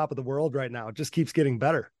you're on top of the world right now. It just keeps getting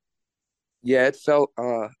better. Yeah, it felt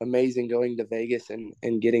amazing going to Vegas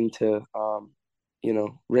and getting to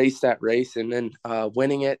race that race, and then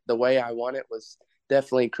winning it the way I won it was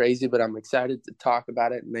definitely crazy, but I'm excited to talk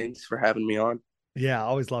about it, and thanks for having me on. Yeah, I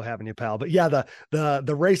always love having you, pal. But yeah,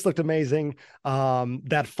 the race looked amazing.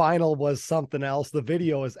 That final was something else. The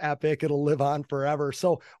video is epic. It'll live on forever.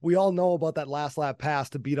 So we all know about that last lap pass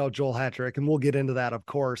to beat out Joel Hetrick, and we'll get into that, of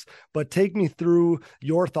course. But take me through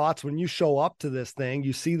your thoughts when you show up to this thing.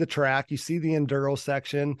 You see the track, you see the enduro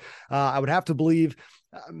section. I would have to believe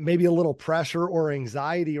maybe a little pressure or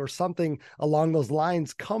anxiety or something along those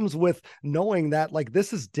lines comes with knowing that like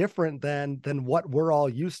this is different than what we're all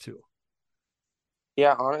used to.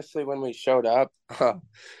 Yeah, honestly, when we showed up,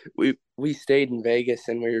 we stayed in Vegas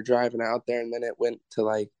and we were driving out there, and then it went to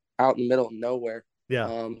like out in the middle of nowhere. Yeah.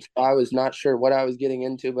 So I was not sure what I was getting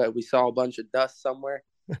into, but we saw a bunch of dust somewhere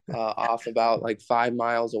off about like 5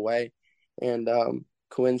 miles away, and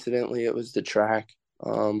coincidentally, it was the track.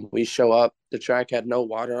 We show up, the track had no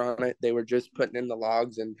water on it. They were just putting in the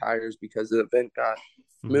logs and tires because the event got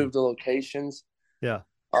moved to locations. Yeah.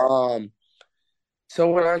 So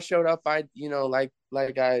when I showed up, I race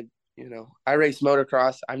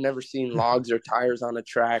motocross. I've never seen logs or tires on a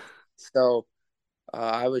track. So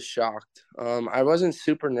I was shocked. I wasn't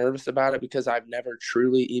super nervous about it because I've never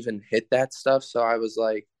truly even hit that stuff. So I was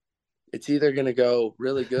like, it's either going to go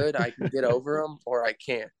really good, I can get over them, or I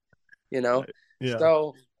can't, Yeah.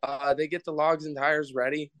 So they get the logs and tires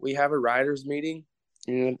ready. We have a riders meeting,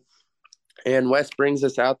 and Wes brings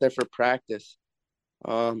us out there for practice.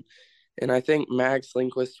 And I think Max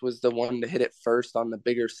Lindquist was the one to hit it first on the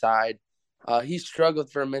bigger side. He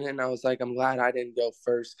struggled for a minute, and I was like, I'm glad I didn't go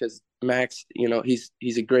first because Max,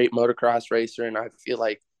 he's a great motocross racer, and I feel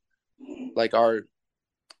like our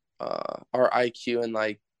IQ and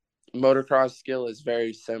like motocross skill is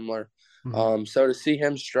very similar. So to see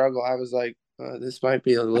him struggle, I was like, this might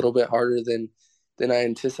be a little bit harder than I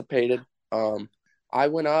anticipated. I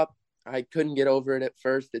went up. I couldn't get over it at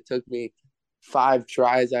first. It took me 5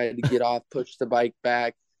 tries. I had to get off, push the bike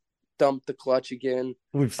back, dump the clutch again.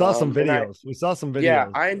 We saw some videos. Yeah,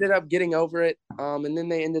 I ended up getting over it. And then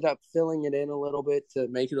they ended up filling it in a little bit to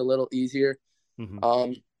make it a little easier.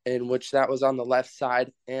 In which that was on the left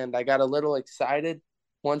side. And I got a little excited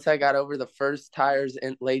once I got over the first tires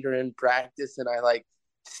and later in practice, and I like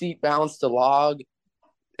seat bounced a log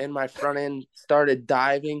and my front end started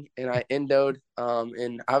diving and I endoed.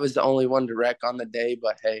 And I was the only one to wreck on the day,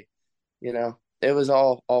 but hey, it was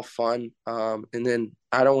all fun. And then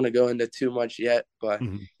I don't want to go into too much yet, but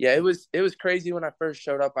yeah, it was crazy when I first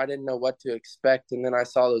showed up. I didn't know what to expect. And then I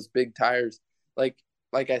saw those big tires. Like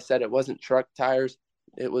I said, it wasn't truck tires.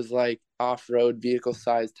 It was like off-road vehicle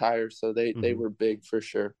sized tires. So they were big for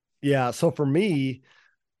sure. Yeah. So for me,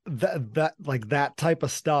 that type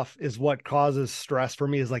of stuff is what causes stress for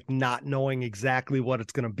me, is like not knowing exactly what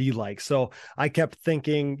it's going to be like. So I kept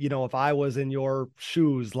thinking, if I was in your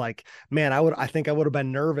shoes, like, man, I think I would have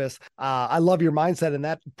been nervous. I love your mindset, and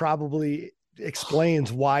that probably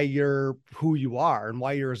explains why you're who you are and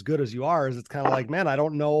why you're as good as you are. Is it's kind of like, man, I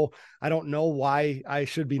don't know why I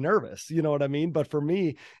should be nervous. You know what I mean? But for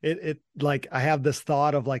me, it like, I have this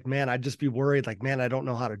thought of like, man, I'd just be worried, like, man, I don't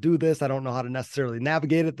know how to do this. I don't know how to necessarily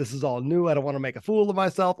navigate it. This is all new. I don't want to make a fool of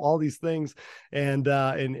myself, all these things. And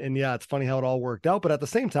yeah, it's funny how it all worked out. But at the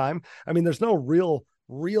same time, I mean, there's no real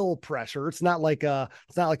pressure. It's not like an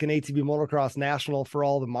ATV motocross national for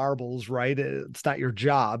all the marbles, right? It's not your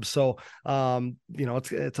job. So,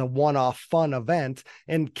 it's a one-off fun event.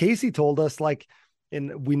 And Casey told us, like,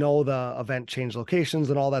 and we know the event changed locations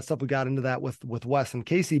and all that stuff. We got into that with Wes and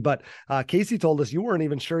Casey, but Casey told us you weren't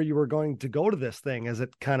even sure you were going to go to this thing as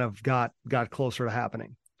it kind of got closer to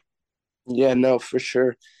happening. Yeah, no, for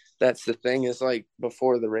sure. That's the thing, is like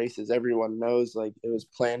before the races, everyone knows like it was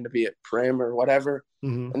planned to be at Prim or whatever.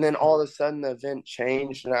 And then all of a sudden the event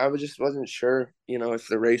changed, and I wasn't sure, if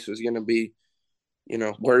the race was going to be,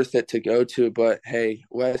 worth it to go to. But hey,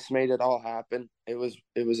 Wes made it all happen. It was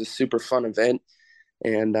a super fun event.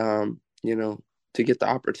 And, to get the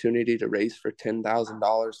opportunity to race for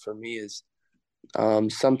 $10,000 for me is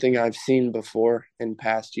something I've seen before in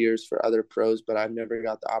past years for other pros, but I've never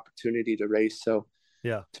got the opportunity to race. So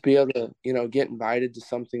yeah, to be able to, get invited to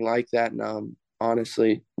something like that and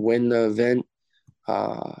honestly win the event,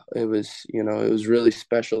 it was really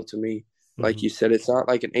special to me. Like you said, it's not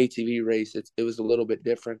like an ATV race. It was a little bit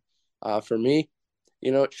different. For me,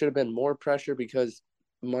 it should have been more pressure because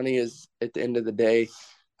money is, at the end of the day,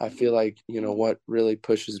 I feel like, what really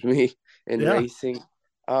pushes me in racing.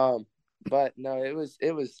 But no, it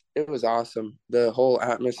was awesome. The whole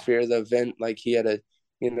atmosphere, the event, like he had a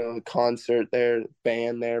concert there,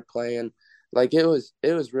 band there playing. Like it was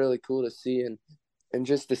really cool to see. And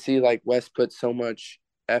just to see like Wes put so much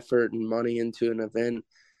effort and money into an event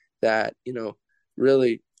that, you know,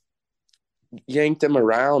 really yanked him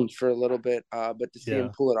around for a little bit. But to see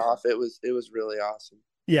him pull it off, it was really awesome.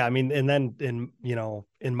 Yeah. I mean, and then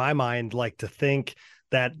in my mind, like to think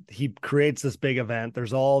that he creates this big event.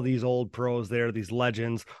 There's all these old pros there, these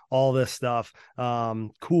legends, all this stuff,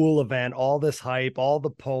 cool event, all this hype, all the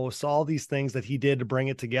posts, all these things that he did to bring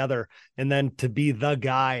it together. And then to be the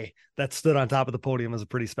guy that stood on top of the podium is a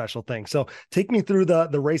pretty special thing. So take me through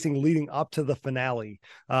the racing leading up to the finale.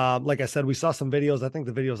 Like I said, we saw some videos. I think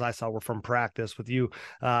the videos I saw were from practice with you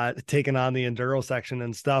taking on the enduro section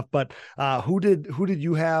and stuff. But who did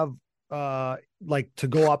you have like to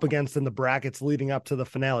go up against in the brackets leading up to the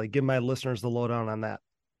finale? Give my listeners the lowdown on that.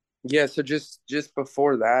 Yeah, so just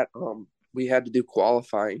before that, we had to do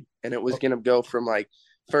qualifying, and it was going to go from like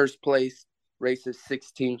first place races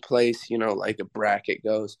 16th place, you know, like a bracket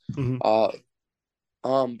goes.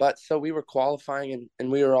 But so we were qualifying,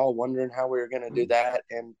 and we were all wondering how we were going to do that.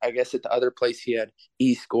 And I guess at the other place he had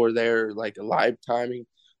E-score there, like a live timing.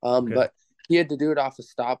 But he had to do it off a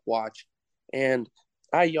stopwatch, and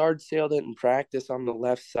I yard sailed it in practice on the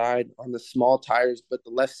left side on the small tires, but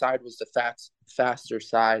the left side was the faster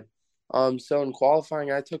side. So in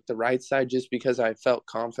qualifying, I took the right side just because I felt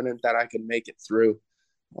confident that I could make it through.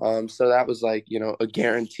 So that was like, you know, a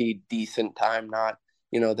guaranteed decent time, not,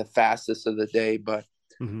 you know, the fastest of the day. But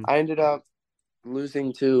I ended up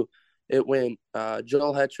losing to, it went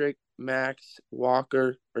Joel Hetrick, Max,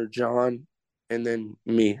 Walker, or John, and then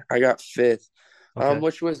me. I got fifth,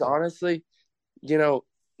 which was honestly, you know,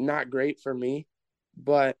 not great for me,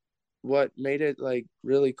 but what made it like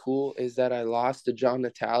really cool is that I lost to John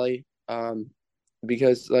Natale,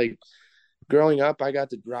 because like growing up, I got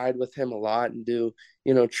to ride with him a lot and do,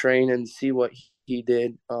 you know, train and see what he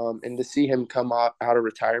did. And to see him come out of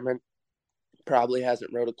retirement, probably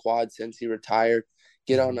hasn't rode a quad since he retired,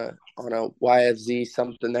 get on a YFZ,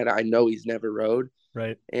 something that I know he's never rode,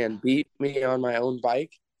 right, and beat me on my own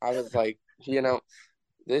bike. I was like, you know,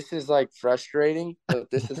 this is like frustrating,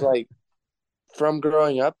 but this is like from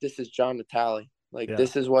growing up, this is John Natale. Like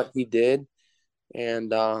this is what he did.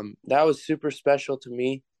 And that was super special to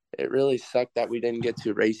me. It really sucked that we didn't get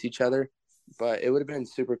to race each other, but it would have been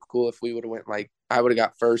super cool if we would have went like I would have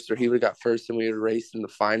got first or he would have got first and we would have raced in the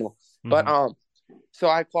final. But so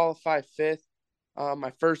I qualified fifth.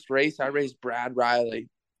 My first race, I raced Brad Riley,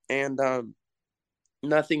 and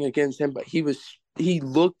nothing against him, but he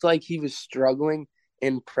looked like he was struggling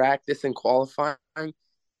in practice and qualifying.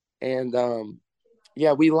 And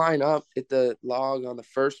we line up at the log on the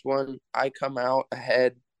first one. I come out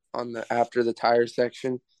ahead after the tire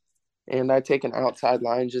section, and I take an outside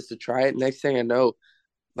line just to try it. Next thing I know,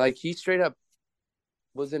 like he straight up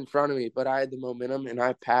was in front of me, but I had the momentum and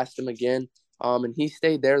I passed him again. And he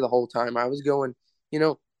stayed there the whole time. I was going, you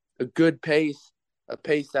know, a good pace, a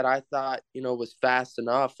pace that I thought, you know, was fast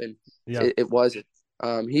enough, and it wasn't.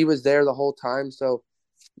 He was there the whole time. So,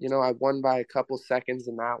 you know, I won by a couple seconds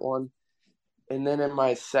in that one. And then in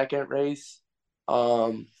my second race,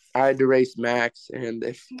 I had to race Max. And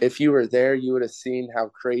if you were there, you would have seen how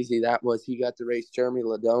crazy that was. He got to race Jeremy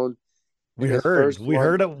Ladone. We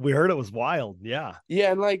heard it was wild. Yeah.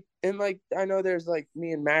 Yeah. And I know there's like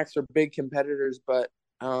me and Max are big competitors, but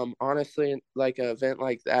honestly, like an event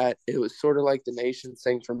like that, it was sort of like the nation's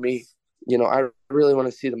thing for me. You know, I really want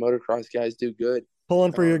to see the motocross guys do good.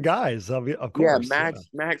 Pulling for your guys, of course. Yeah,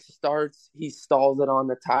 Max starts, he stalls it on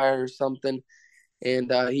the tire or something, and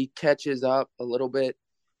he catches up a little bit,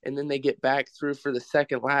 and then they get back through for the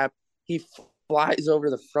second lap. He flies over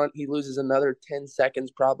the front. He loses another 10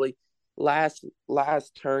 seconds probably. Last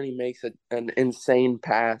turn, he makes an insane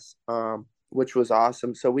pass, which was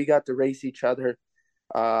awesome. So we got to race each other.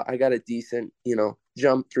 I got a decent, you know,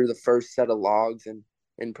 jump through the first set of logs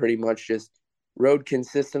and pretty much just rode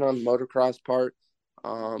consistent on the motocross part.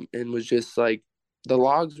 And was just like the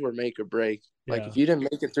logs were make or break. Like if you didn't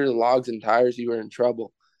make it through the logs and tires, you were in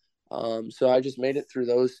trouble. So I just made it through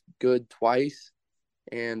those good twice,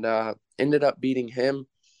 and ended up beating him.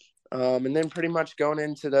 And then pretty much going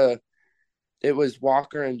into it was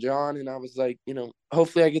Walker and John, and I was like, you know,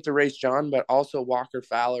 hopefully I get to race John, but also Walker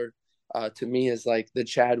Fowler to me is like the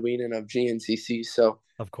Chad Wienen of GNCC. So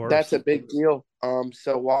of course that's a big deal.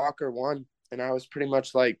 So Walker won, and I was pretty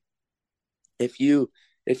much like, if you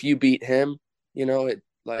beat him, you know, it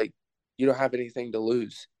like you don't have anything to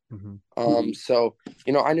lose. So,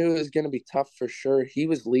 you know, I knew it was going to be tough for sure. He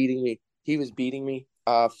was leading me. He was beating me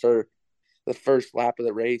for the first lap of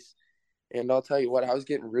the race. And I'll tell you what, I was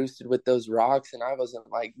getting roosted with those rocks, and I wasn't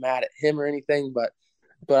like mad at him or anything, but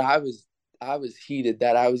I was I was heated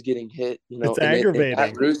that I was getting hit, It's aggravating.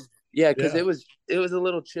 That roost, because it was a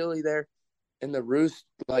little chilly there, and the roost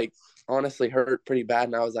like honestly hurt pretty bad,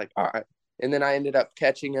 and I was like, all right. And then I ended up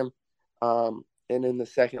catching him, and in the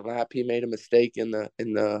second lap he made a mistake in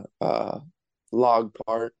the log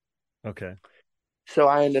part. Okay. So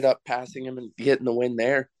I ended up passing him and getting the win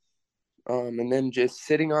there. And then just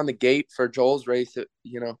sitting on the gate for Joel's race,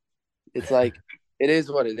 it's like, it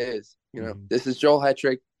is what it is. This is Joel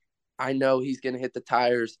Hetrick. I know he's going to hit the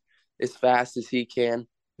tires as fast as he can.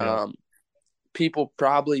 Yeah. People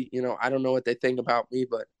probably, I don't know what they think about me,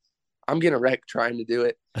 but I'm going to wreck trying to do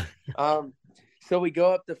it. So we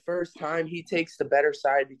go up the first time. He takes the better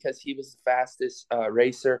side because he was the fastest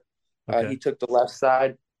racer. Okay. He took the left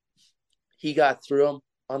side. He got through him.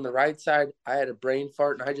 On the right side, I had a brain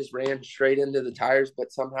fart, and I just ran straight into the tires,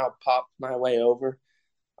 but somehow popped my way over.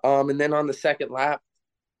 And then on the second lap,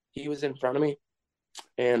 he was in front of me,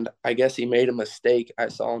 and I guess he made a mistake. I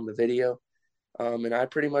saw in the video. And I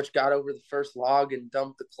pretty much got over the first log and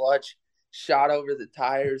dumped the clutch, shot over the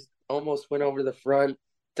tires, almost went over the front,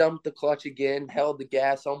 dumped the clutch again, held the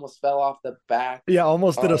gas, almost fell off the back. Yeah,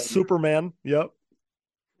 almost did a Superman. Yep.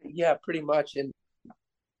 Yeah, pretty much. And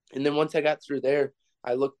then once I got through there,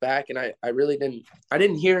 I looked back and I really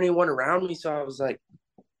didn't hear anyone around me. So I was like,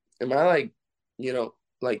 am I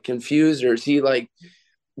like confused, or is he like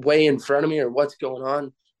way in front of me, or what's going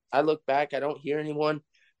on? I look back, I don't hear anyone.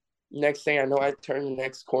 Next thing I know, I turn the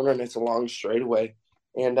next corner and it's a long straightaway.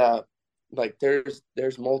 And like there's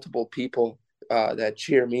multiple people that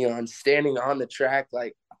cheer me on, standing on the track,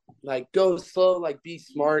 like go slow, like be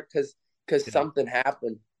smart, because something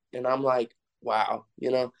happened. And I'm like, wow,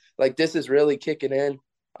 like this is really kicking in.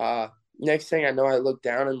 Next thing I know, I look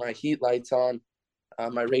down and my heat light's on.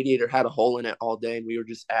 My radiator had a hole in it all day, and we were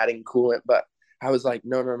just adding coolant. But I was like,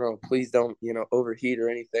 no, please don't, overheat or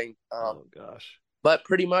anything. Oh gosh. But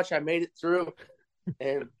pretty much I made it through,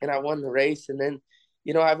 and I won the race. And then,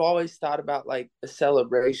 I've always thought about like a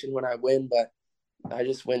celebration when I win, but I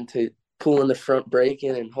just went to pulling the front brake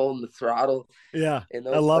in and holding the throttle. Yeah, and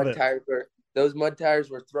those I love it. Those mud tires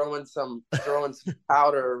were throwing some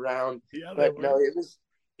powder around. Yeah, but no,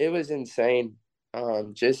 it was insane.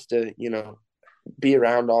 Just to, be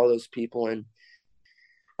around all those people and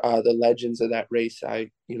the legends of that race.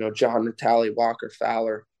 John Natale, Walker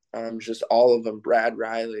Fowler, just all of them, Brad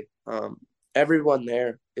Riley, everyone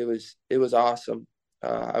there. It was awesome.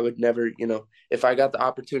 I would never, if I got the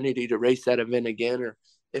opportunity to race that event again, or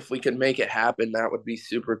if we could make it happen, that would be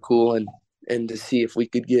super cool. And to see if we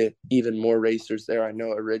could get even more racers there. I know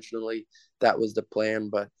originally that was the plan,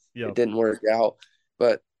 but it didn't work out.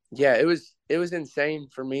 But yeah, it was insane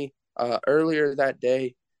for me. Earlier that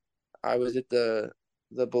day, I was at the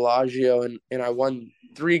Bellagio and I won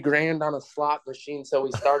 $3,000 on a slot machine. So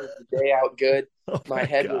we started the day out good. My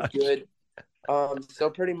head was good. So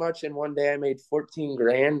pretty much in one day I made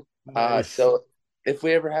 $14,000. Nice. So if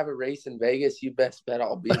we ever have a race in Vegas, you best bet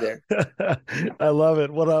I'll be there. I love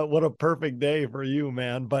it. What a perfect day for you,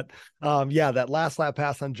 man. But that last lap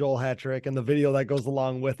pass on Joel Hetrick and the video that goes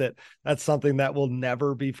along with it, that's something that will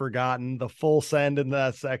never be forgotten. The full send in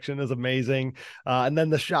that section is amazing. And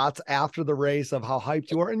then the shots after the race of how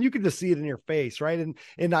hyped you are, and you can just see it in your face, right?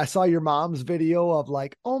 And I saw your mom's video of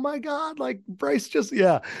like, oh my God, like Bryce just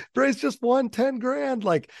won $10,000.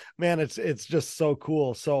 Like, man, it's just so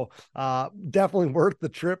cool. So definitely worth the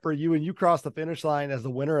trip for you, and you crossed the finish line as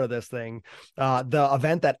the winner of this thing, the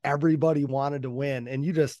event that everybody wanted to win. And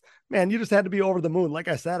you just had to be over the moon. Like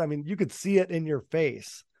I said, I mean, you could see it in your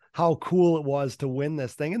face how cool it was to win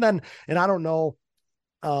this thing. And I don't know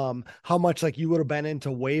how much like you would have been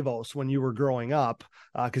into Huevos when you were growing up,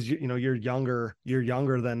 because you're younger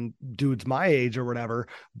than dudes my age or whatever,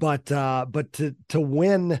 but to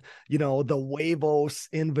win the Huevos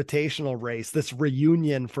Invitational race, this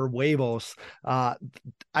reunion for Huevos,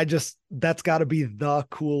 that's got to be the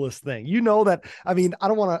coolest thing. That, I mean, I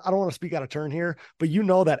don't want to speak out of turn here, but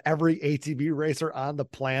that every ATV racer on the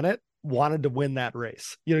planet wanted to win that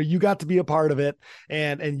race. You got to be a part of it,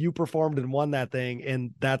 and you performed and won that thing, and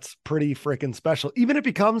that's pretty freaking special. Even if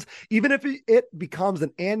it becomes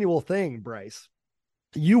an annual thing, Bryce,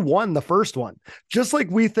 you won the first one. Just like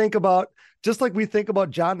we think about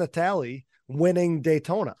John Natale winning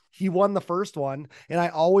Daytona. He won the first one, and I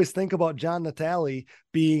always think about John Natale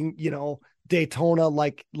being, Daytona,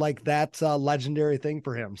 like that's a legendary thing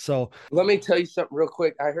for him. So let me tell you something real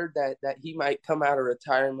quick. I heard that he might come out of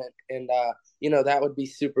retirement, and that would be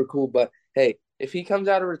super cool. But hey, if he comes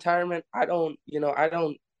out of retirement, I bet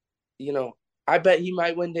he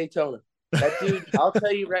might win Daytona. That dude, I'll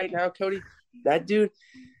tell you right now, Cody, that dude,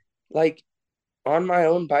 like, on my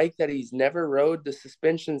own bike that he's never rode, the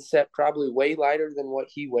suspension set probably way lighter than what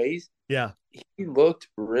he weighs. Yeah. He looked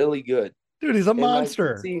really good. Dude, he's a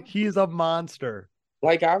monster. Like, he's a monster.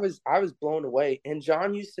 Like I was blown away. And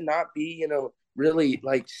John used to not be, really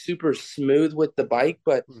like super smooth with the bike,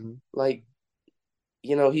 but like,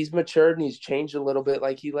 he's matured and he's changed a little bit.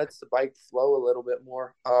 Like he lets the bike flow a little bit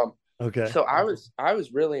more. Okay. So I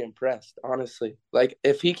was really impressed, honestly. Like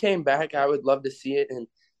if he came back, I would love to see it. And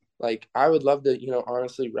like, I would love to,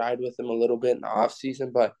 honestly ride with him a little bit in the off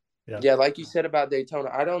season. But yeah, like you said about Daytona,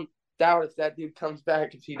 I don't doubt if that dude comes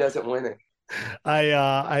back if he doesn't win it.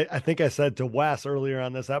 I think I said to Wes earlier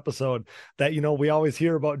on this episode that, we always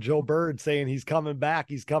hear about Joe Bird saying he's coming back.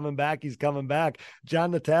 He's coming back. He's coming back.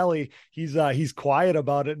 John Natale, he's quiet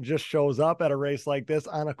about it and just shows up at a race like this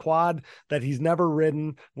on a quad that he's never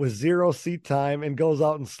ridden with 0 seat time and goes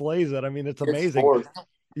out and slays it. I mean, it's amazing.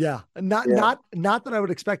 Yeah. Not that I would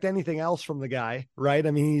expect anything else from the guy, right?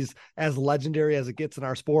 I mean, he's as legendary as it gets in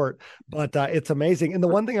our sport, but it's amazing. And the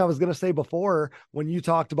one thing I was going to say before, when you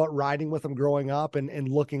talked about riding with him growing up and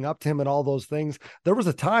looking up to him and all those things, there was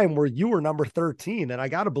a time where you were number 13. And I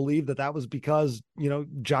got to believe that was because,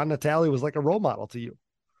 John Natale was like a role model to you.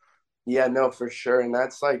 Yeah, no, for sure. And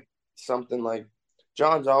that's like something like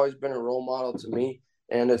John's always been a role model to me.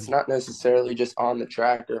 And it's not necessarily just on the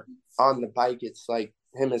track or on the bike. It's like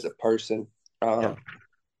him as a person,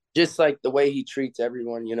 just like the way he treats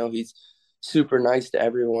everyone, he's super nice to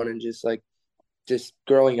everyone. And just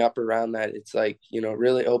growing up around that, it's like,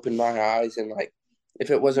 really opened my eyes. And like, if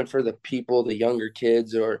it wasn't for the people, the younger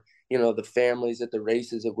kids or, the families at the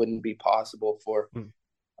races, it wouldn't be possible for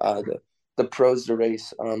the pros to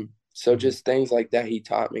race. So just things like that he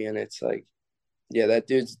taught me. And it's like, yeah, that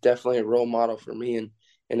dude's definitely a role model for me.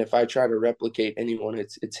 And if I try to replicate anyone,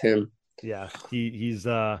 it's him. Yeah, he's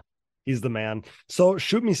the man. So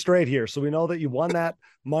shoot me straight here. So we know that you won that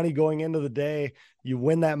money going into the day. You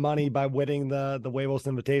win that money by winning the Huevos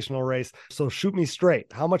Invitational race. So shoot me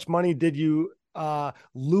straight. How much money did you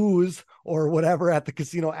lose or whatever at the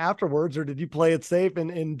casino afterwards, or did you play it safe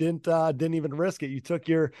and didn't even risk it? You took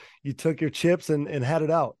your chips and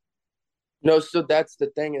headed out. No, so that's the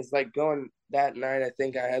thing is like going that night, I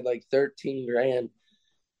think I had like 13 grand.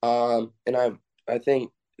 And I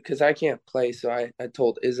think because I can't play, so I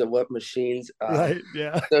told Izza what machines. Right,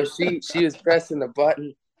 yeah. So she was pressing the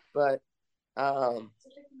button, but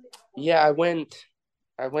yeah, I went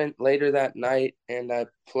later that night and I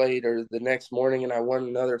played, or the next morning, and I won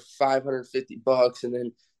another $550, and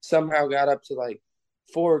then somehow got up to like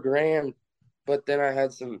 $4 grand. But then I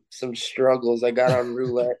had some struggles. I got on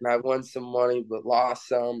roulette and I won some money, but lost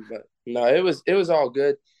some. But no, it was all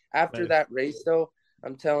good. After that race, though,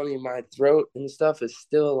 I'm telling you, my throat and stuff is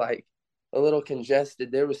still like a little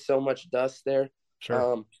congested. There was so much dust there.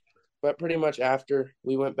 Sure. But pretty much after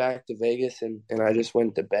we went back to Vegas and I just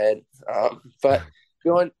went to bed. But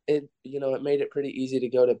it made it pretty easy to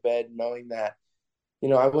go to bed knowing that,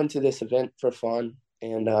 I went to this event for fun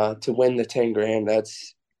and to win the 10 grand,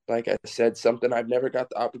 that's, like I said, something I've never got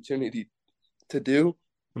the opportunity to do.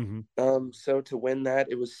 So to win that,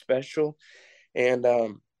 it was special. And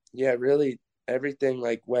yeah, really everything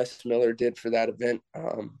like Wes Miller did for that event.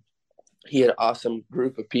 He had an awesome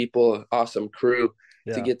group of people, an awesome crew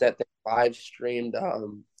to get that thing live streamed.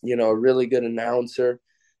 A really good announcer.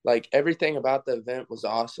 Like everything about the event was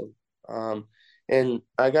awesome. And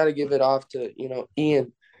I got to give it off to,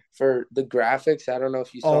 Ian for the graphics. I don't know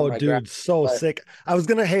if you saw my dude, so but sick. I was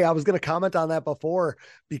gonna comment on that before,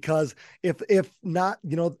 because if not,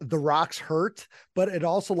 the rocks hurt, but it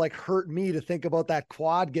also like hurt me to think about that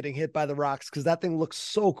quad getting hit by the rocks, because that thing looks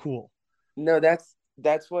so cool. No,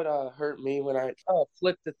 that's what hurt me when I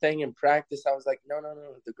flipped the thing in practice. I was like, no,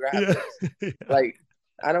 the graphics. Yeah. Like,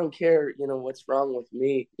 I don't care, what's wrong with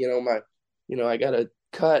me. I got a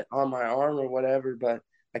cut on my arm or whatever, but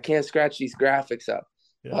I can't scratch these graphics up.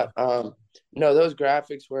 Yeah. But no, those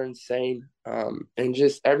graphics were insane. And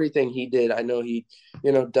just everything he did, I know he,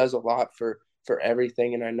 does a lot for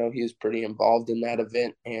everything. And I know he was pretty involved in that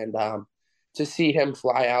event. And to see him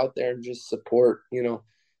fly out there and just support,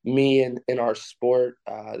 me and in our sport,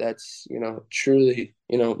 that's, truly,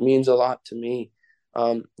 means a lot to me.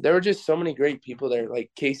 There were just so many great people there,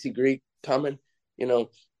 like Casey Greek coming,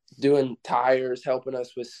 doing tires, helping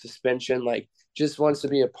us with suspension, like just wants to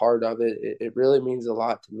be a part of it. It really means a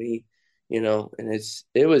lot to me, and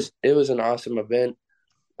it was an awesome event.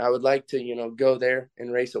 I would like to, go there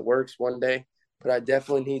and race at Works one day, but I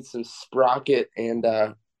definitely need some sprocket and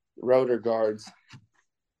rotor guards.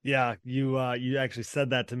 Yeah, you actually said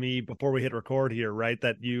that to me before we hit record here, right?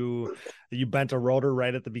 That you bent a rotor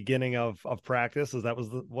right at the beginning of practice. Is that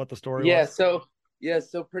what the story Yeah,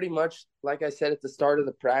 was? so pretty much like I said at the start of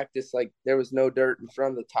the practice, like there was no dirt in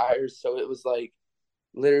front of the tires, so it was like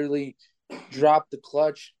literally drop the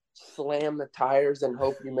clutch, slam the tires, and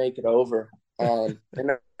hope you make it over. And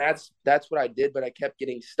that's what I did, but I kept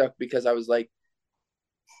getting stuck because I was like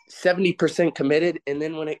 70% committed, and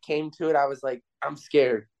then when it came to it, I was like, I'm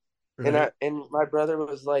scared. Right. And my brother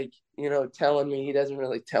was like, telling me, he doesn't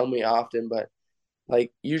really tell me often, but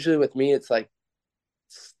like usually with me, it's like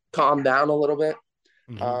calm down a little bit.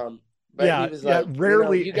 Mm-hmm. But he was Yeah. like,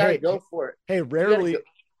 Rarely, you got to go for it. hey, You got to go.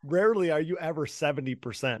 rarely are you ever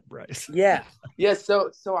 70%, Bryce. Yeah. Yeah.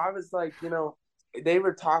 So I was like, they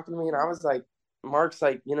were talking to me and I was like, Mark's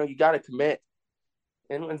like, you got to commit.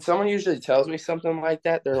 And when someone usually tells me something like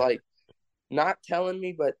that, they're like not telling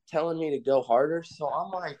me, but telling me to go harder. So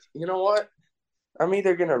I'm like, you know what? I'm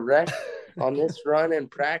either going to wreck on this run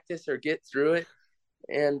and practice or get through it.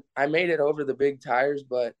 And I made it over the big tires,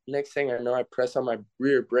 but next thing I know, I press on my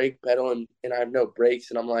rear brake pedal and I have no brakes.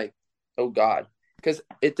 And I'm like, oh God. Because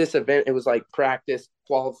at this event, it was like practice,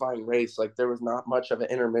 qualifying race. Like there was not much of an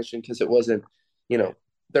intermission because it wasn't,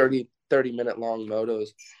 30-minute long motos.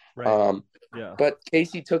 Right. Yeah. But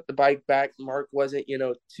Casey took the bike back. Mark wasn't,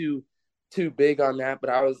 too big on that. But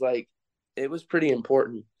I was like, it was pretty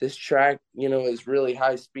important. This track, is really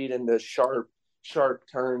high speed into sharp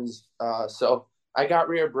turns. So I got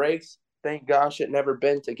rear brakes. Thank gosh it never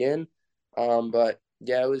bent again. But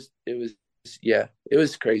yeah, it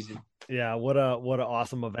was crazy. Yeah, what an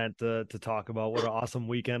awesome event to talk about. What an awesome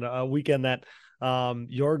weekend. A weekend that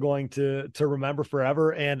you're going to remember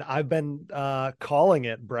forever. And I've been calling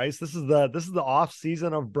it, Bryce. This is the off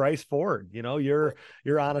season of Bryce Ford.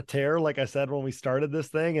 You're on a tear, like I said when we started this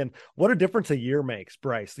thing. And what a difference a year makes,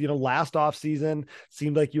 Bryce. Last off season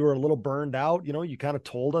seemed like you were a little burned out. You kind of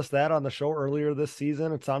told us that on the show earlier this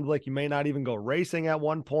season. It sounded like you may not even go racing at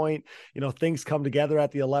one point. Things come together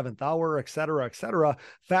at the 11th hour, et cetera, et cetera.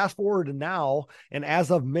 Fast forward to now, and as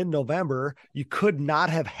of mid-November, you could not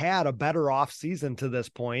have had a better off season to this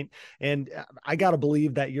point. And I got to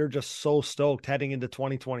believe that you're just so stoked heading into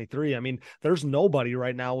 2023. I mean, there's nobody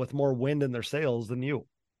right now with more wind in their sails than you.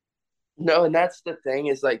 No, and that's the thing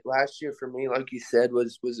is like last year for me, like you said,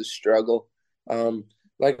 was a struggle.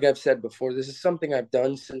 Like I've said before, this is something I've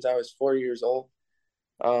done since I was 4 years old.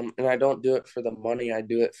 And I don't do it for the money. I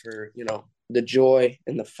do it for, the joy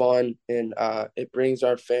and the fun, and it brings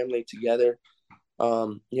our family together.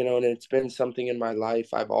 And it's been something in my life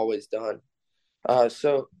I've always done.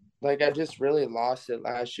 So like I just really lost it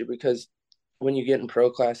last year because when you get in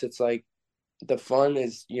pro class, it's like the fun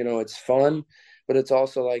is, it's fun, but it's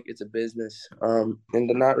also like it's a business. And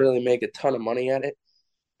to not really make a ton of money at it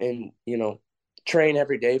and, train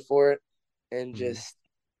every day for it and just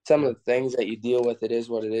some of the things that you deal with, it is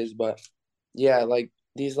what it is. But yeah, like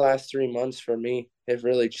these last 3 months for me have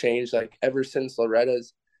really changed. Like ever since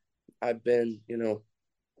Loretta's, I've been,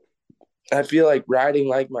 I feel like riding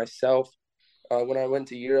like myself. When I went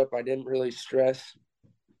to Europe, I didn't really stress.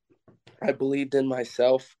 I believed in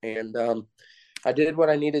myself, and I did what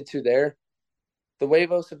I needed to there. The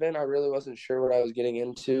Huevos event, I really wasn't sure what I was getting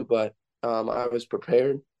into, but I was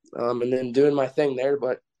prepared, and then doing my thing there.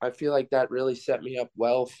 But I feel like that really set me up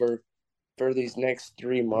well for these next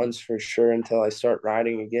 3 months for sure until I start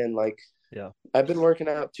riding again. Like, yeah, I've been working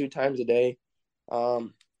out 2 times a day.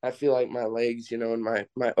 I feel like my legs, and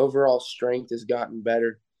my overall strength has gotten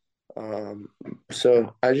better.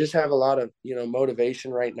 So I just have a lot of,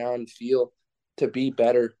 motivation right now and feel to be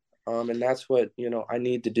better. And that's what, I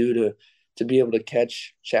need to do to be able to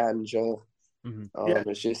catch Chad and Joel. Yeah.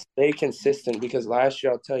 It's just stay consistent because last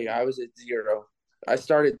year, I'll tell you, I was at 0. I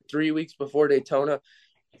started 3 weeks before Daytona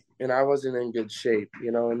and I wasn't in good shape,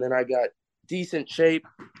 and then I got decent shape.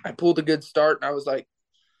 I pulled a good start and I was like,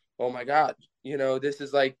 oh my God, this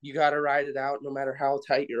is like, you got to ride it out no matter how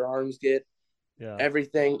tight your arms get. Yeah.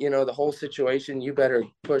 Everything, the whole situation, you better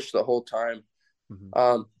push the whole time.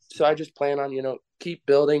 So I just plan on, keep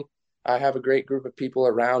building. I have a great group of people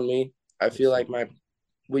around me. I feel like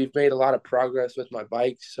we've made a lot of progress with my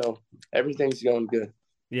bike, so everything's going good.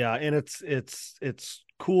 Yeah, and it's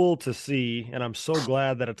cool to see, and I'm so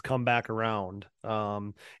glad that it's come back around.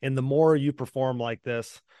 And the more you perform like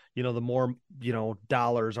this, the more,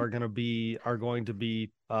 dollars are going to be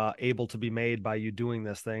able to be made by you doing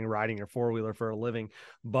this thing, riding your 4-wheeler for a living.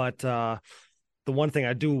 But the one thing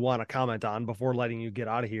I do want to comment on before letting you get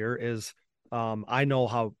out of here is I know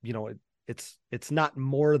how, it's not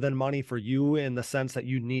more than money for you in the sense that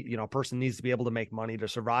you need, you know, a person needs to be able to make money to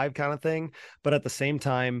survive kind of thing. But at the same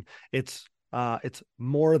time, it's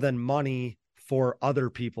more than money for other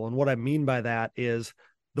people. And what I mean by that is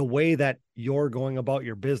the way that you're going about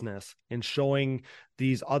your business and showing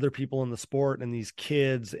these other people in the sport and these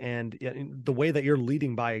kids, and the way that you're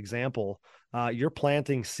leading by example, you're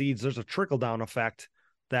planting seeds. There's a trickle down effect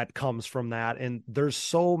that comes from that. And there's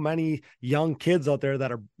so many young kids out there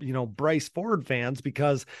that are, you know, Bryce Ford fans,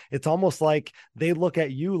 because it's almost like they look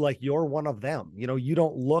at you like you're one of them. You know, you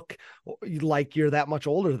don't look like you're that much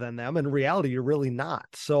older than them. In reality, you're really not.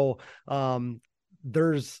 So,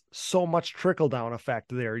 there's so much trickle down effect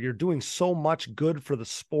there. You're doing so much good for the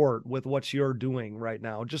sport with what you're doing right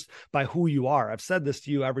now, just by who you are. I've said this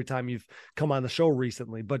to you every time you've come on the show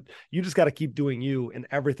recently, but you just got to keep doing you, and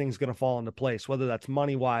everything's going to fall into place, whether that's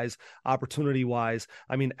money wise, opportunity wise.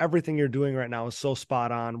 I mean, everything you're doing right now is so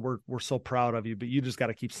spot on. We're so proud of you, but you just got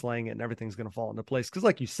to keep slaying it, and everything's going to fall into place. Cause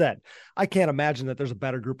like you said, I can't imagine that there's a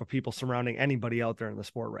better group of people surrounding anybody out there in the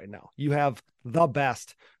sport right now. You have the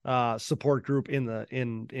best support group in the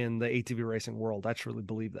ATV racing world. I truly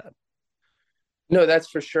believe that. No, that's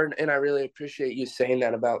for sure. And I really appreciate you saying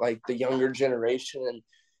that about like the younger generation.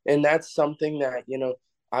 And that's something that, you know,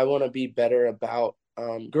 I want to be better about.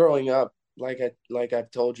 Growing up, like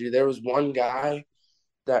I've told you, there was one guy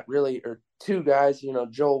that really, or two guys, you know,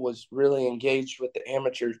 Joel was really engaged with the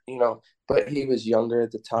amateur, you know, but he was younger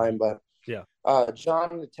at the time. But yeah,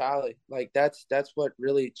 John Natale, like that's what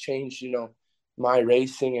really changed, you know, my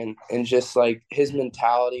racing, and just like his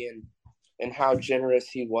mentality and how generous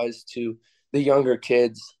he was to the younger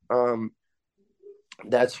kids.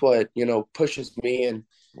 That's what, you know, pushes me. And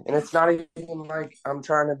it's not even like I'm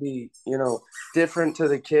trying to be, you know, different to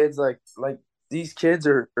the kids. Like these kids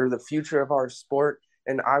are the future of our sport.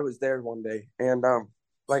 And I was there one day, and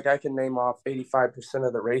like I can name off 85%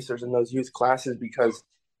 of the racers in those youth classes, because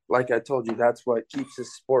like I told you, that's what keeps the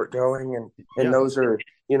sport going. And those are,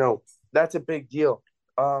 you know, that's a big deal.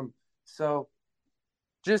 So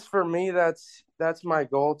just for me, that's my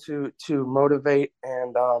goal, to motivate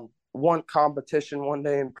and want competition one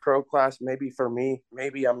day in pro class. Maybe for me,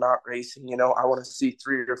 maybe I'm not racing, you know, I want to see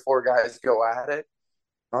 3 or 4 guys go at it.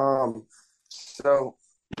 So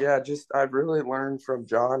yeah, just I've really learned from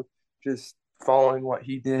John, just following what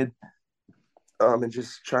he did, and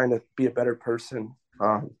just trying to be a better person.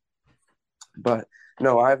 But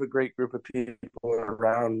no, I have a great group of people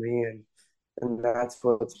around me, and that's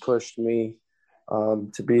what's pushed me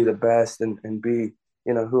to be the best and be,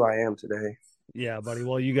 you know, who I am today. Yeah, buddy.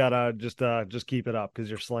 Well, you gotta just keep it up, because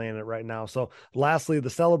you're slaying it right now. So lastly, the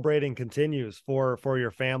celebrating continues for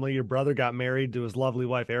your family. Your brother got married to his lovely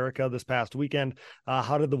wife, Erica, this past weekend.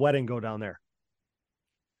 How did the wedding go down there?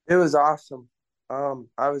 It was awesome.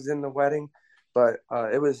 I was in the wedding, but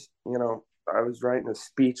it was, you know, I was writing a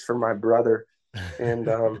speech for my brother, and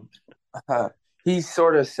he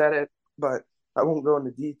sort of said it, but I won't go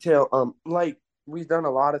into detail. Like we've done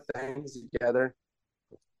a lot of things together.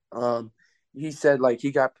 He said like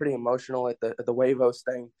he got pretty emotional at the Huevos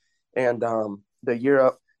thing, and the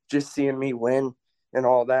Europe, just seeing me win and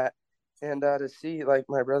all that, and to see like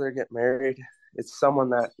my brother get married. It's someone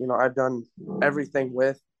that, you know, I've done everything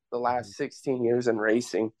with the last 16 years in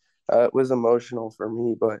racing. It was emotional for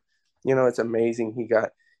me, but you know, it's amazing. He got,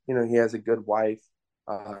 you know, he has a good wife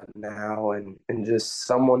now, and just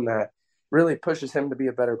someone that really pushes him to be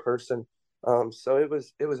a better person. So it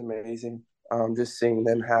was amazing. Just seeing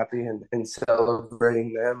them happy and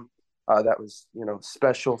celebrating them. That was, you know,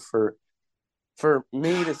 special for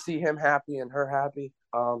me to see him happy and her happy.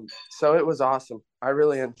 So it was awesome. I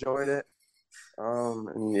really enjoyed it.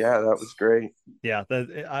 And yeah, that was great. Yeah,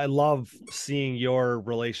 I love seeing your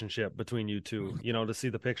relationship between you two, you know, to see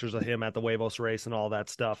the pictures of him at the Huevos race and all that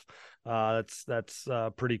stuff. That's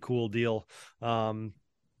a pretty cool deal.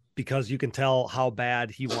 Because you can tell how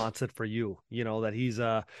bad he wants it for you, you know, that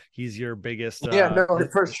he's your biggest, yeah, no,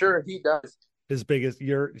 for sure. He does. His biggest,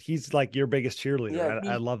 he's like your biggest cheerleader.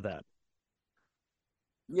 Yeah, I love that.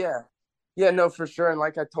 Yeah. Yeah, no, for sure. And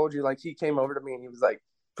like I told you, like he came over to me and he was like,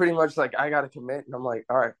 pretty much like, I got to commit. And I'm like,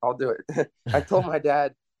 all right, I'll do it. I told my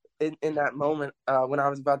dad in that moment, when I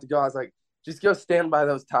was about to go, I was like, just go stand by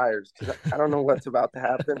those tires, because I don't know what's about to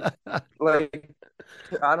happen. Like,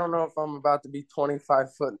 I don't know if I'm about to be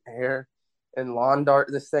 25 foot in the air and lawn dart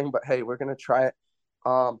this thing, but hey, we're going to try it.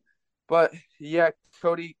 But yeah,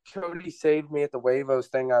 Cody saved me at the Huevos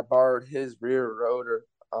thing. I borrowed his rear rotor.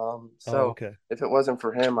 So if it wasn't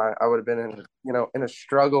for him, I would have been in a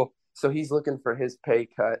struggle. so he's looking for his pay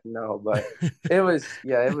cut. No, but it was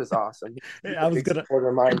awesome. I was gonna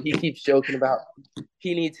order mine. He keeps joking about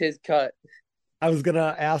he needs his cut. I was going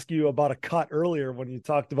to ask you about a cut earlier when you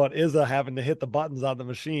talked about Izza having to hit the buttons on the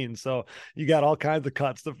machine. So you got all kinds of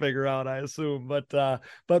cuts to figure out, I assume.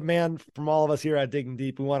 But man, from all of us here at Digging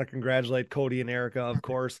Deep, we want to congratulate Cody and Erica, of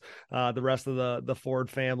course, the rest of the Ford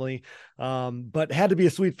family. But it had to be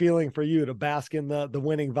a sweet feeling for you to bask in the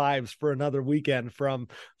winning vibes for another weekend from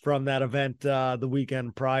that event the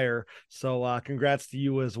weekend prior. So congrats to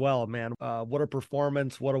you as well, man. What a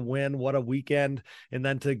performance, what a win, what a weekend. And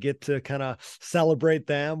then to get to kind of celebrate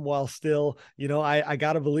them while still, I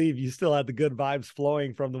got to believe you still had the good vibes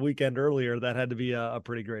flowing from the weekend earlier. That had to be a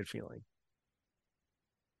pretty great feeling.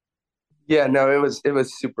 Yeah, no, it was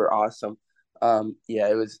super awesome.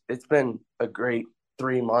 It's been a great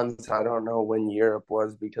 3 months. I don't know when Europe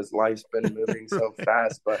was because life's been moving so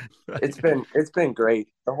fast, but it's been great.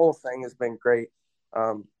 The whole thing has been great.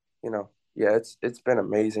 It's been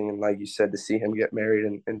amazing. And like you said, to see him get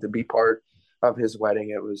married and to be part of his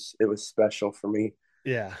wedding, it was special for me.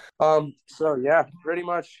 Yeah. So yeah, pretty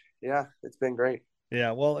much. Yeah, it's been great.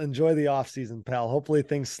 Yeah. Well, enjoy the off season, pal. Hopefully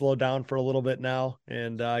things slow down for a little bit now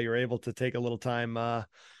and you're able to take a little downtime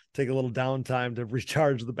to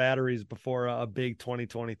recharge the batteries before a big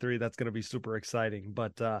 2023. That's going to be super exciting.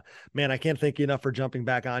 But man, I can't thank you enough for jumping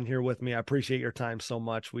back on here with me. I appreciate your time so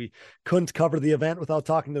much. We couldn't cover the event without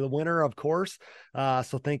talking to the winner, of course.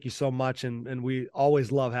 So thank you so much. And we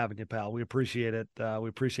always love having you, pal. We appreciate it. We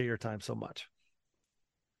appreciate your time so much.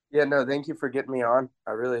 Yeah, no, thank you for getting me on.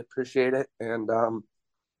 I really appreciate it. And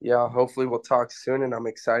hopefully we'll talk soon, and I'm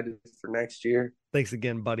excited for next year. Thanks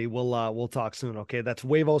again, buddy. We'll talk soon. Okay. That's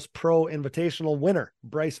Huevos Pro Invitational winner,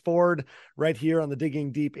 Bryce Ford, right here on the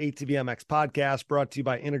Digging Deep ATV MX podcast, brought to you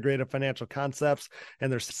by Integrated Financial Concepts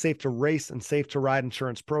and their Safe to Race and Safe to Ride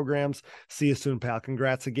insurance programs. See you soon, pal.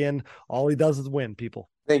 Congrats again. All he does is win, people.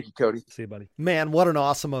 Thank you, Cody. See you, buddy. Man, what an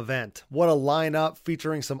awesome event. What a lineup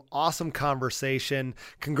featuring some awesome conversation.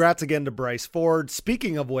 Congrats again to Bryce Ford.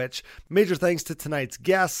 Speaking of which, major thanks to tonight's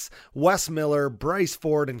guests, Wes Miller, Bryce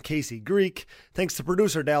Ford, and Casey Greek. Thanks to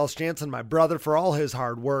producer Dallas Jansen, my brother, for all his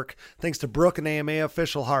hard work. Thanks to Brooke and AMA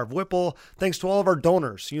official Harv Whipple. Thanks to all of our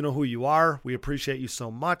donors. You know who you are. We appreciate you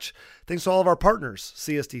so much. Thanks to all of our partners.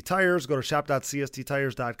 CST Tires. Go to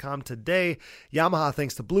shop.csttires.com today. Yamaha,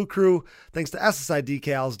 thanks to Blue Crew. Thanks to SSI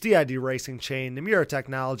Decals, DID Racing Chain, Namura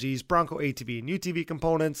Technologies, Bronco ATV and UTV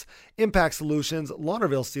Components, Impact Solutions,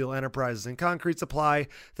 Launderville Steel Enterprises and Concrete Supply,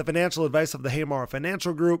 the financial advice of the Haymara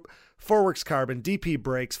Financial Group, Forworks Carbon, DP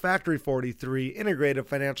Brakes, Factory 43, Integrated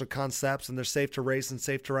Financial Concepts and their Safe to Race and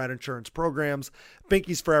Safe to Ride insurance programs,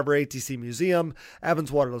 Binky's Forever ATC Museum,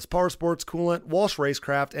 Evans Waterless Power Sports Coolant, Walsh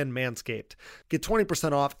Racecraft, and Manscaped. Get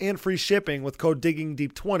 20% off and free shipping with code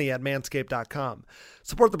DIGGINGDEEP20 at manscaped.com.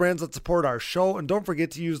 Support the brands that support our show, and don't forget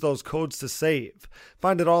to use those codes to save.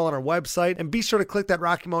 Find it all on our website, and be sure to click that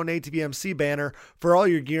Rocky Mountain ATVMC banner for all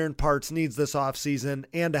your gear and parts needs this off-season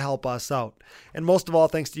and to help us out. And most of all,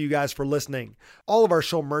 thanks to you guys for listening. All of our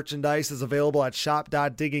show merchandise is available at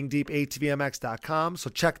shop.diggingdeepatvmx.com, so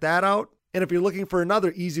check that out. And if you're looking for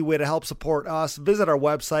another easy way to help support us, visit our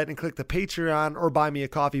website and click the Patreon or Buy Me a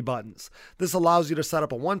Coffee buttons. This allows you to set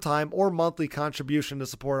up a one-time or monthly contribution to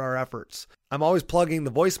support our efforts. I'm always plugging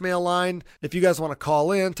the voicemail line. If you guys want to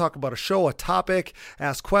call in, talk about a show, a topic,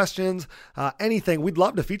 ask questions, anything, we'd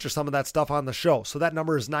love to feature some of that stuff on the show. So that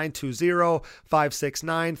number is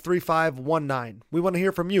 920-569-3519. We want to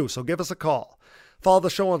hear from you, so give us a call. Follow the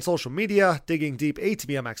show on social media, Digging Deep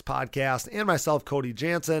ATVMX Podcast, and myself, Cody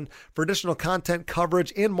Jansen, for additional content,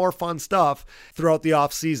 coverage, and more fun stuff throughout the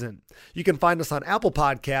off-season. You can find us on Apple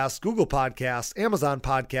Podcasts, Google Podcasts, Amazon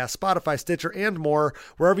Podcasts, Spotify, Stitcher, and more.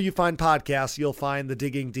 Wherever you find podcasts, you'll find the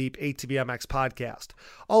Digging Deep ATVMX Podcast.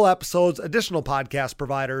 All episodes, additional podcast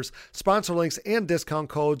providers, sponsor links, and discount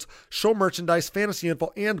codes, show merchandise, fantasy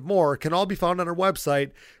info, and more can all be found on our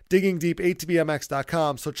website,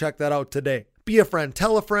 diggingdeepatvmx.com, so check that out today. Be a friend,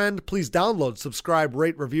 tell a friend, please download, subscribe,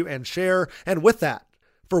 rate, review, and share. And with that,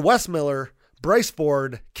 for Wes Miller, Bryce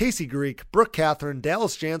Ford, Casey Greek, Brooke Catherine,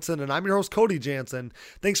 Dallas Jansen, and I'm your host, Cody Jansen.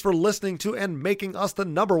 Thanks for listening to and making us the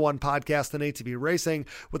 #1 podcast in ATV racing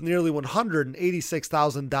with nearly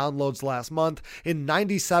 186,000 downloads last month in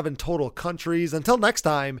 97 total countries. Until next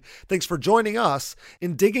time, thanks for joining us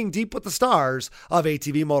in Digging Deep with the Stars of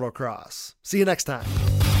ATV Motocross. See you next time.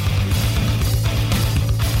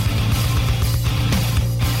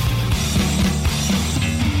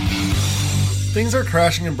 Things are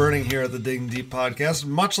crashing and burning here at the Digging Deep podcast,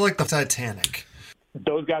 much like the Titanic.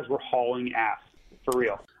 Those guys were hauling ass, for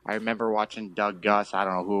real. I remember watching Doug Gus, I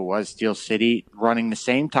don't know who it was, Steel City, running the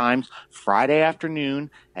same times Friday afternoon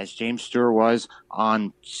as James Stewart was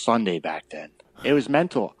on Sunday back then. It was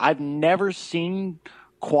mental. I've never seen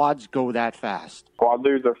quads go that fast.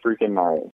 Quadlers are freaking nice.